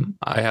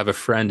I have a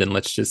friend, and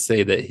let's just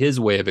say that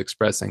his way of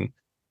expressing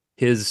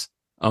his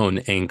own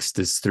angst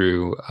is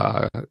through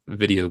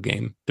video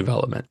game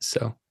development.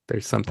 So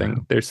there's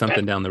something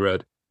down the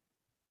road.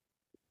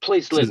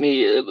 Please let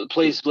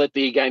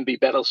the game be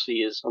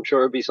Battlespheres. I'm sure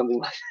it'll be something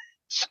like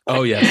that.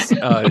 Oh yes,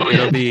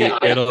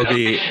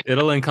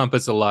 it'll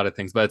encompass a lot of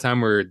things. By the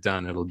time we're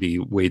done, it'll be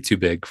way too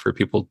big for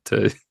people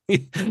to.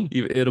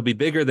 It'll be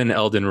bigger than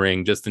Elden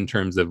Ring, just in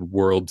terms of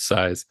world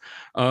size.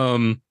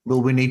 Will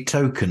we need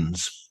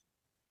tokens?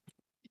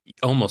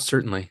 Almost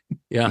certainly,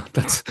 yeah.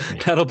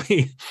 That'll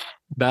be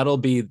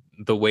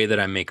the way that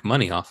I make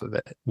money off of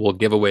it. We'll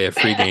give away a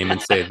free game and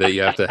say that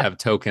you have to have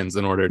tokens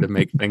in order to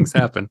make things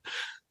happen.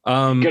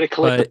 Gotta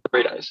collect the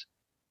burritos.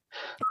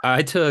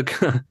 I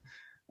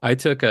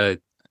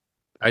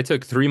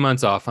took 3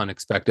 months off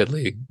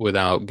unexpectedly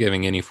without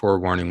giving any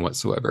forewarning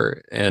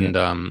whatsoever, and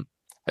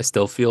I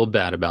still feel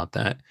bad about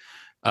that.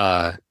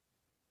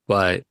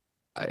 But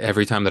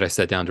every time that I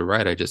sat down to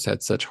write, I just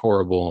had such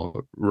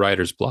horrible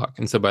writer's block,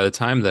 and so by the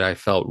time that I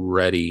felt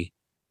ready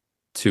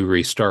to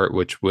restart,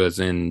 which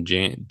was in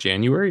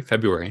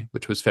February,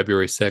 which was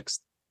February 6th.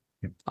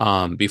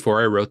 Before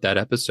I wrote that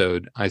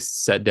episode, I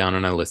sat down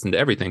and I listened to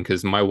everything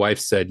because my wife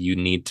said, you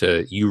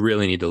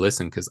really need to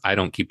listen because I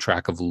don't keep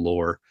track of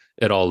lore.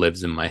 It all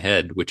lives in my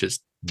head, which is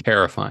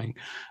terrifying.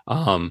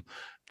 But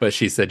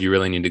she said, you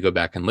really need to go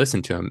back and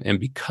listen to him. And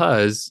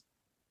because,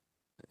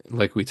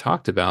 like we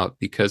talked about,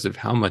 because of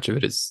how much of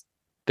it is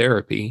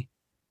therapy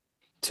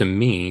to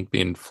me,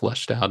 being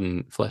fleshed out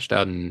and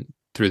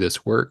through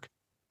this work,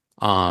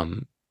 for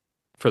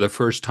the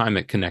first time,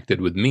 it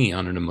connected with me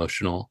on an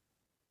emotional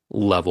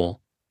level.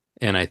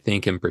 And I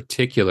think in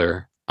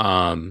particular,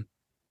 the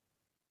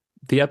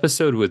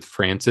episode with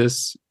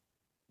Francis,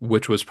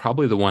 which was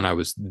probably the one I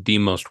was the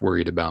most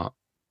worried about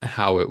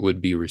how it would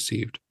be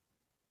received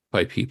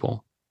by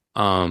people.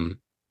 That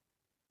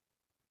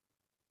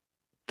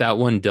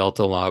one dealt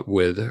a lot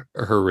with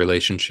her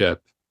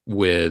relationship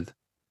with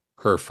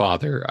her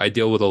father. I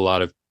deal with a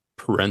lot of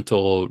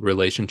parental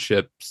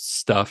relationship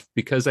stuff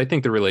because I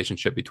think the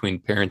relationship between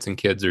parents and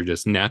kids are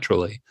just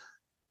naturally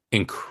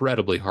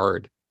incredibly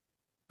hard.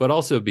 But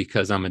also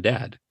because I'm a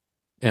dad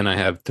and I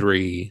have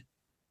 3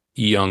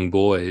 young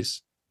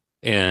boys.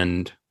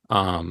 And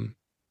when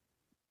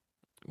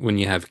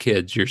you have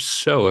kids, you're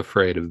so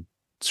afraid of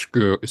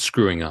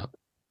screwing up.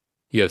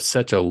 You have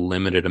such a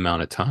limited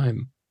amount of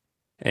time.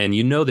 And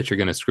you know that you're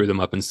going to screw them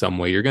up in some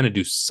way. You're going to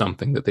do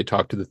something that they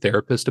talk to the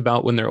therapist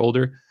about when they're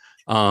older.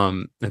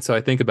 And so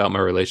I think about my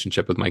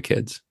relationship with my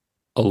kids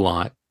a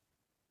lot.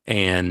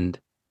 And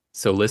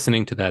so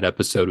listening to that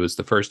episode was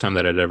the first time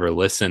that I'd ever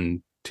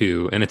listened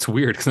to, and it's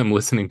weird because I'm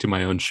listening to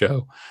my own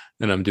show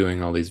and I'm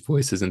doing all these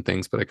voices and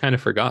things, but I kind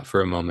of forgot for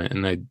a moment.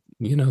 And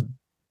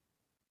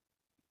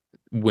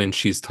when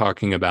she's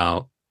talking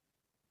about,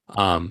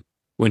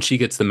 when she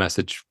gets the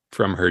message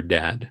from her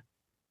dad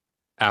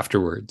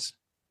afterwards,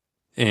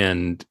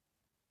 and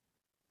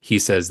he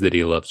says that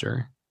he loves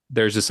her,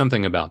 there's just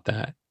something about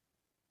that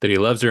he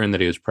loves her and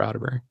that he was proud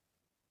of her.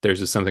 There's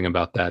just something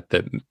about that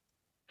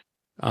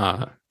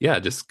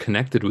just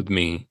connected with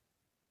me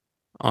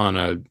on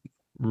a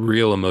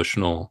real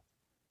emotional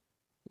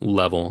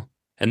level.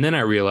 And then I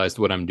realized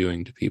what I'm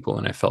doing to people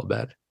and I felt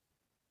bad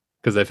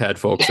because I've had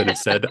folks that have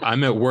said,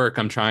 I'm at work,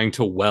 I'm trying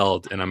to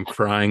weld and I'm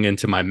crying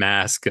into my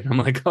mask. And I'm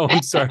like, oh,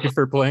 I'm sorry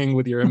for playing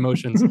with your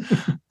emotions.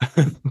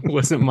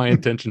 Wasn't my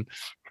intention.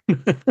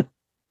 But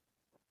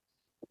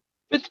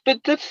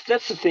that's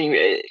the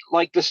thing.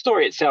 Like the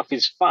story itself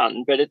is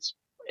fun, but it's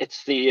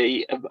it's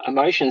the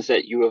emotions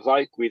that you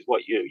evoke with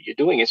what you're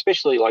doing,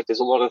 especially like there's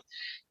a lot of,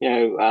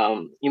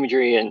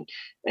 imagery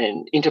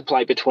and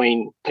interplay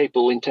between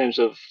people in terms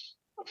of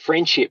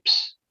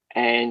friendships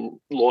and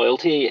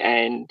loyalty,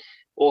 and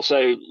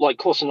also like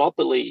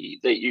Corsinopoly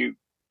that you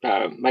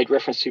made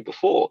reference to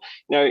before.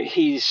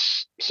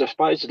 He's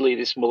supposedly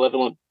this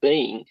malevolent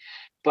being,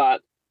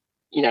 but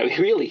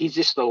really he's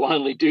just a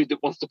lonely dude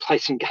that wants to play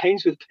some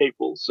games with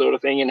people, sort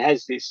of thing, and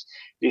has this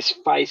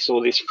face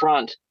or this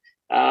front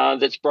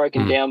that's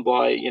broken down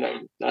by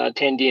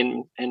Tandy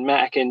and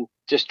Mac, and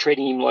just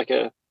treating him like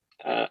a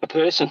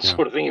person,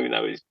 sort of thing, even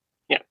though he's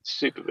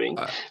super being.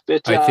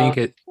 But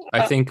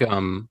I think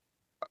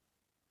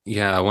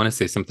I want to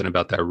say something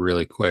about that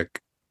really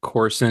quick.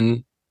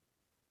 Corson,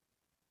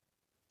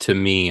 to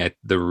me,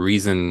 the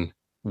reason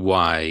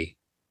why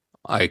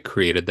I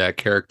created that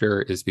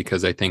character is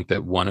because I think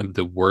that one of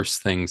the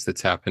worst things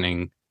that's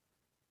happening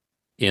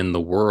in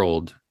the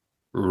world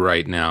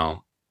right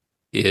now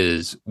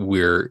is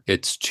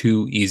it's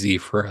too easy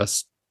for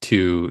us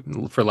to,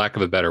 for lack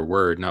of a better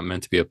word, not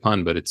meant to be a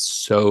pun, but it's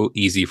so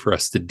easy for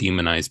us to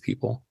demonize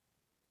people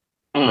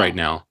right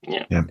now.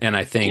 Yeah. And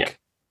I think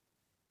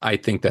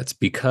that's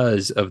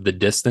because of the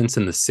distance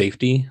and the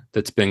safety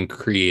that's been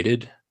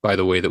created by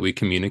the way that we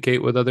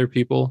communicate with other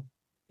people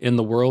in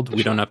the world.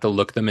 We don't have to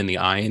look them in the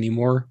eye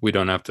anymore. We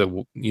don't have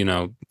to,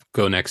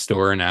 go next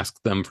door and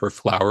ask them for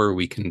flour.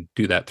 We can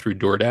do that through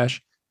DoorDash.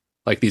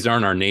 Like, these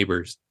aren't our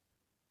neighbors.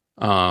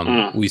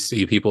 We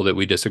see people that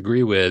we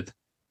disagree with,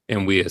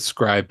 and we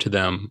ascribe to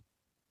them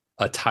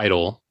a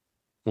title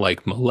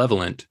like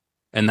malevolent,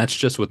 and that's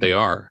just what they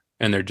are.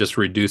 And they're just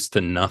reduced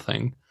to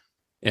nothing.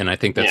 And I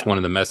think that's one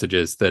of the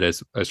messages that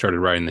as I started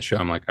writing the show,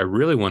 I'm like, I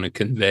really want to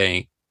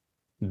convey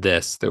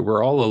this, that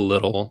we're all a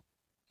little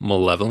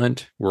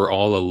malevolent. We're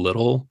all a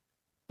little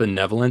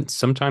benevolent.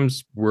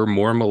 Sometimes we're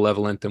more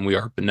malevolent than we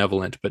are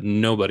benevolent, but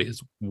nobody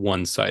is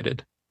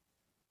one-sided.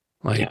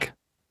 Like,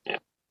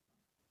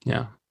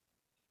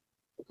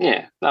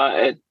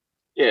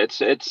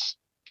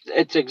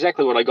 it's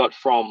exactly what I got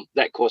from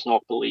that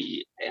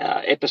Corsinopoly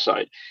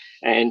episode,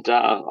 and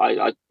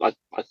I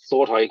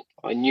thought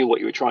I knew what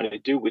you were trying to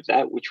do with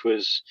that, which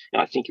was,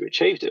 I think you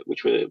achieved it,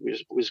 which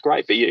was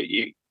great. But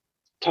you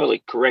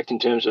totally correct in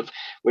terms of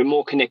we're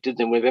more connected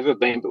than we've ever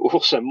been, but we're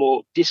also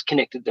more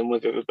disconnected than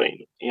we've ever been.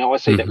 I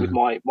see that with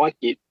my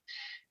kid,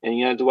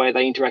 and the way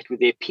they interact with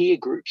their peer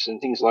groups and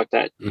things like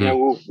that.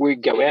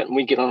 We'd go out and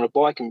we'd get on a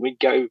bike and we'd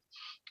go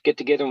get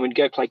together and we'd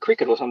go play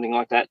cricket or something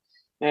like that.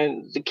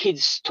 And the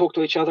kids talk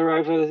to each other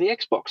over the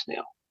Xbox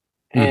now.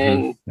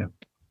 And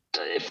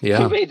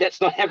for me, that's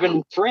not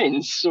having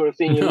friends, sort of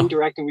thing, and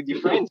interacting with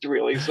your friends,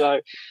 really. So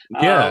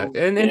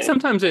and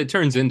sometimes it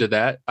turns into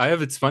that.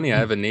 It's funny. I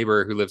have a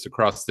neighbor who lives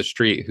across the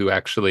street who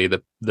actually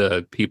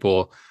the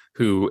people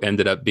who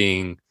ended up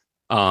being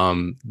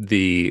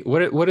the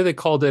what do they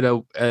called it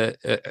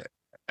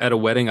at a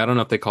wedding? I don't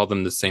know if they call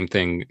them the same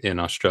thing in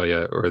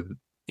Australia or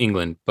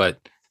England,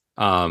 but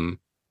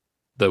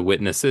the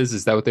witnesses,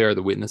 is that what they are?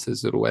 The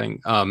witnesses at a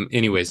wedding.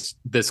 Anyways,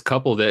 this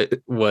couple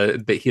that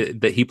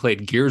he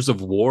played Gears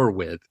of War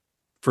with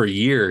for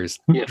years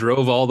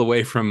drove all the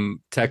way from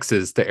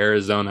Texas to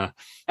Arizona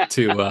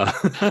to wow.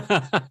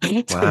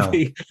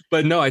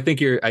 But no, I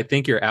think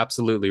you're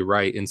absolutely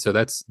right. And so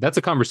that's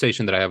a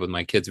conversation that I have with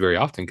my kids very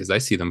often, because I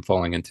see them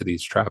falling into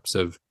these traps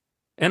of,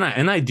 and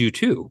I do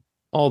too,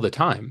 all the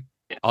time.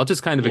 I'll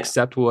just kind of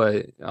accept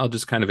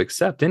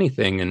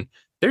anything. And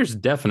there's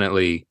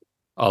definitely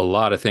a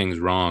lot of things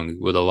wrong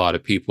with a lot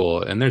of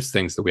people, and there's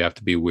things that we have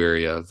to be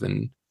wary of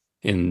and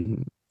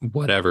in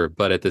whatever.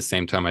 But at the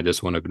same time, I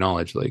just want to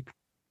acknowledge, like,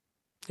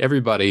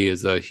 everybody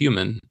is a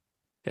human.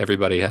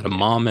 Everybody had a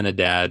mom and a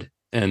dad,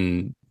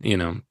 and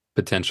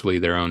potentially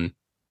their own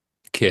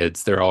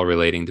kids. They're all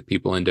relating to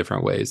people in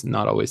different ways, and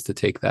not always to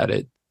take that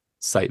at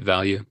sight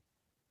value.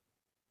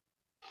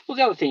 Well,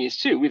 the other thing is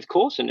too, with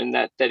Corson and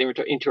that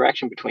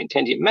interaction between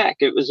Tandy and Mac,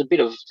 it was a bit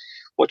of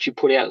what you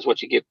put out is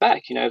what you get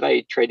back.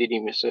 They treated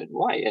him a certain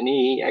way, and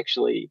he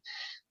actually,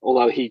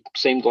 although he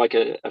seemed like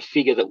a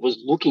figure that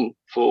was looking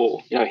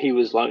for, he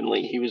was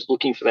lonely, he was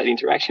looking for that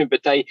interaction,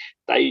 but they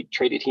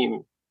treated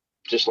him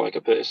just like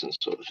a person,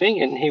 sort of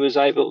thing, and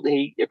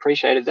he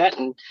appreciated that,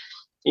 and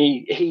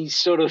he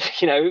sort of,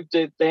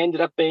 they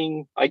ended up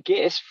being, I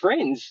guess,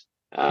 friends.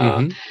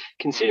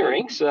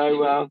 Considering.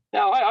 So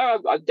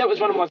that was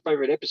one of my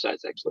favorite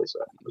episodes, actually. So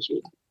it was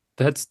good.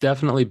 That's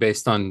definitely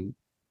based on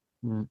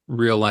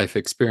real life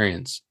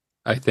experience,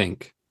 I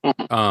think,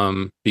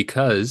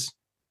 because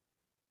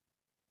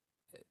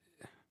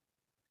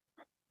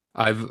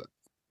I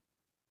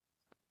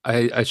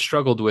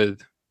struggled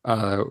with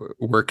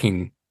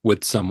working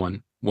with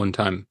someone one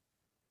time.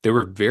 They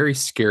were very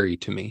scary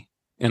to me,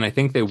 and I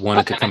think they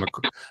wanted to come.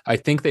 I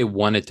think they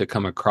wanted to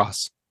come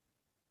across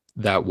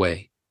that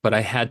way. But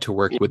I had to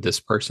work with this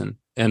person,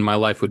 and my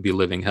life would be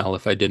living hell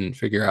if I didn't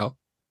figure out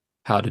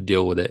how to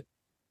deal with it.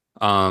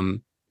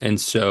 And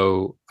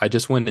so I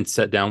just went and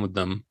sat down with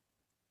them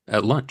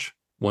at lunch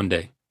one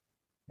day.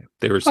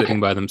 They were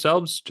sitting by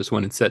themselves, just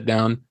went and sat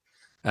down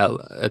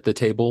at the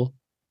table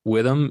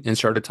with him and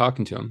started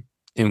talking to him.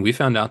 And we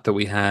found out that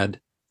we had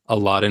a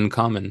lot in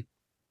common.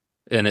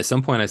 And at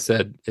some point I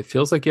said, it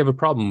feels like you have a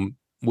problem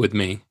with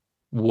me.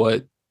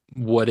 What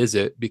is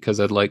it? Because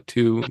I'd like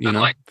to,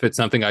 if it's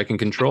something I can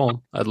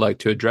control, I'd like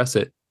to address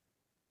it.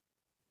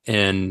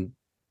 And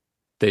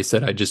they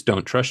said, I just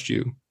don't trust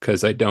you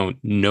because I don't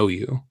know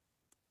you.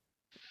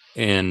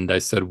 And I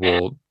said,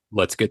 well,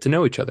 let's get to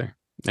know each other.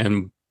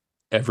 And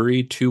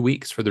every 2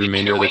 weeks for the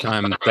remainder of the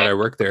time that I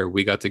worked there,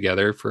 we got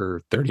together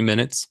for 30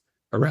 minutes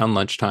around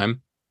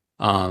lunchtime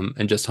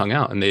and just hung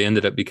out. And they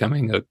ended up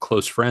becoming a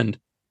close friend.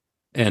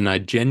 And I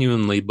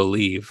genuinely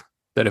believe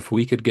that if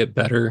we could get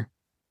better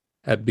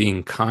at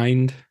being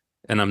kind,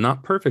 and I'm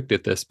not perfect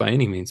at this by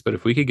any means, but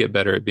if we could get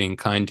better at being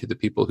kind to the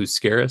people who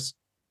scare us,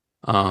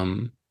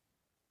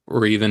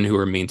 or even who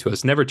are mean to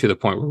us, never to the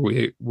point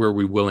where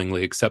we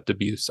willingly accept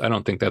abuse. I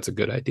don't think that's a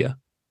good idea.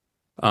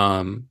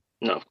 No.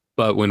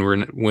 But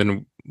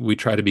when we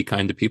try to be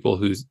kind to people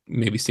who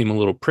maybe seem a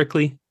little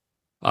prickly,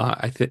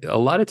 I think a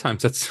lot of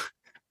times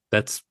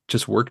that's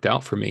just worked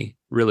out for me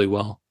really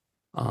well.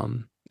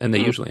 And they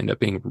usually end up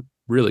being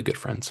really good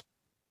friends.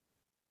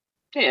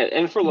 Yeah,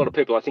 and for a lot of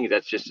people, I think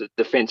that's just a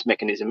defense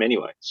mechanism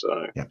anyway.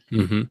 So, yeah.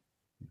 Mm-hmm.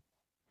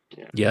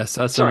 Yeah. Yes,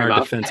 us and our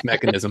Mark. defense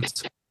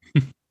mechanisms.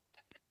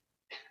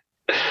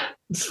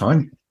 It's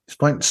fine. It's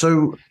fine.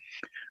 So,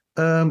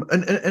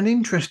 an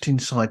interesting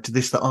side to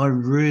this that I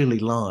really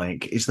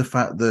like is the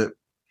fact that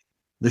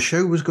the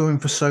show was going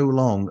for so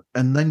long,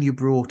 and then you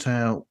brought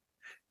out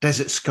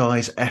Desert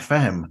Skies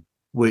FM,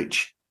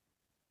 which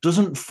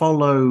doesn't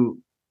follow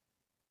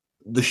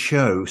the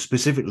show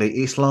specifically.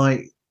 It's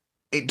like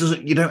it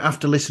doesn't. You don't have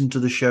to listen to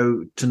the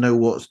show to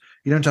know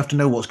you don't have to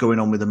know what's going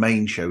on with the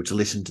main show to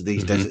listen to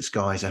these Desert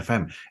Skies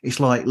FM. It's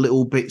like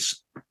little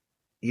bits,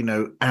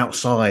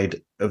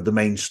 outside of the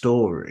main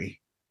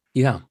story.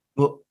 Yeah.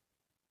 But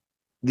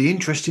the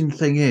interesting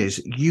thing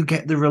is you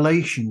get the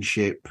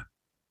relationship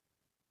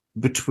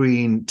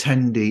between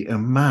Tendi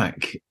and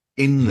Mac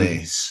in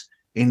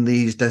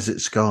these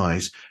Desert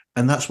Skies.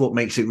 And that's what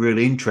makes it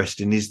really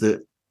interesting, is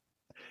that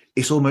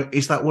is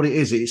that what it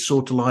is? It's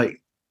sort of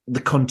like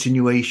the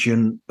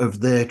continuation of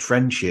their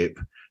friendship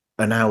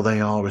and how they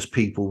are as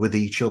people with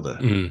each other.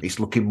 It's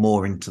looking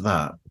more into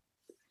that.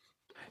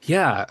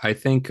 Yeah, I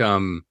think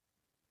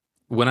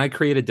when I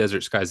created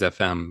Desert Skies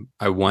FM,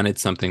 I wanted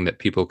something that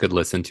people could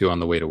listen to on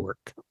the way to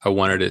work. I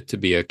wanted it to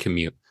be a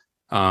commute.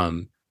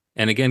 And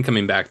again,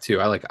 coming back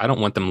to, I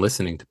don't want them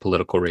listening to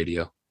political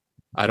radio.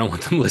 I don't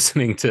want them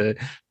listening to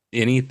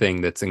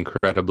anything that's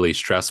incredibly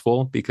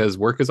stressful, because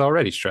work is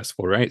already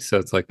stressful, right? So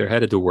it's like they're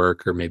headed to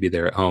work, or maybe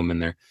they're at home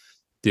and they're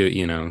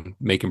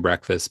making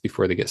breakfast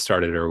before they get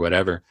started or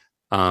whatever.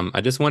 I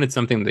just wanted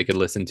something they could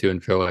listen to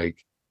and feel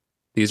like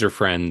these are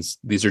friends.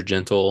 These are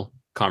gentle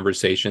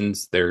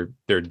conversations. They're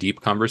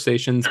deep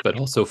conversations, but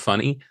also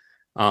funny,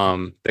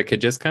 that could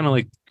just kind of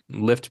like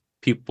lift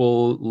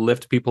people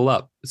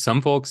up.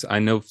 I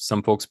know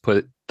some folks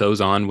put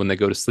those on when they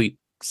go to sleep,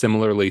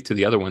 similarly to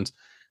the other ones.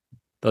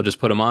 They'll just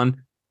put them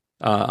on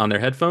their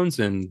headphones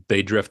and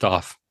they drift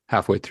off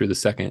halfway through the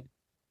second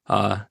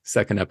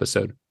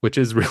episode, which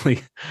is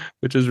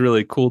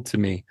really cool to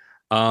me.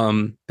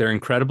 They're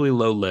incredibly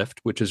low lift,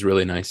 which is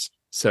really nice.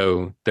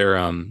 So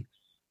they're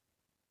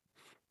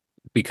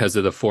because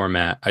of the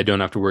format, I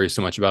don't have to worry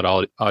so much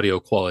about audio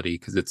quality,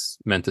 because it's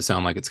meant to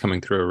sound like it's coming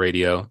through a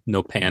radio.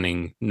 No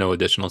panning, no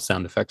additional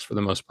sound effects for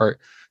the most part.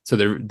 So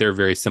they're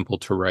very simple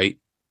to write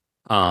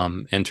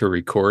and to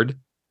record,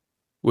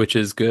 which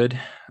is good.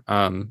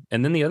 And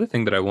then the other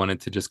thing that I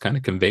wanted to just kind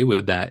of convey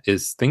with that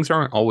is things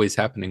aren't always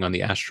happening on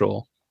the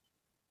astral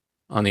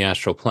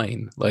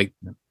plane. Like,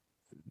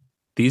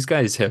 these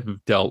guys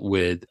have dealt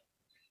with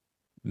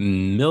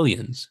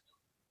millions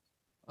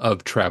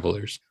of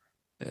travelers,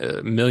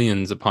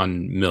 millions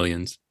upon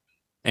millions.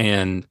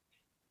 And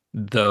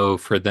though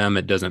for them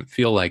it doesn't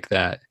feel like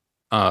that,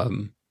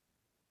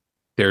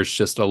 there's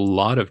just a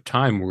lot of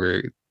time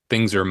where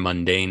things are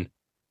mundane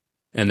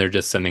and they're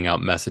just sending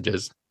out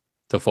messages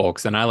to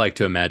folks. And I like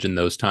to imagine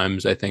those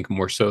times, I think,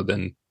 more so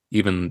than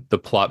even the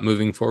plot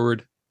moving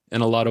forward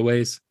in a lot of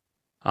ways.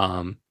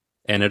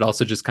 And it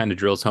also just kind of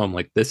drills home,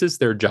 like, this is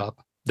their job.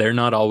 They're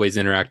not always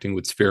interacting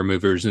with sphere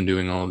movers and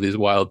doing all of these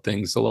wild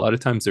things. A lot of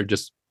times they're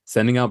just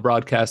sending out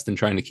broadcasts and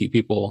trying to keep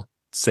people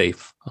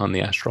safe on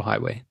the astral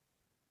highway.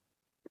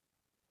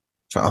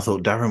 So I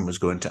thought Darren was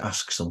going to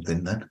ask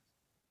something then.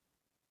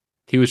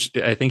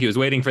 I think he was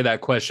waiting for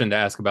that question to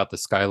ask about the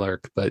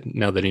Skylark, but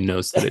now that he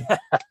knows that it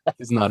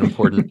is not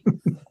important.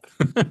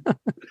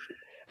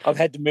 I've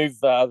had to move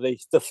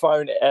the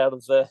phone out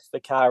of the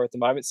car at the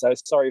moment, so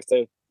sorry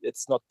if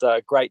it's not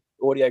great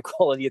audio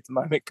quality at the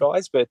moment,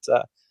 guys. But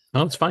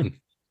no, it's fine.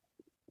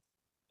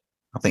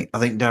 I think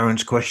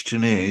Darren's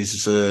question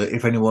is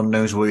if anyone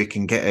knows where you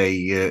can get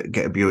a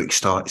Buick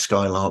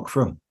Skylark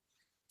from.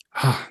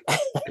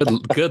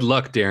 Good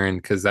luck, Darren,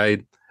 because I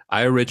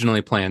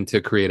originally planned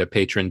to create a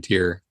patron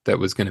tier that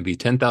was going to be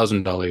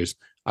 $10,000.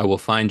 I will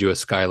find you a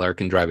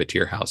Skylark and drive it to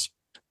your house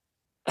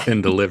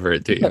and deliver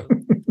it to you.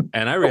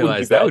 And I wouldn't be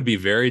realized that bad. would be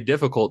very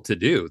difficult to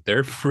do.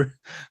 There, for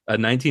a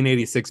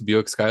 1986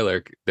 Buick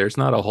Skylark, there's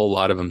not a whole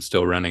lot of them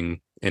still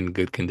running in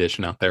good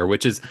condition out there,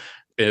 which is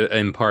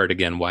in part,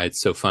 again, why it's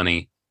so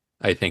funny,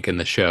 I think, in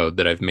the show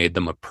that I've made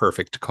them a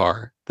perfect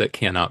car that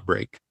cannot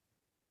break.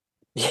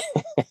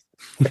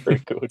 Very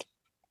good.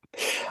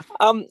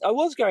 I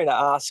was going to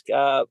ask,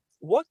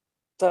 what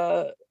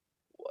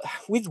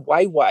with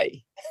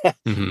Weiwei,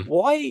 Mhm.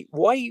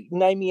 why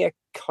naming a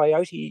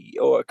coyote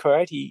or a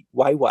coyote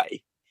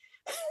Weiwei?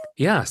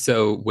 Yeah,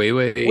 so Where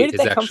Weiwei did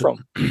is that come actually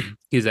from?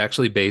 he's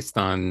actually based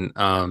on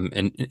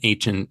an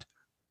ancient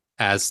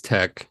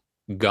Aztec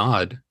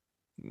god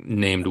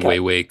named Okay.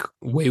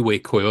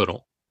 Weiwei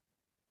Coyotl.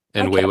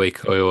 And Okay. Weiwei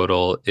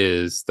Coyotl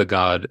is the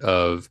god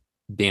of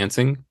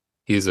dancing.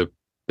 He's a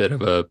bit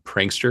of a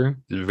prankster,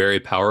 very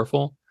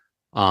powerful.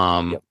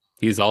 Yep.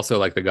 He's also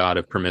like the god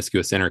of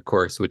promiscuous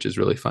intercourse, which is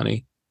really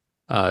funny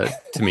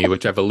to me,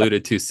 which I've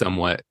alluded to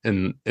somewhat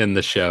in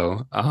the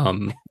show.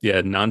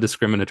 Yeah,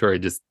 non-discriminatory.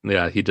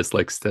 He just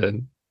likes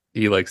to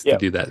Yep.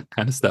 do that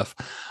kind of stuff.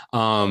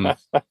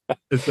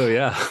 So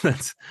yeah,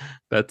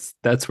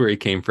 that's where he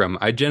came from.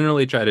 I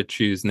generally try to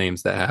choose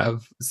names that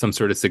have some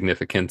sort of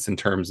significance in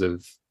terms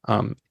of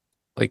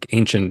like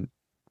ancient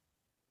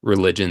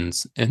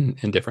religions and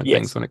different Yes.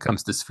 things when it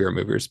comes to sphere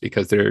movers,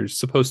 because they're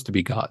supposed to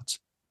be gods,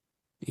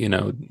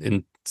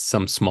 in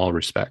some small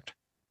respect.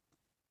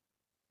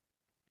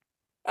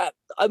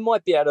 I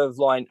might be out of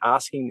line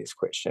asking this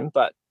question,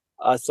 but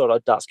I thought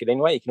I'd ask it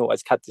anyway. You can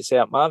always cut this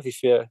out, Marv,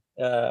 if you,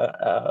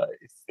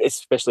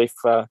 especially if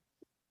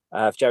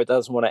Jared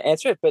doesn't want to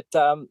answer it. But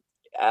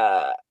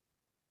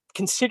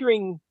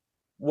considering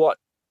what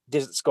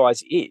Desert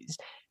Skies is,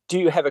 do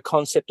you have a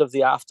concept of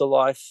the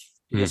afterlife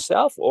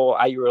yourself, or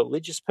are you a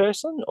religious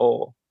person?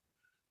 Or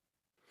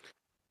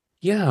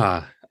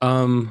yeah,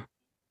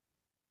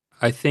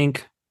 I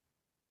think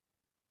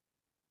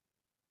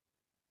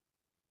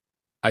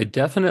I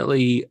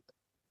definitely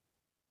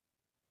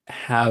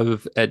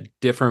have at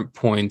different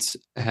points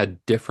had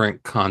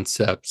different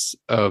concepts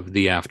of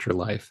the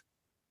afterlife.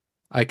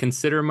 I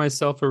consider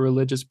myself a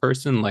religious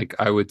person, like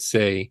I would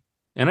say,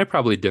 and I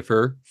probably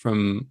differ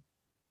from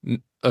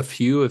a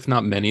few, if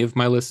not many, of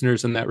my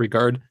listeners in that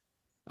regard.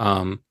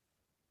 I'm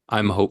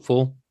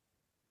hopeful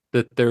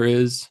that there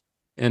is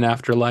an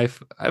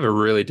afterlife. I have a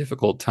really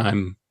difficult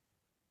time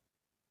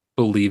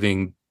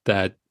believing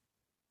that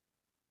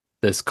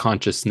this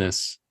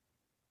consciousness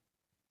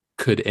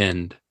could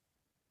end.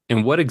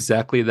 And what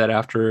exactly that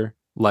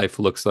afterlife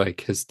looks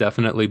like has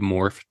definitely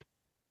morphed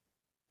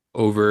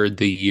over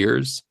the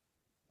years.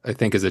 I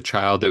think as a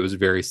child, it was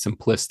very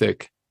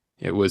simplistic.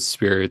 It was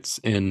spirits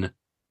in,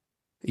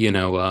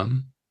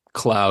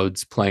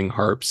 clouds playing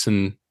harps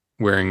and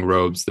wearing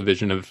robes. The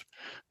vision of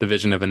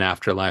an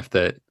afterlife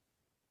that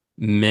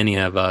many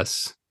of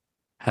us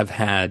have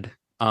had.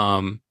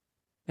 And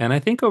I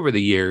think over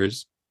the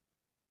years,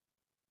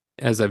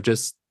 as I've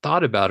just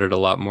thought about it a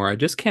lot more, I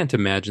just can't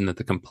imagine that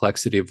the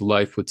complexity of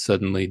life would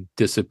suddenly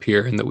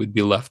disappear and that we'd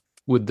be left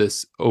with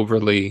this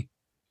overly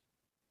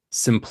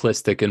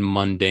simplistic and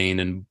mundane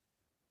and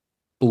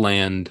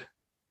bland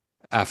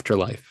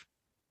afterlife,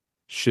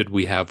 should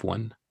we have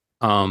one.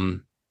 The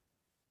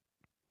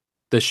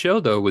show,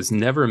 though, was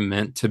never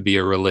meant to be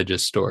a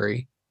religious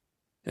story.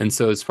 And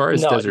so as far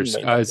as no, Desert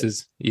Skies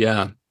is,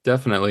 yeah,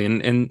 definitely.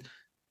 And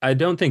I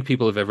don't think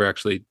people have ever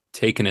actually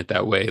taken it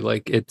that way.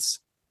 Like it's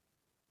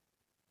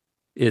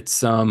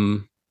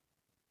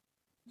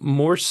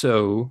more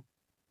so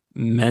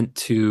meant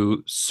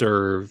to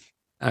serve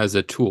as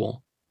a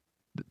tool.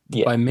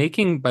 Yeah. By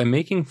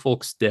making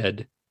folks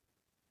dead,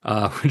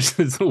 which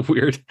is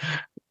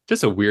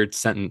just a weird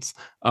sentence.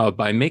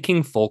 By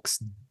making folks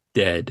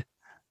dead,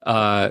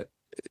 I'm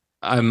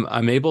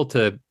able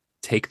to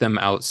take them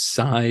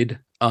outside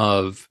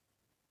of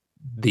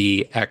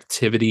the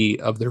activity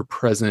of their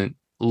present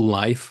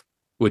life,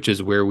 which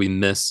is where we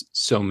miss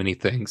so many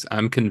things.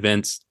 I'm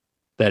convinced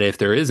that if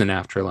there is an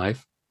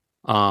afterlife,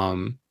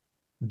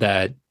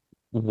 that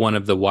one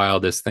of the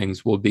wildest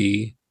things will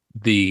be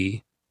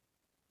the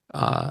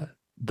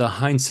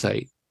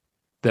hindsight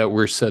that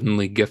we're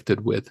suddenly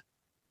gifted with,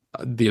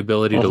 the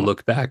ability to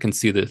look back and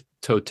see the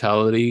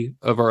totality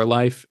of our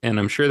life. And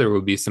I'm sure there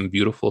will be some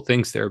beautiful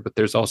things there, but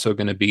there's also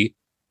going to be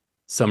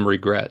some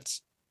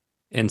regrets.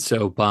 And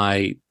so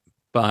by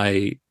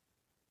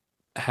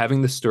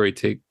having the story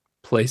take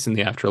place in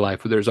the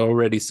afterlife, there's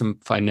already some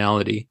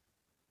finality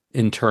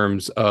in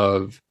terms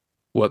of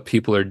what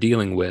people are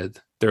dealing with.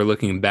 They're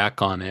looking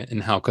back on it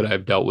and how could I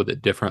have dealt with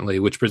it differently,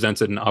 which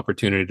presents an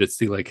opportunity to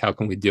see, like, how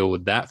can we deal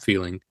with that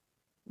feeling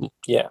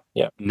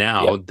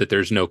now that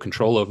there's no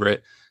control over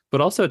it, but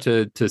also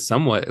to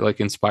somewhat like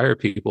inspire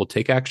people,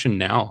 take action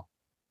now.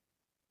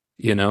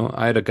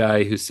 I had a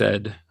guy who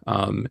said,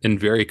 in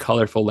very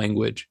colorful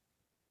language,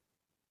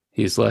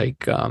 he's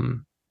like,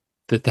 that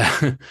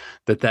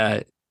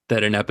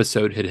an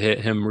episode had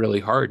hit him really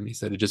hard, and he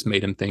said it just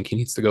made him think he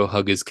needs to go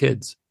hug his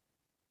kids.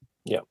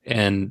 Yeah.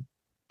 And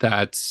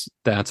that's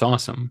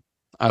awesome.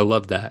 I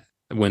love that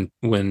when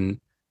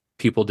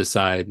people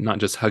decide not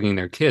just hugging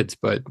their kids,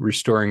 but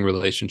restoring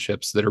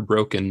relationships that are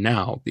broken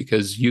now,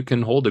 because you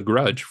can hold a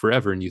grudge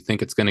forever and you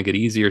think it's going to get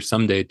easier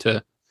someday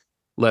to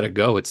let it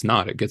go. It's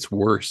not, it gets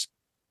worse.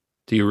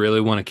 Do you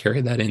really want to carry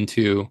that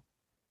into,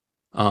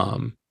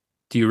 do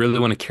you really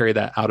want to carry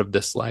that out of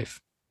this life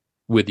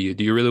with you?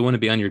 Do you really want to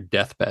be on your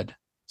deathbed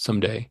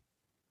someday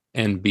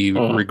and be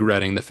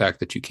regretting the fact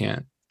that you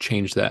can't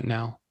change that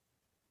now?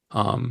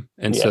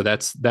 So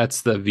that's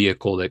the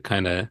vehicle that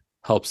kind of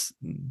helps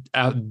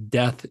out.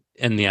 Death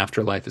and the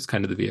afterlife is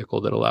kind of the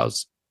vehicle that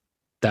allows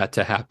that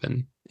to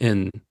happen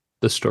in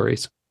the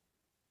stories.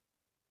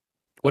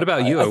 What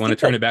about you? I want to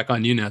turn it back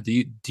on you now.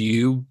 Do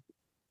you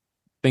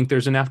think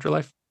there's an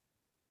afterlife?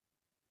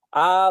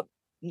 Damn,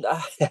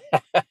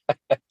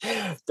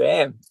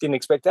 didn't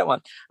expect that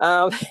one.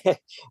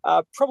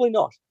 Probably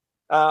not.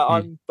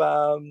 I'm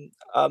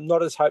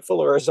not as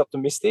hopeful or as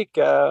optimistic,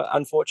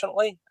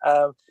 unfortunately.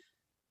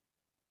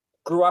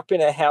 Grew up in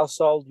a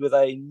household with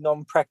a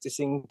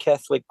non-practicing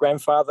Catholic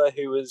grandfather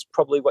who was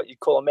probably what you'd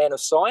call a man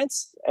of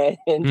science, and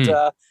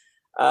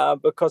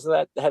because of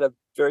that, had a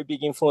very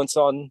big influence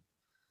on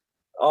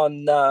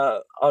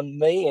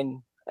me,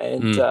 and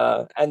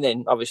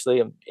then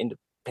obviously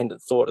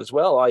independent thought as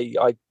well.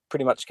 I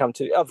pretty much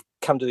I've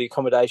come to the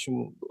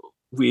accommodation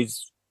with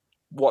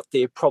what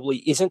there probably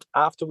isn't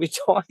after we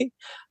die,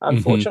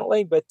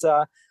 unfortunately. But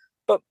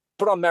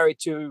I'm married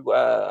to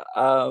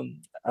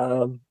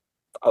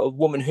a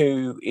woman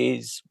who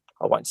is,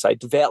 I won't say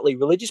devoutly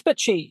religious, but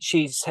she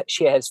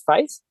has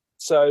faith.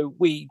 So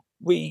we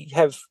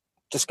have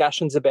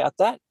discussions about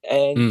that,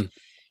 and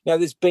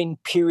there's been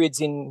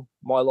periods in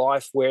my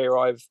life where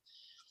I've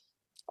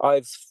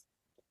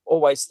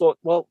always thought,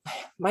 well,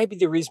 maybe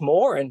there is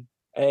more, and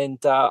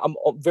I'm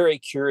very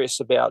curious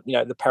about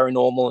the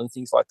paranormal and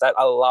things like that.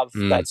 I love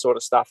that sort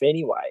of stuff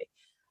anyway.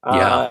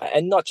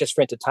 And not just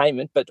for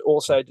entertainment, but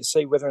also to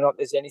see whether or not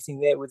there's anything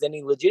there with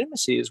any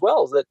legitimacy as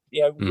well that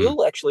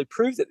will actually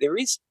prove that there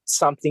is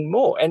something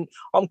more. And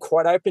I'm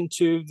quite open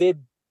to there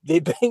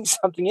being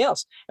something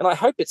else, and I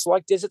hope it's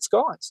like Desert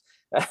Skies.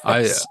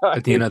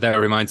 That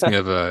reminds me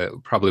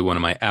of probably one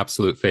of my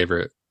absolute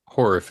favorite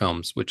horror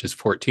films, which is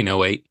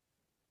 1408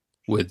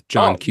 with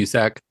John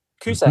Cusack.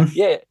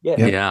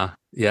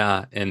 Yeah,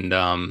 and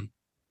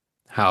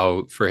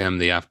how for him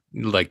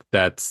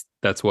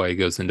that's why he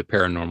goes into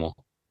paranormal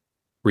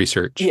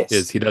research. Yes.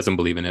 Is he doesn't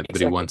believe in it, but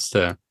he wants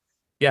to.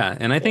 Yeah,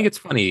 and I think it's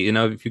funny,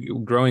 if you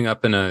growing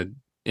up in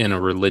a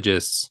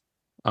religious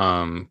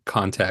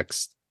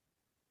context,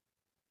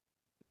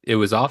 it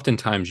was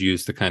oftentimes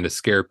used to kind of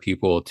scare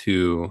people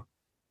to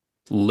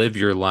live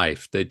your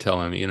life. They'd tell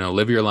them,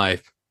 live your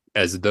life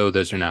as though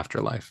there's an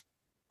afterlife,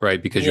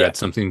 right? Because you had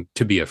something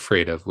to be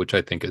afraid of, which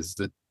I think is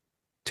the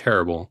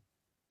terrible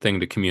thing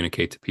to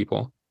communicate to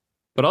people.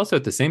 But also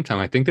at the same time,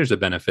 I think there's a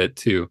benefit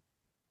to,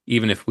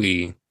 even if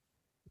we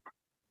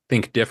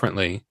think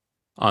differently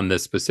on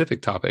this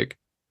specific topic,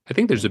 I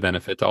think there's a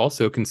benefit to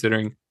also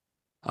considering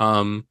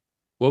what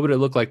would it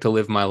look like to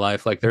live my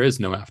life like there is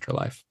no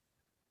afterlife.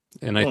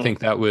 And I think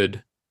that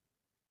would,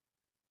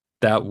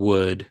 at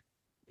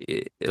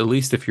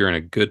least if you're in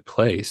a good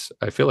place,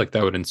 I feel like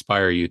that would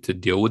inspire you to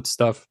deal with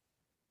stuff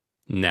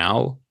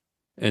now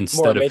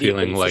instead of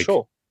feeling like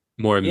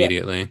more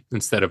immediately,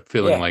 instead of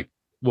feeling like,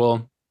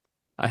 well,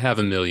 I have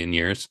 1 million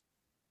years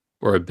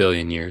or 1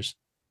 billion years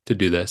to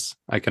do this.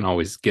 I can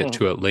always get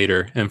to it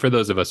later. And for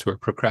those of us who are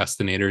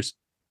procrastinators,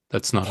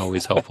 that's not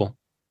always helpful.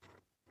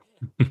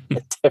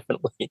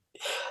 Definitely.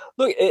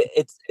 Look,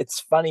 it's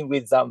funny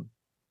with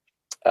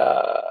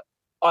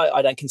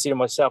I don't consider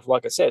myself,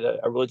 like I said,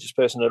 a religious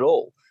person at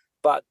all.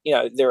 But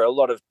there are a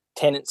lot of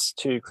tenets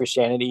to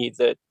Christianity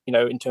that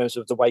in terms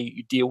of the way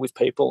you deal with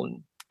people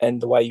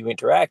and the way you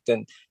interact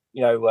and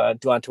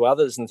do unto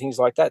others and things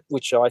like that,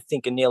 which I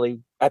think are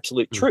nearly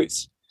absolute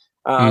truths.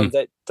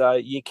 That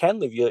you can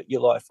live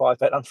your life by,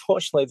 but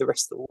unfortunately the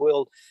rest of the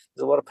world,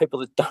 there's a lot of people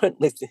that don't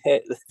live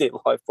their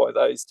life by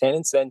those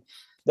tenets, and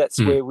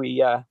that's where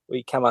we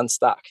come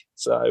unstuck.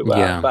 So,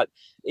 but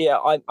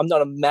I'm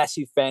not a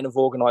massive fan of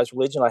organised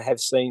religion. I have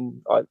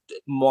seen,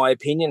 my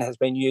opinion has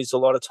been used a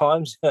lot of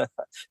times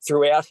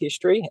throughout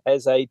history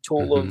as a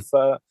tool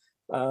of,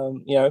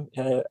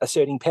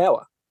 asserting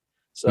power.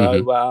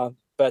 So,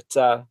 but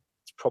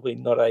it's probably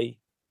not a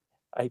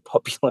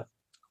popular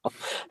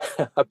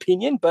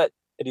opinion, but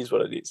it is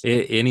what it is.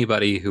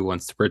 Anybody who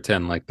wants to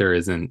pretend like there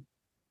isn't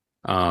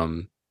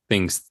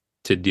things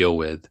to deal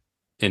with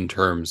in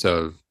terms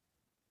of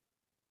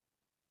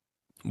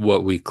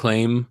what we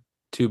claim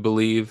to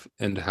believe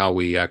and how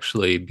we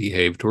actually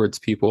behave towards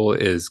people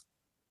is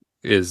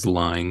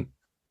lying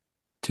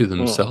to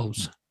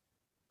themselves.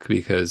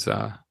 Because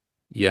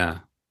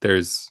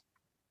there's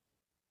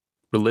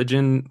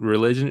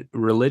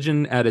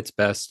religion at its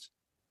best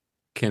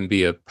can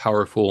be a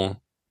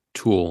powerful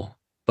tool,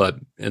 but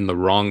in the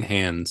wrong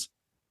hands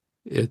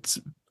it's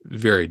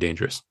very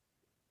dangerous.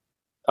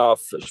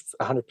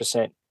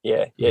 100%.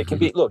 It can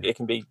be, look, it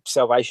can be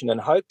salvation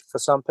and hope for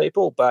some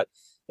people, but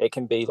it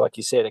can be, like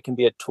you said, it can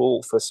be a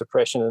tool for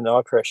suppression and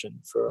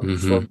oppression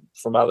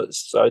from others.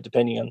 So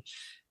depending on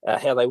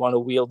how they want to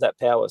wield that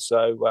power.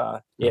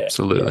 So yeah,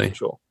 Absolutely. yeah, for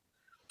sure.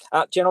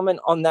 Gentlemen,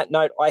 on that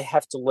note, I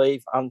have to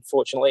leave.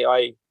 Unfortunately,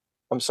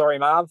 I'm sorry,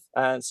 Marv,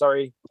 and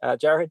sorry,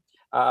 Jared.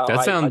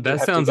 That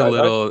sounds a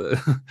little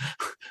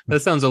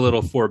that sounds a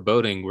little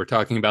foreboding. We're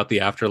talking about the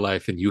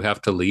afterlife, and you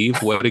have to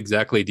leave. What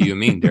exactly do you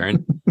mean,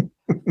 Darren?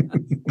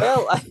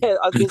 Well,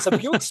 there's a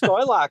Buick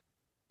Skylark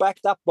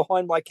backed up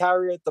behind my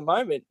car at the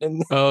moment,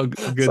 and oh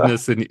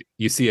goodness! And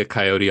you see a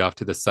coyote off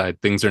to the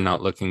side. Things are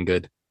not looking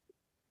good.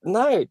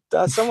 No,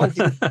 someone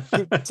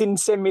didn't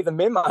send me the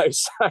memo.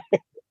 So,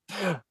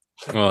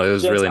 well, it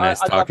was really nice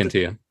talking to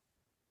you.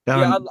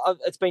 Yeah,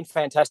 it's been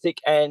fantastic,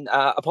 and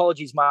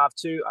apologies, Marv,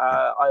 too.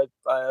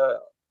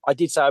 I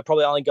did say I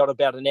probably only got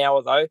about an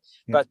hour though,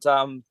 yeah.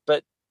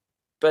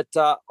 But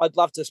I'd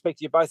love to speak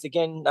to you both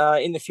again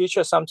in the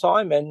future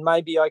sometime, and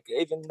maybe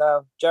even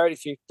Jared,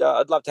 if you,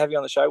 I'd love to have you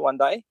on the show one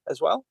day as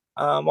well,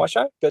 my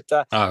show. But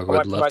I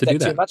won't promote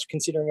that too much,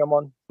 considering I'm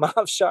on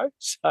Marv's show.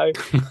 So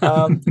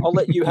I'll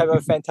let you have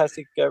a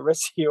fantastic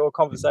rest of your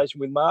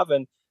conversation with Marv,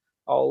 and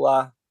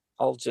I'll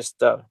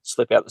just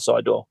slip out the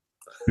side door.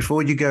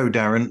 Before you go,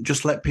 Darren,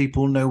 just let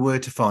people know where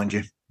to find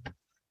you.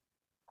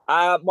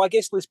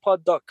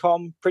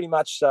 MyGuestListPod.com. Pretty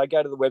much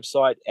go to the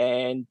website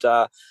and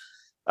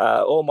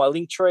all my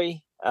link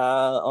tree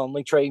on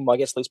Linktree, My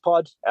Guest List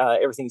Pod.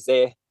 Everything's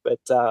there. But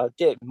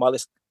yeah,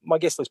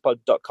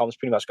 MyGuestListPod.com's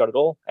pretty much got it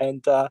all.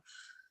 And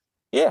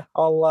yeah,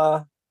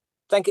 I'll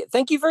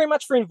thank you very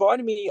much for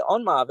inviting me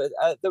on, Marv.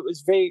 That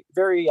was very,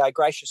 very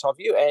gracious of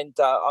you. And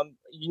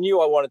you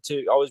knew I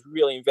was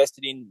really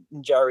invested in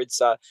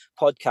Jared's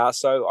podcast.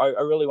 So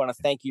I really want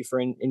to thank you for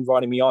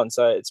inviting me on.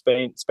 So it's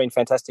been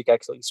fantastic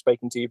actually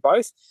speaking to you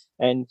both,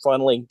 and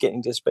finally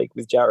getting to speak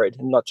with Jared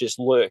and not just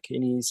lurk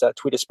in his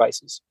Twitter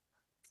spaces.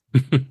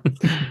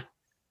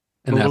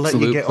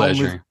 Absolute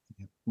pleasure.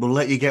 We'll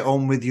let you get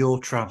on with your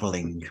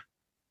traveling.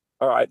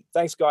 All right.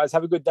 Thanks, guys.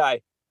 Have a good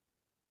day.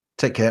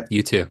 Take care.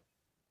 You too.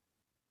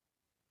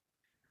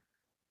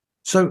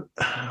 So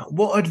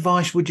what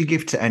advice would you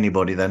give to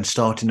anybody then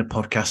starting a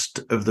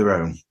podcast of their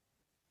own?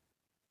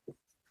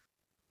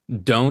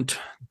 Don't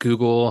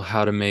Google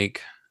how to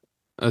make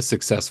a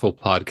successful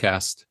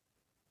podcast.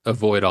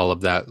 Avoid all of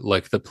that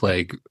like the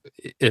plague.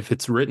 If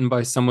it's written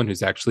by someone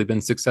who's actually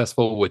been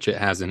successful, which it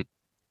hasn't,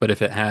 but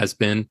if it has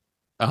been,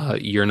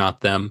 you're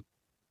not them,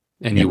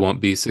 and you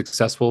won't be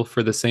successful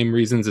for the same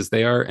reasons as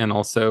they are. And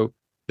also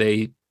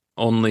they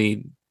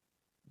only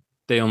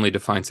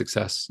define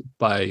success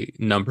by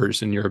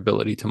numbers and your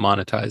ability to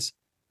monetize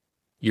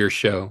your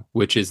show,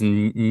 which is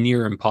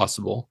near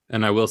impossible.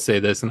 And I will say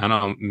this, and I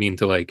don't mean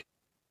to like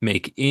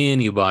make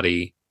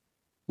anybody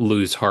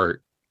lose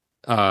heart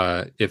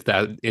if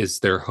that is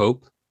their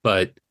hope,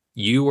 but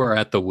you are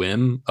at the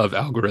whim of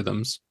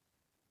algorithms.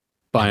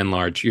 By and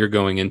large, you're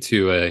going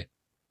into a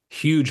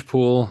huge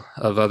pool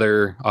of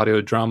other audio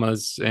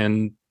dramas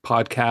and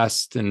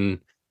podcasts and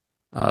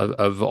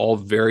of all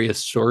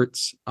various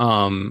sorts.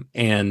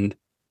 And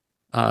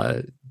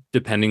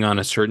depending on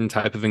a certain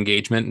type of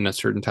engagement and a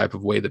certain type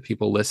of way that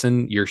people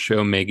listen, your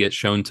show may get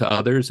shown to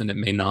others and it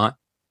may not.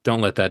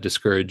 Don't let that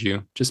discourage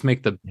you. Just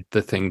make the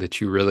thing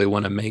that you really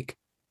want to make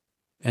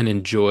and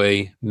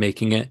enjoy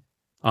making it.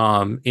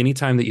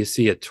 Anytime that you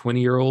see a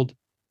 20-year-old,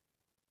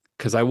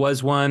 because I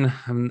was one,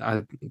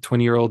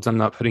 20-year-olds, I'm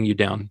not putting you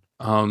down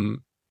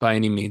by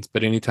any means,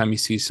 but anytime you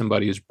see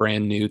somebody who's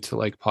brand new to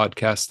like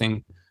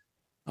podcasting,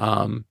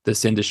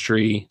 this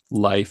industry,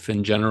 life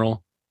in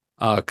general,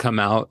 come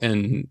out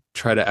and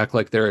try to act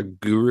like they're a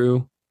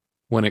guru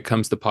when it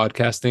comes to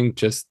podcasting,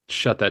 just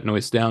shut that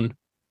noise down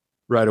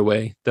right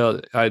away.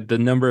 The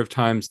number of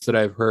times that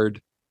I've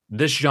heard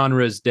this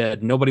genre is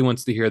dead, nobody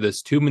wants to hear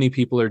this, too many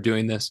people are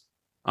doing this.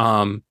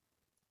 No,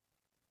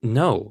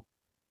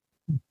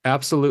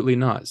 absolutely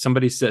not.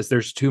 Somebody says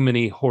there's too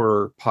many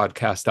horror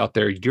podcasts out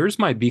there. Yours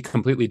might be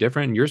completely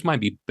different, and yours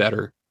might be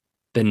better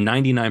than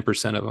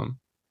 99% of them.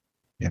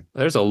 Yeah.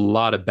 There's a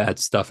lot of bad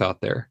stuff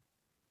out there.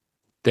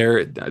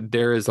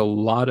 There is a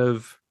lot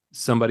of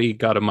somebody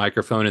got a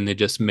microphone and they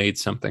just made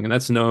something, and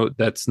that's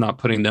not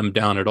putting them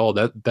down at all.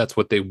 That's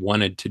what they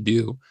wanted to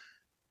do.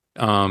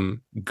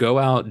 Go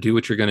out, do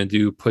what you're going to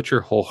do, put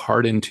your whole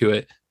heart into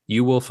it.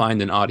 You will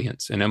find an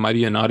audience, and it might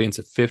be an audience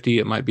of 50.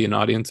 It might be an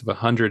audience of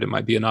 100. It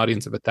might be an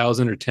audience of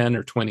 1,000 or 10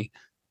 or 20.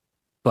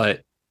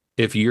 But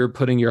if you're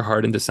putting your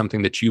heart into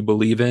something that you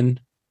believe in,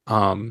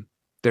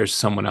 there's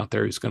someone out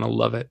there who's going to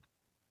love it.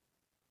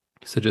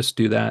 So just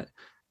do that.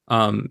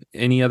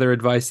 Any other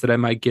advice that I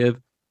might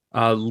give?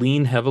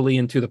 Lean heavily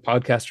into the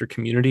podcaster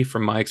community.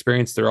 From my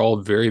experience, they're all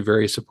very,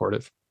 very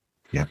supportive.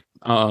 Yeah.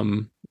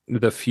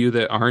 The few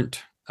that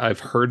aren't, I've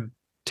heard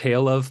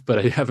tale of, but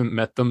I haven't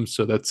met them,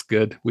 so that's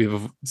good.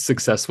 We've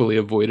successfully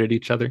avoided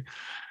each other.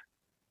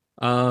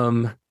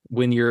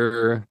 When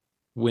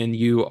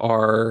you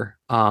are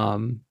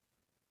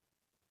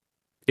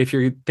if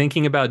you're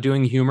thinking about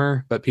doing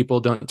humor but people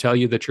don't tell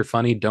you that you're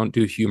funny, don't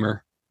do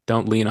humor.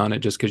 Don't lean on it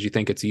just because you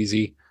think it's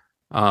easy.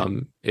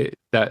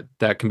 That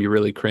can be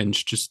really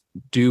cringe. Just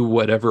do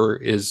whatever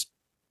is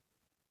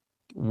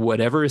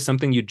whatever is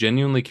something you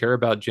genuinely care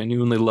about,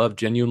 genuinely love,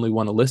 genuinely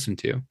want to listen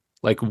to.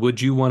 Like,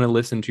 would you want to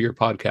listen to your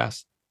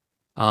podcast?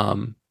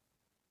 And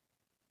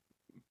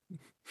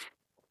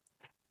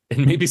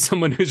maybe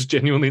someone who's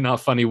genuinely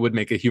not funny would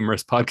make a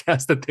humorous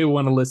podcast that they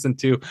want to listen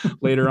to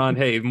later on.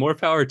 Hey, more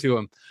power to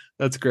them.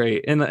 That's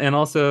great. And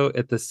also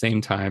at the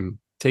same time,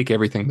 take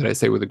everything that I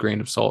say with a grain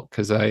of salt,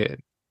 because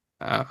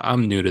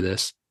I'm new to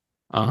this.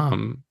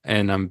 And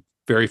I'm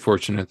very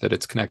fortunate that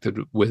it's connected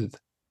with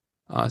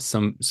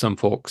some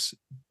folks,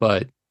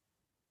 but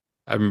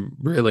I'm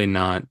really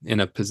not in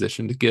a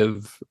position to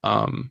give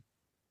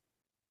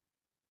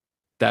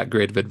that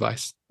great of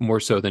advice,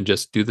 more so than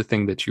just do the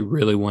thing that you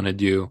really want to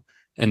do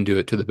and do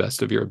it to the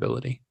best of your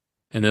ability,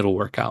 and it'll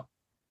work out.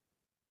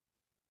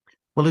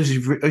 Well, as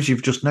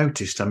you've just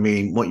noticed, I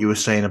mean, what you were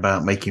saying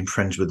about making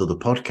friends with other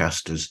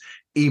podcasters,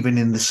 even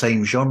in the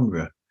same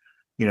genre,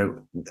 you know,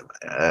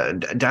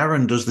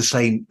 Darren does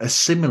a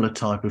similar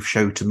type of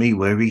show to me,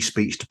 where he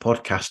speaks to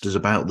podcasters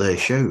about their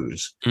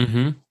shows.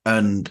 Mm-hmm.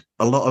 And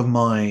a lot of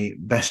my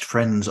best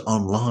friends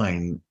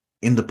online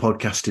in the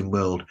podcasting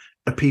world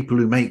are people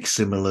who make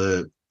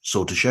similar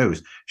sort of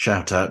shows.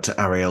 Shout out to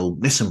Ariel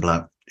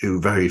Nissenblatt, who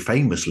very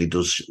famously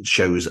does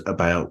shows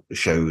about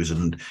shows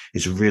and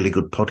is a really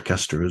good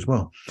podcaster as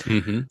well.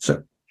 Mm-hmm.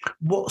 So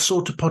what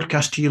sort of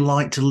podcast do you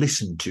like to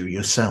listen to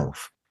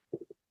yourself?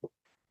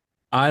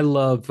 I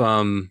love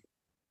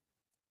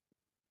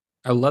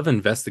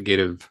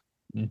investigative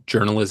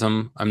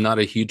journalism. I'm not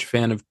a huge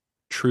fan of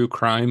true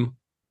crime,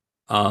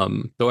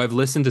 though I've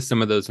listened to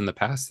some of those in the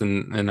past,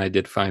 and I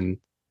did find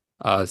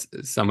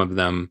some of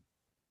them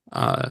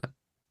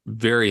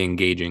very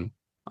engaging.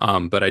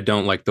 But I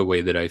don't like the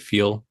way that I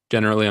feel.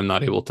 Generally, I'm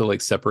not able to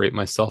like separate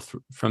myself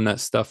from that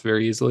stuff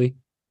very easily.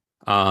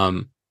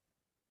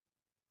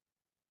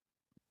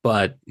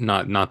 But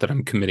not that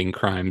I'm committing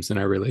crimes and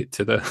I relate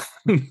to the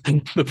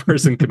the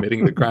person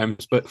committing the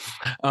crimes. But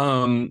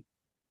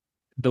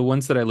the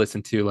ones that I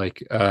listen to,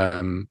 like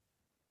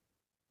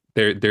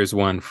there's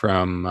one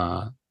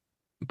from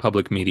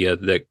Public Media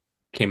that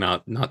came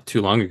out not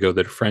too long ago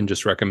that a friend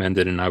just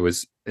recommended, and I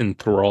was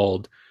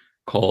enthralled,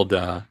 called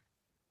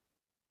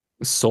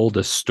Sold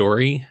a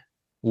Story,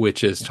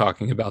 which is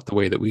talking about the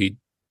way that we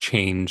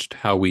changed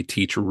how we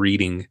teach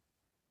reading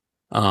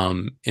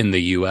in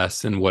the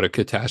US, and what a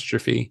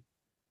catastrophe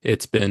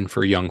it's been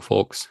for young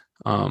folks.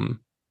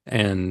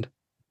 And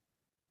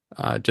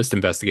just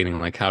investigating,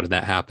 like, how did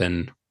that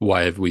happen?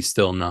 Why have we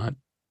still not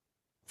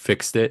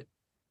fixed it?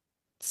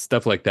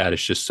 Stuff like that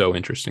is just so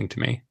interesting to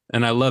me.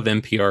 And I love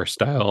NPR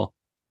style,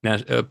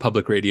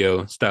 public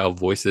radio style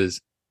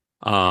voices.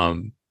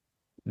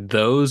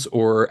 Those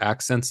or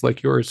accents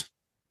like yours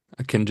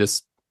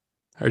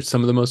are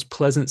some of the most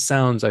pleasant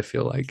sounds, I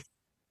feel like,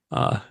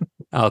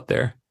 out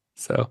there.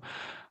 So,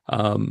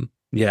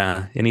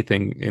 yeah,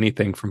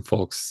 anything from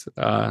folks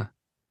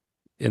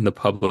in the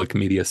public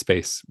media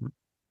space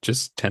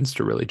just tends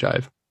to really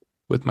jive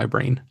with my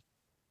brain.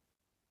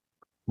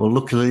 Well,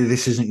 luckily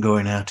this isn't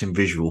going out in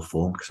visual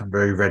form, because I'm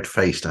very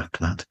red-faced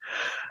after that.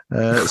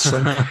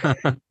 So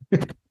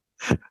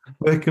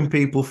where can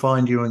people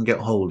find you and get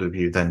hold of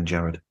you then,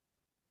 Jared?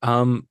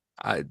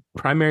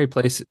 Primary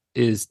place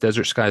is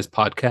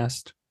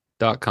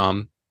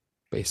desertskiespodcast.com.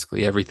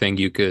 Basically everything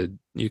you could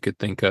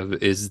think of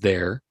is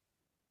there.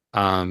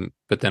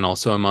 But then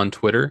also I'm on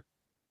Twitter,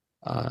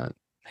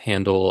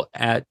 handle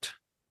at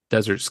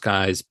Desert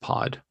Skies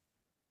Pod.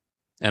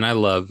 And I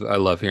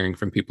love hearing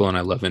from people, and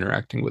I love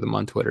interacting with them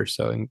on Twitter.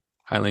 So I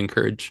highly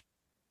encourage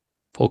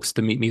folks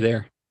to meet me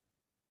there.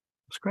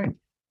 That's great.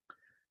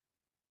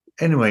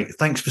 Anyway,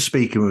 thanks for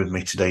speaking with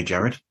me today,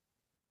 Jared.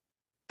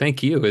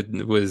 Thank you.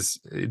 This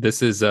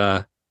is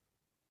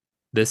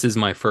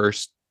my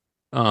first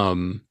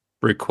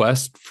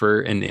request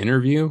for an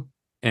interview,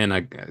 and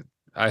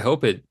I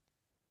hope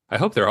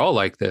they're all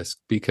like this,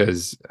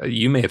 because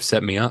you may have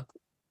set me up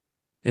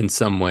in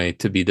some way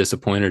to be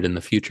disappointed in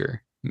the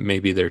future.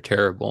 Maybe they're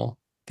terrible,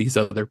 these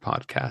other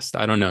podcasts.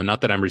 I don't know. Not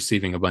that I'm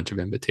receiving a bunch of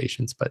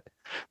invitations, but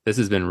this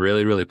has been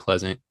really, really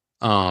pleasant.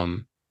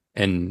 And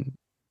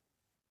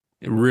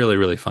really,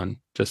 really fun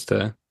just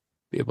to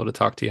be able to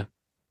talk to you.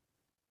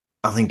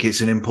 I think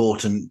it's an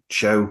important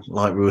show.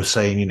 Like we were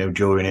saying,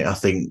 during it, I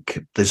think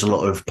there's a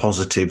lot of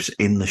positives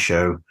in the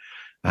show,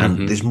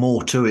 and there's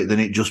more to it than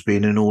it just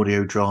being an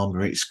audio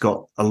drama. It's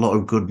got a lot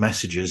of good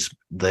messages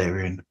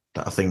therein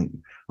that I think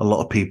a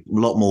lot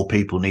more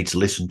people need to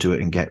listen to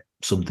it and get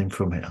something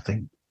from it, I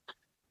think.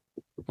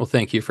 Well,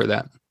 thank you for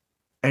that.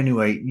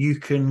 Anyway, you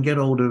can get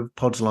hold of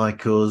Pods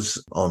Like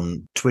Us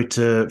on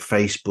Twitter,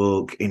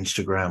 Facebook,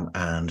 Instagram,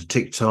 and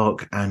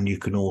TikTok. And you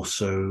can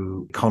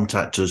also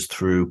contact us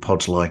through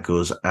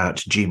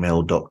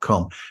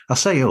podslikeus@gmail.com. I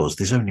say us,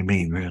 there's only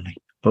me, really.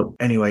 But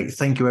anyway,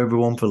 thank you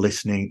everyone for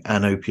listening,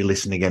 and hope you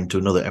listen again to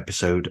another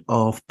episode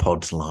of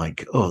Pods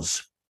Like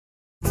Us.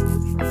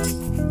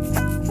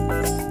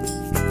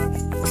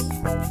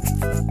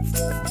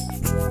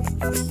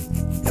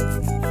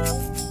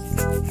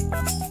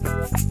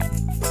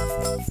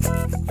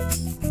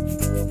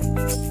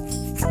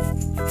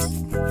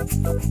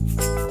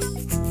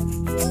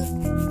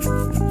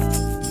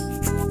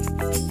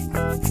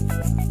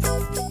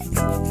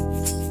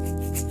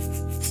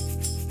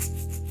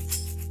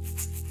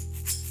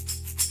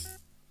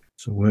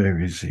 So where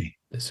is he?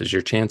 This is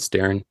your chance,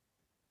 Darren.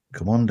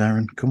 Come on,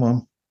 Darren. Come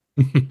on.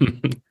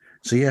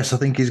 So yes, I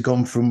think he's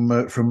gone from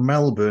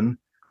Melbourne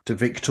to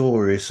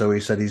Victoria. So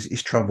he said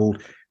he's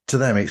travelled, to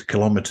them it's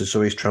kilometres.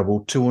 So he's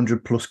travelled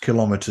 200 plus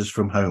kilometres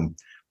from home,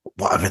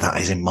 whatever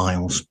that is in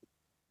miles.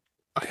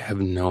 I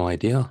have no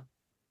idea.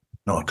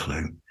 Not a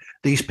clue.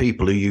 These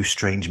people who use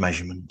strange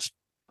measurements.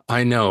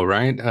 I know,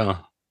 right?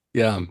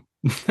 Yeah.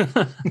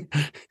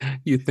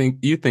 You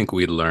think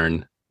we'd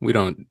learn? We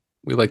don't.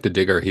 We like to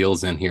dig our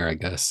heels in here, I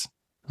guess.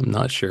 I'm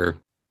not sure.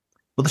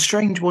 Well, the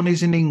strange one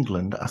is in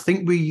England. I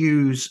think we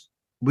use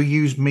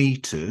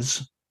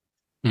meters,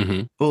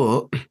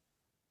 but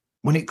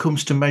when it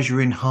comes to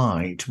measuring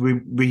height,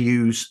 we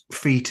use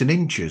feet and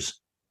inches,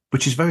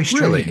 which is very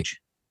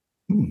strange.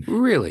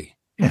 Really?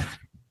 Yeah.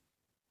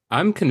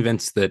 I'm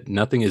convinced that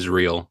nothing is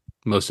real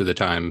most of the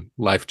time.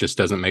 Life just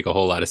doesn't make a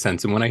whole lot of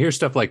sense. And when I hear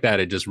stuff like that,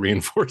 it just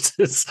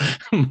reinforces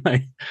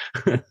my...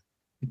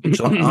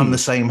 So I'm the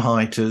same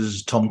height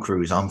as Tom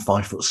Cruise. I'm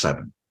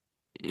 5'7".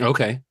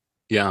 Okay.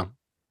 Yeah.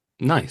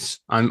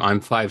 Nice. I'm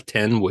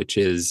 5'10", which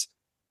is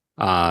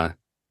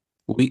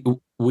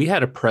we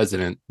had a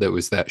president that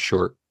was that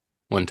short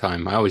one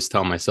time. I always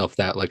tell myself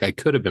that, like, I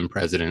could have been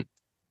president,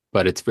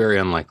 but it's very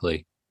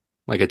unlikely.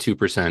 Like a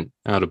 2%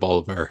 out of all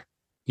of our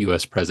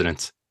US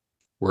presidents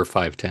were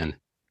 5'10".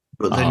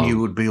 But then you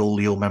would be all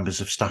your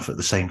members of staff at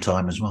the same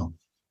time as well.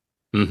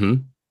 Mm-hmm.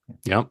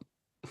 Yep.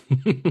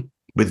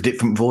 With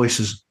different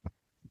voices.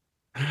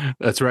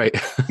 That's right.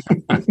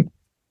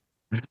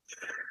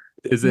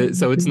 Is it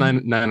so? It's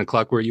 9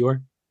 o'clock where you are?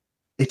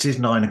 It is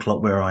 9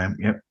 o'clock where I am.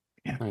 Yep.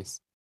 Yeah. Nice.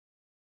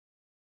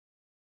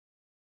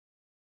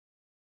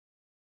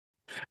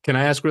 Can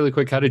I ask really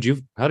quick, how did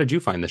you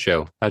find the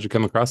show? How'd you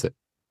come across it?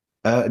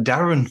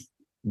 Darren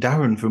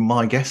from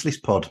My Guest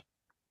List Pod.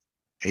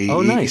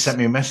 Nice. He sent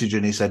me a message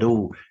and he said,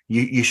 "Oh,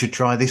 you should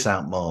try this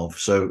out, Marv."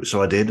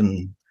 So I did,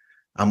 and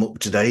I'm up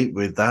to date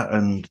with that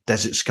and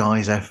Desert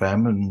Skies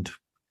FM and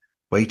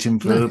waiting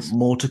for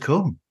more to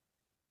come.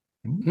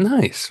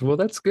 Nice. Well,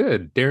 that's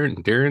good.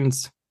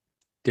 Darren's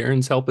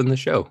helping the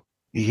show.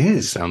 He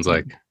is. Sounds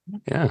like.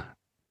 Yeah.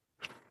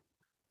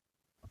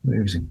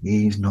 Where is he?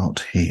 He's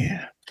not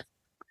here.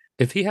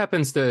 If he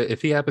happens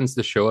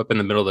to show up in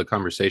the middle of the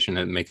conversation,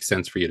 it makes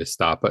sense for you to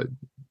stop. But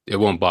it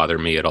won't bother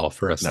me at all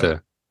for us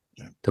to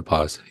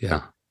pause.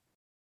 Yeah.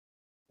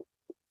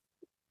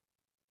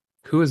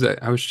 Who is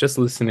that? I was just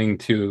listening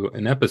to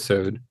an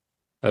episode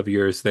of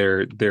yours.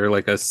 They're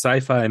like a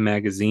sci-fi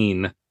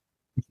magazine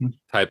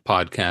type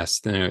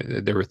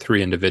podcast. There were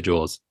 3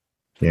 individuals.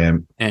 Yeah.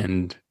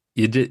 And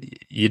you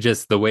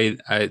just the way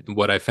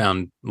what I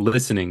found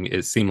listening,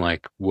 it seemed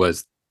like,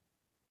 was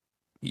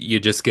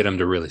you just get them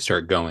to really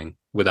start going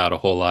without a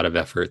whole lot of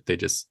effort. They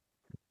just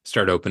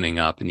start opening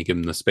up and you give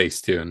them the space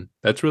to, and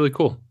that's really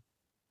cool.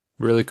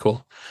 Really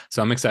cool.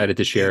 So I'm excited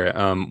to share it.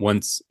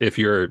 Once, if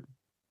you're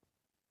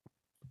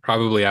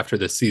probably after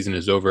this season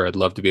is over, I'd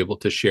love to be able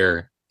to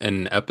share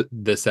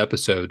this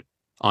episode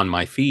on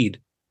my feed,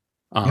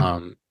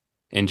 and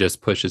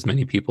just push as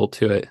many people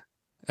to it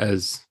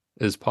as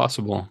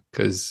possible,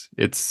 because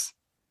it's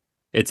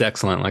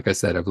excellent. Like I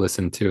said, I've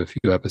listened to a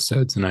few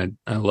episodes and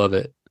I love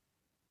it,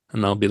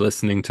 and I'll be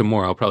listening to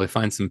more. I'll probably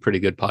find some pretty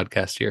good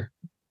podcasts here.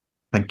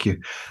 Thank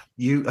you.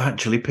 You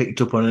actually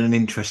picked up on an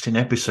interesting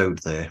episode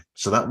there.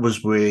 So that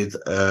was with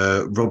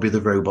Robbie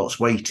the Robot's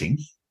Waiting.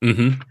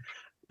 Mm-hmm.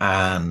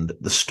 And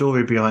the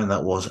story behind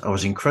that was I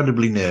was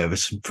incredibly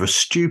nervous for a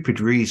stupid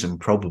reason,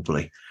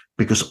 probably,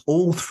 because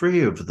all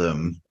 3 of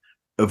them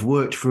have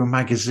worked for a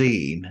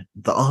magazine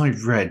that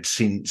I've read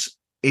since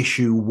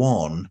issue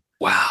 1.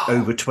 Wow.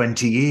 Over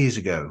 20 years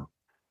ago.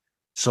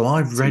 So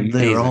I've read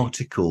their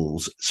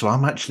articles. So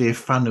I'm actually a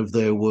fan of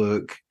their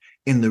work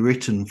in the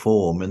written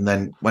form, and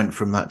then went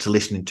from that to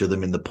listening to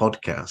them in the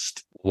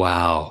podcast.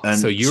 Wow. And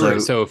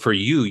so for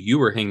you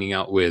were hanging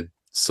out with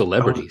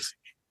celebrities.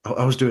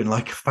 I was doing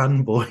like a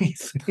fanboy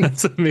thing.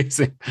 That's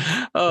amazing.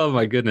 Oh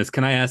my goodness.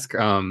 Can I ask,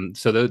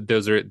 so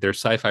they're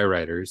sci-fi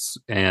writers,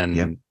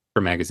 and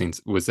for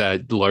magazines, was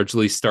that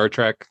largely Star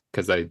Trek?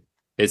 Because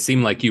it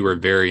seemed like you were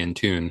very in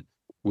tune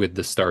with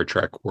the Star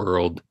Trek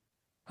world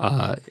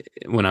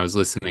when I was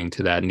listening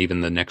to that, and even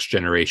the Next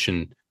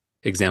Generation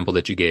example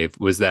that you gave.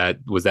 Was that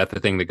the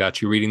thing that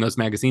got you reading those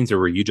magazines, or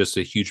were you just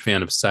a huge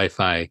fan of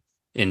sci-fi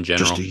in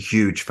general? Just a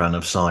huge fan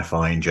of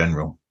sci-fi in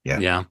general.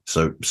 Yeah.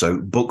 So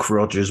Buck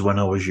Rogers, when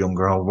I was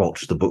younger, I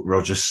watched the Buck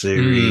Rogers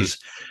series,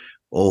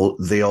 or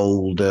the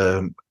old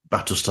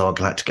Battlestar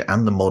Galactica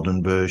and the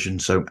modern version.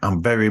 So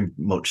I'm very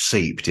much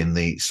seeped in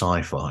the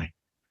sci-fi.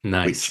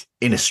 Nice. Which,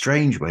 in a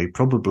strange way,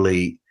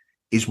 probably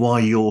is why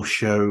your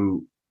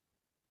show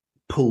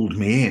pulled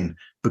me in,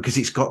 because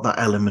it's got that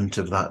element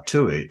of that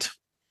to it.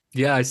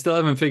 Yeah, I still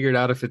haven't figured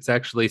out if it's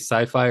actually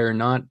sci-fi or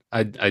not.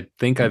 I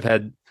think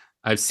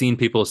I've seen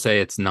people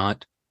say it's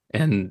not,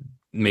 and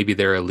maybe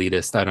they're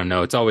elitist. I don't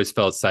know. It's always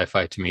felt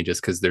sci-fi to me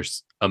just because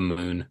there's a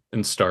moon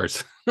and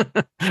stars.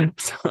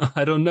 So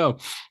I don't know,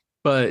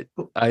 but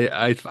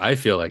I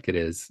feel like it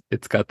is.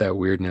 It's got that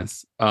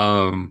weirdness.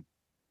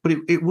 But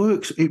it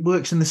works. It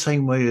works in the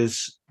same way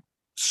as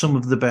some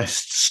of the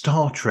best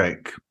Star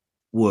Trek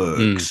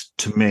works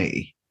to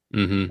me,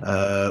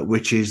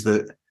 which is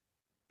that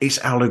it's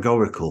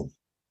allegorical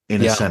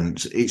in a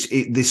sense.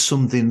 There's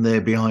something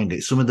there behind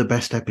it. Some of the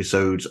best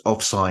episodes of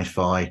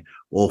sci-fi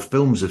or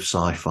films of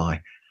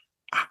sci-fi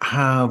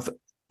have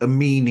a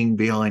meaning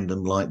behind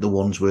them, like the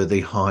ones where they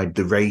hide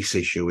the race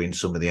issue in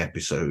some of the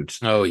episodes.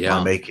 Oh, yeah.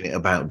 By making it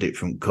about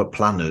different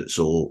planets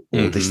or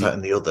this, that,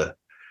 and the other.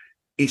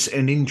 It's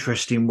an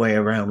interesting way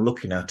around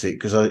looking at it,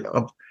 because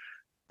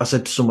I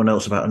said to someone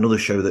else about another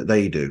show that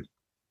they do.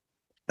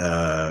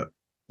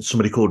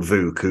 Somebody called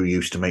Vuk, who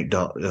used to make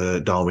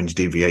Darwin's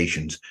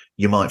Deviations.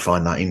 You might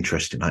find that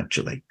interesting,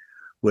 actually,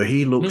 where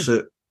he looks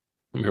at,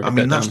 I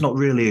mean, that's not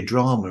really a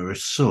drama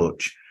as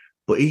such,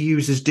 but he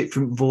uses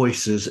different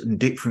voices and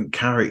different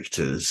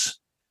characters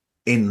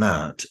in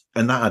that.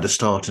 And that had a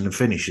start and a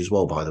finish as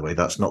well, by the way.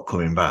 That's not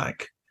coming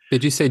back.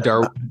 Did you say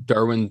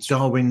Darwin's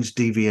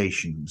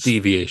Deviations?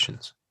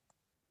 Deviations.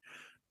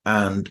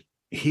 And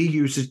he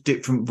uses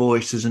different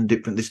voices and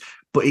different this,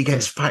 but he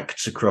gets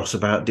facts across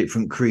about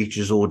different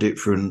creatures or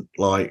different,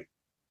 like,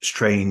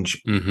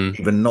 strange,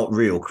 even not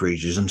real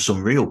creatures, and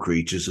some real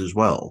creatures as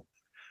well.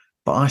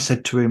 But I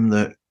said to him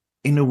that,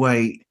 in a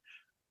way,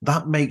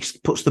 that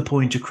puts the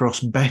point across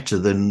better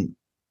than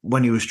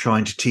when he was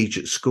trying to teach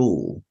at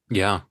school.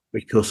 Yeah.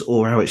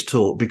 Or how it's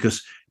taught,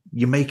 because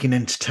you're making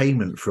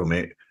entertainment from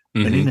it.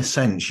 And in a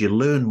sense, you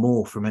learn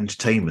more from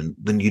entertainment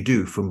than you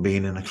do from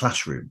being in a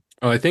classroom.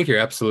 Oh, I think you're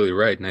absolutely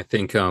right. And I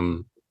think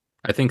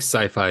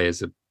sci-fi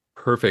is a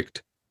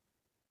perfect,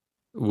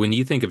 when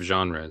you think of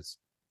genres,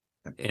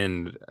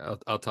 and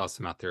I'll toss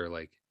them out there,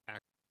 like,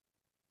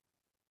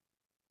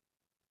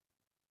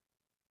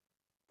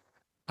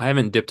 I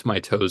haven't dipped my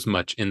toes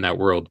much in that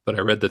world, but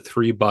I read The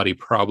Three Body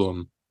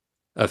Problem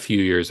a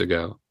few years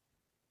ago.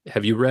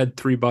 Have you read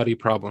Three Body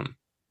Problem?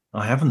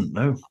 I haven't,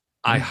 no.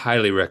 I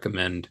highly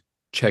recommend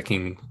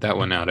checking that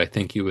one out. I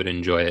think you would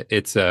enjoy it.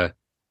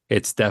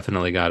 It's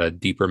definitely got a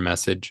deeper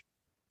message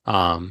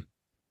in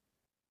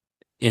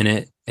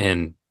it,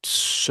 and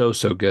so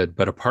good.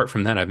 But apart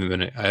from that, I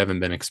haven't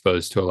been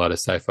exposed to a lot of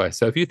sci-fi.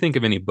 So if you think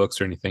of any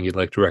books or anything you'd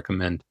like to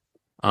recommend,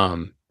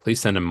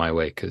 please send them my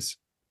way, because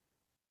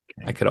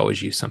I could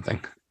always use something.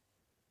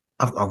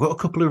 I've got a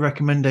couple of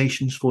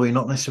recommendations for you,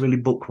 not necessarily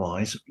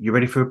book-wise. You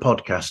ready for a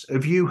podcast?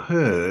 Have you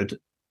heard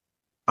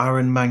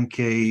Aaron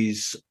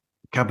Mankey's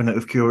Cabinet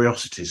of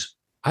Curiosities?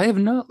 I have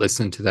not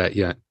listened to that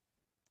yet.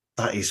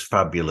 That is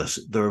fabulous.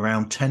 They're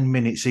around 10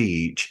 minutes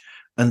each,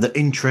 and they're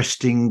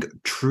interesting,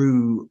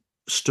 true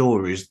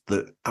stories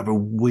that have a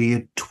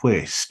weird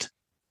twist.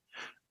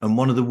 And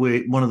one of the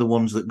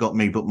ones that got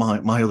me, but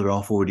my other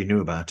half already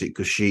knew about it,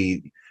 because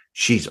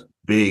she's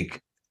big,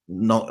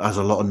 has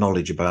a lot of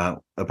knowledge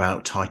about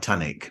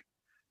Titanic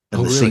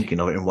and the sinking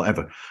of it and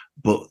whatever.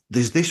 But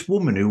there's this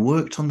woman who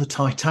worked on the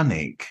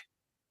Titanic,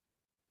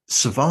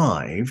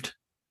 survived,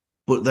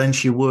 but then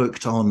she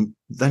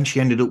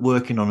ended up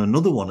working on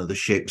another one of the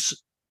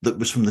ships that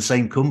was from the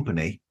same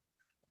company.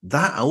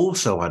 That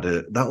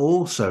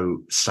also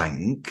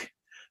sank.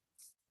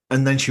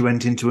 And then she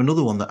went into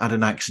another one that had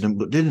an accident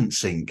but didn't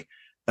sink.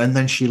 And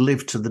then she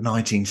lived to the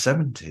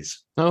 1970s.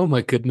 Oh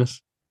my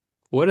goodness.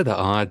 What are the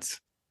odds?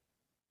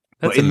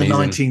 That's but in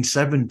amazing.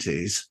 The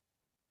 1970s,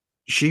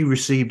 she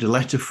received a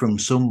letter from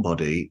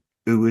somebody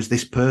who was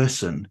this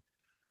person.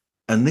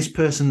 And this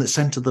person that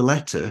sent her the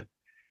letter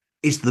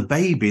is the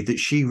baby that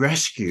she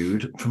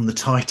rescued from the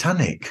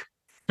Titanic.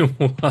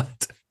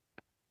 What?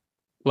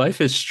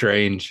 Life is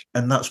strange.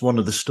 And that's one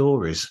of the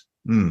stories.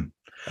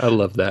 I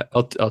love that.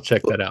 I'll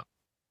check that out.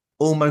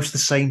 Almost the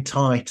same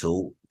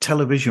title,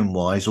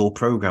 television-wise or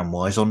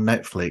program-wise, on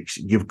Netflix.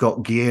 You've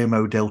got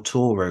Guillermo del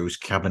Toro's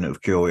Cabinet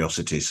of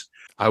Curiosities.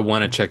 I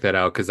want to check that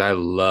out because I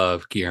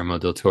love Guillermo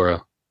del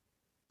Toro.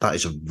 That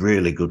is a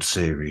really good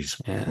series.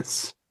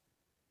 Yes.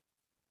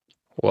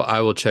 Well,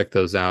 I will check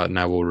those out and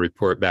I will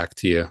report back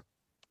to you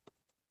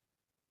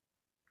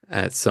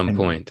at some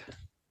point.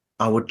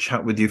 I would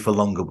chat with you for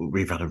longer, but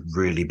we've had a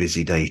really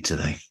busy day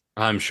today.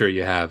 I'm sure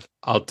you have.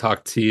 I'll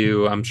talk to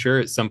you, I'm sure,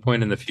 at some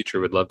point in the future.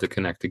 Would love to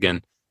connect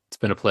again. It's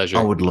been a pleasure.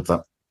 I would love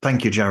that.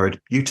 Thank you, Jared.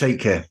 You take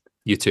care.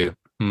 You too.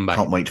 Bye.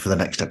 Can't wait for the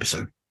next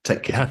episode.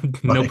 Take care.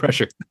 No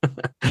pressure.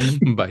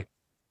 Bye.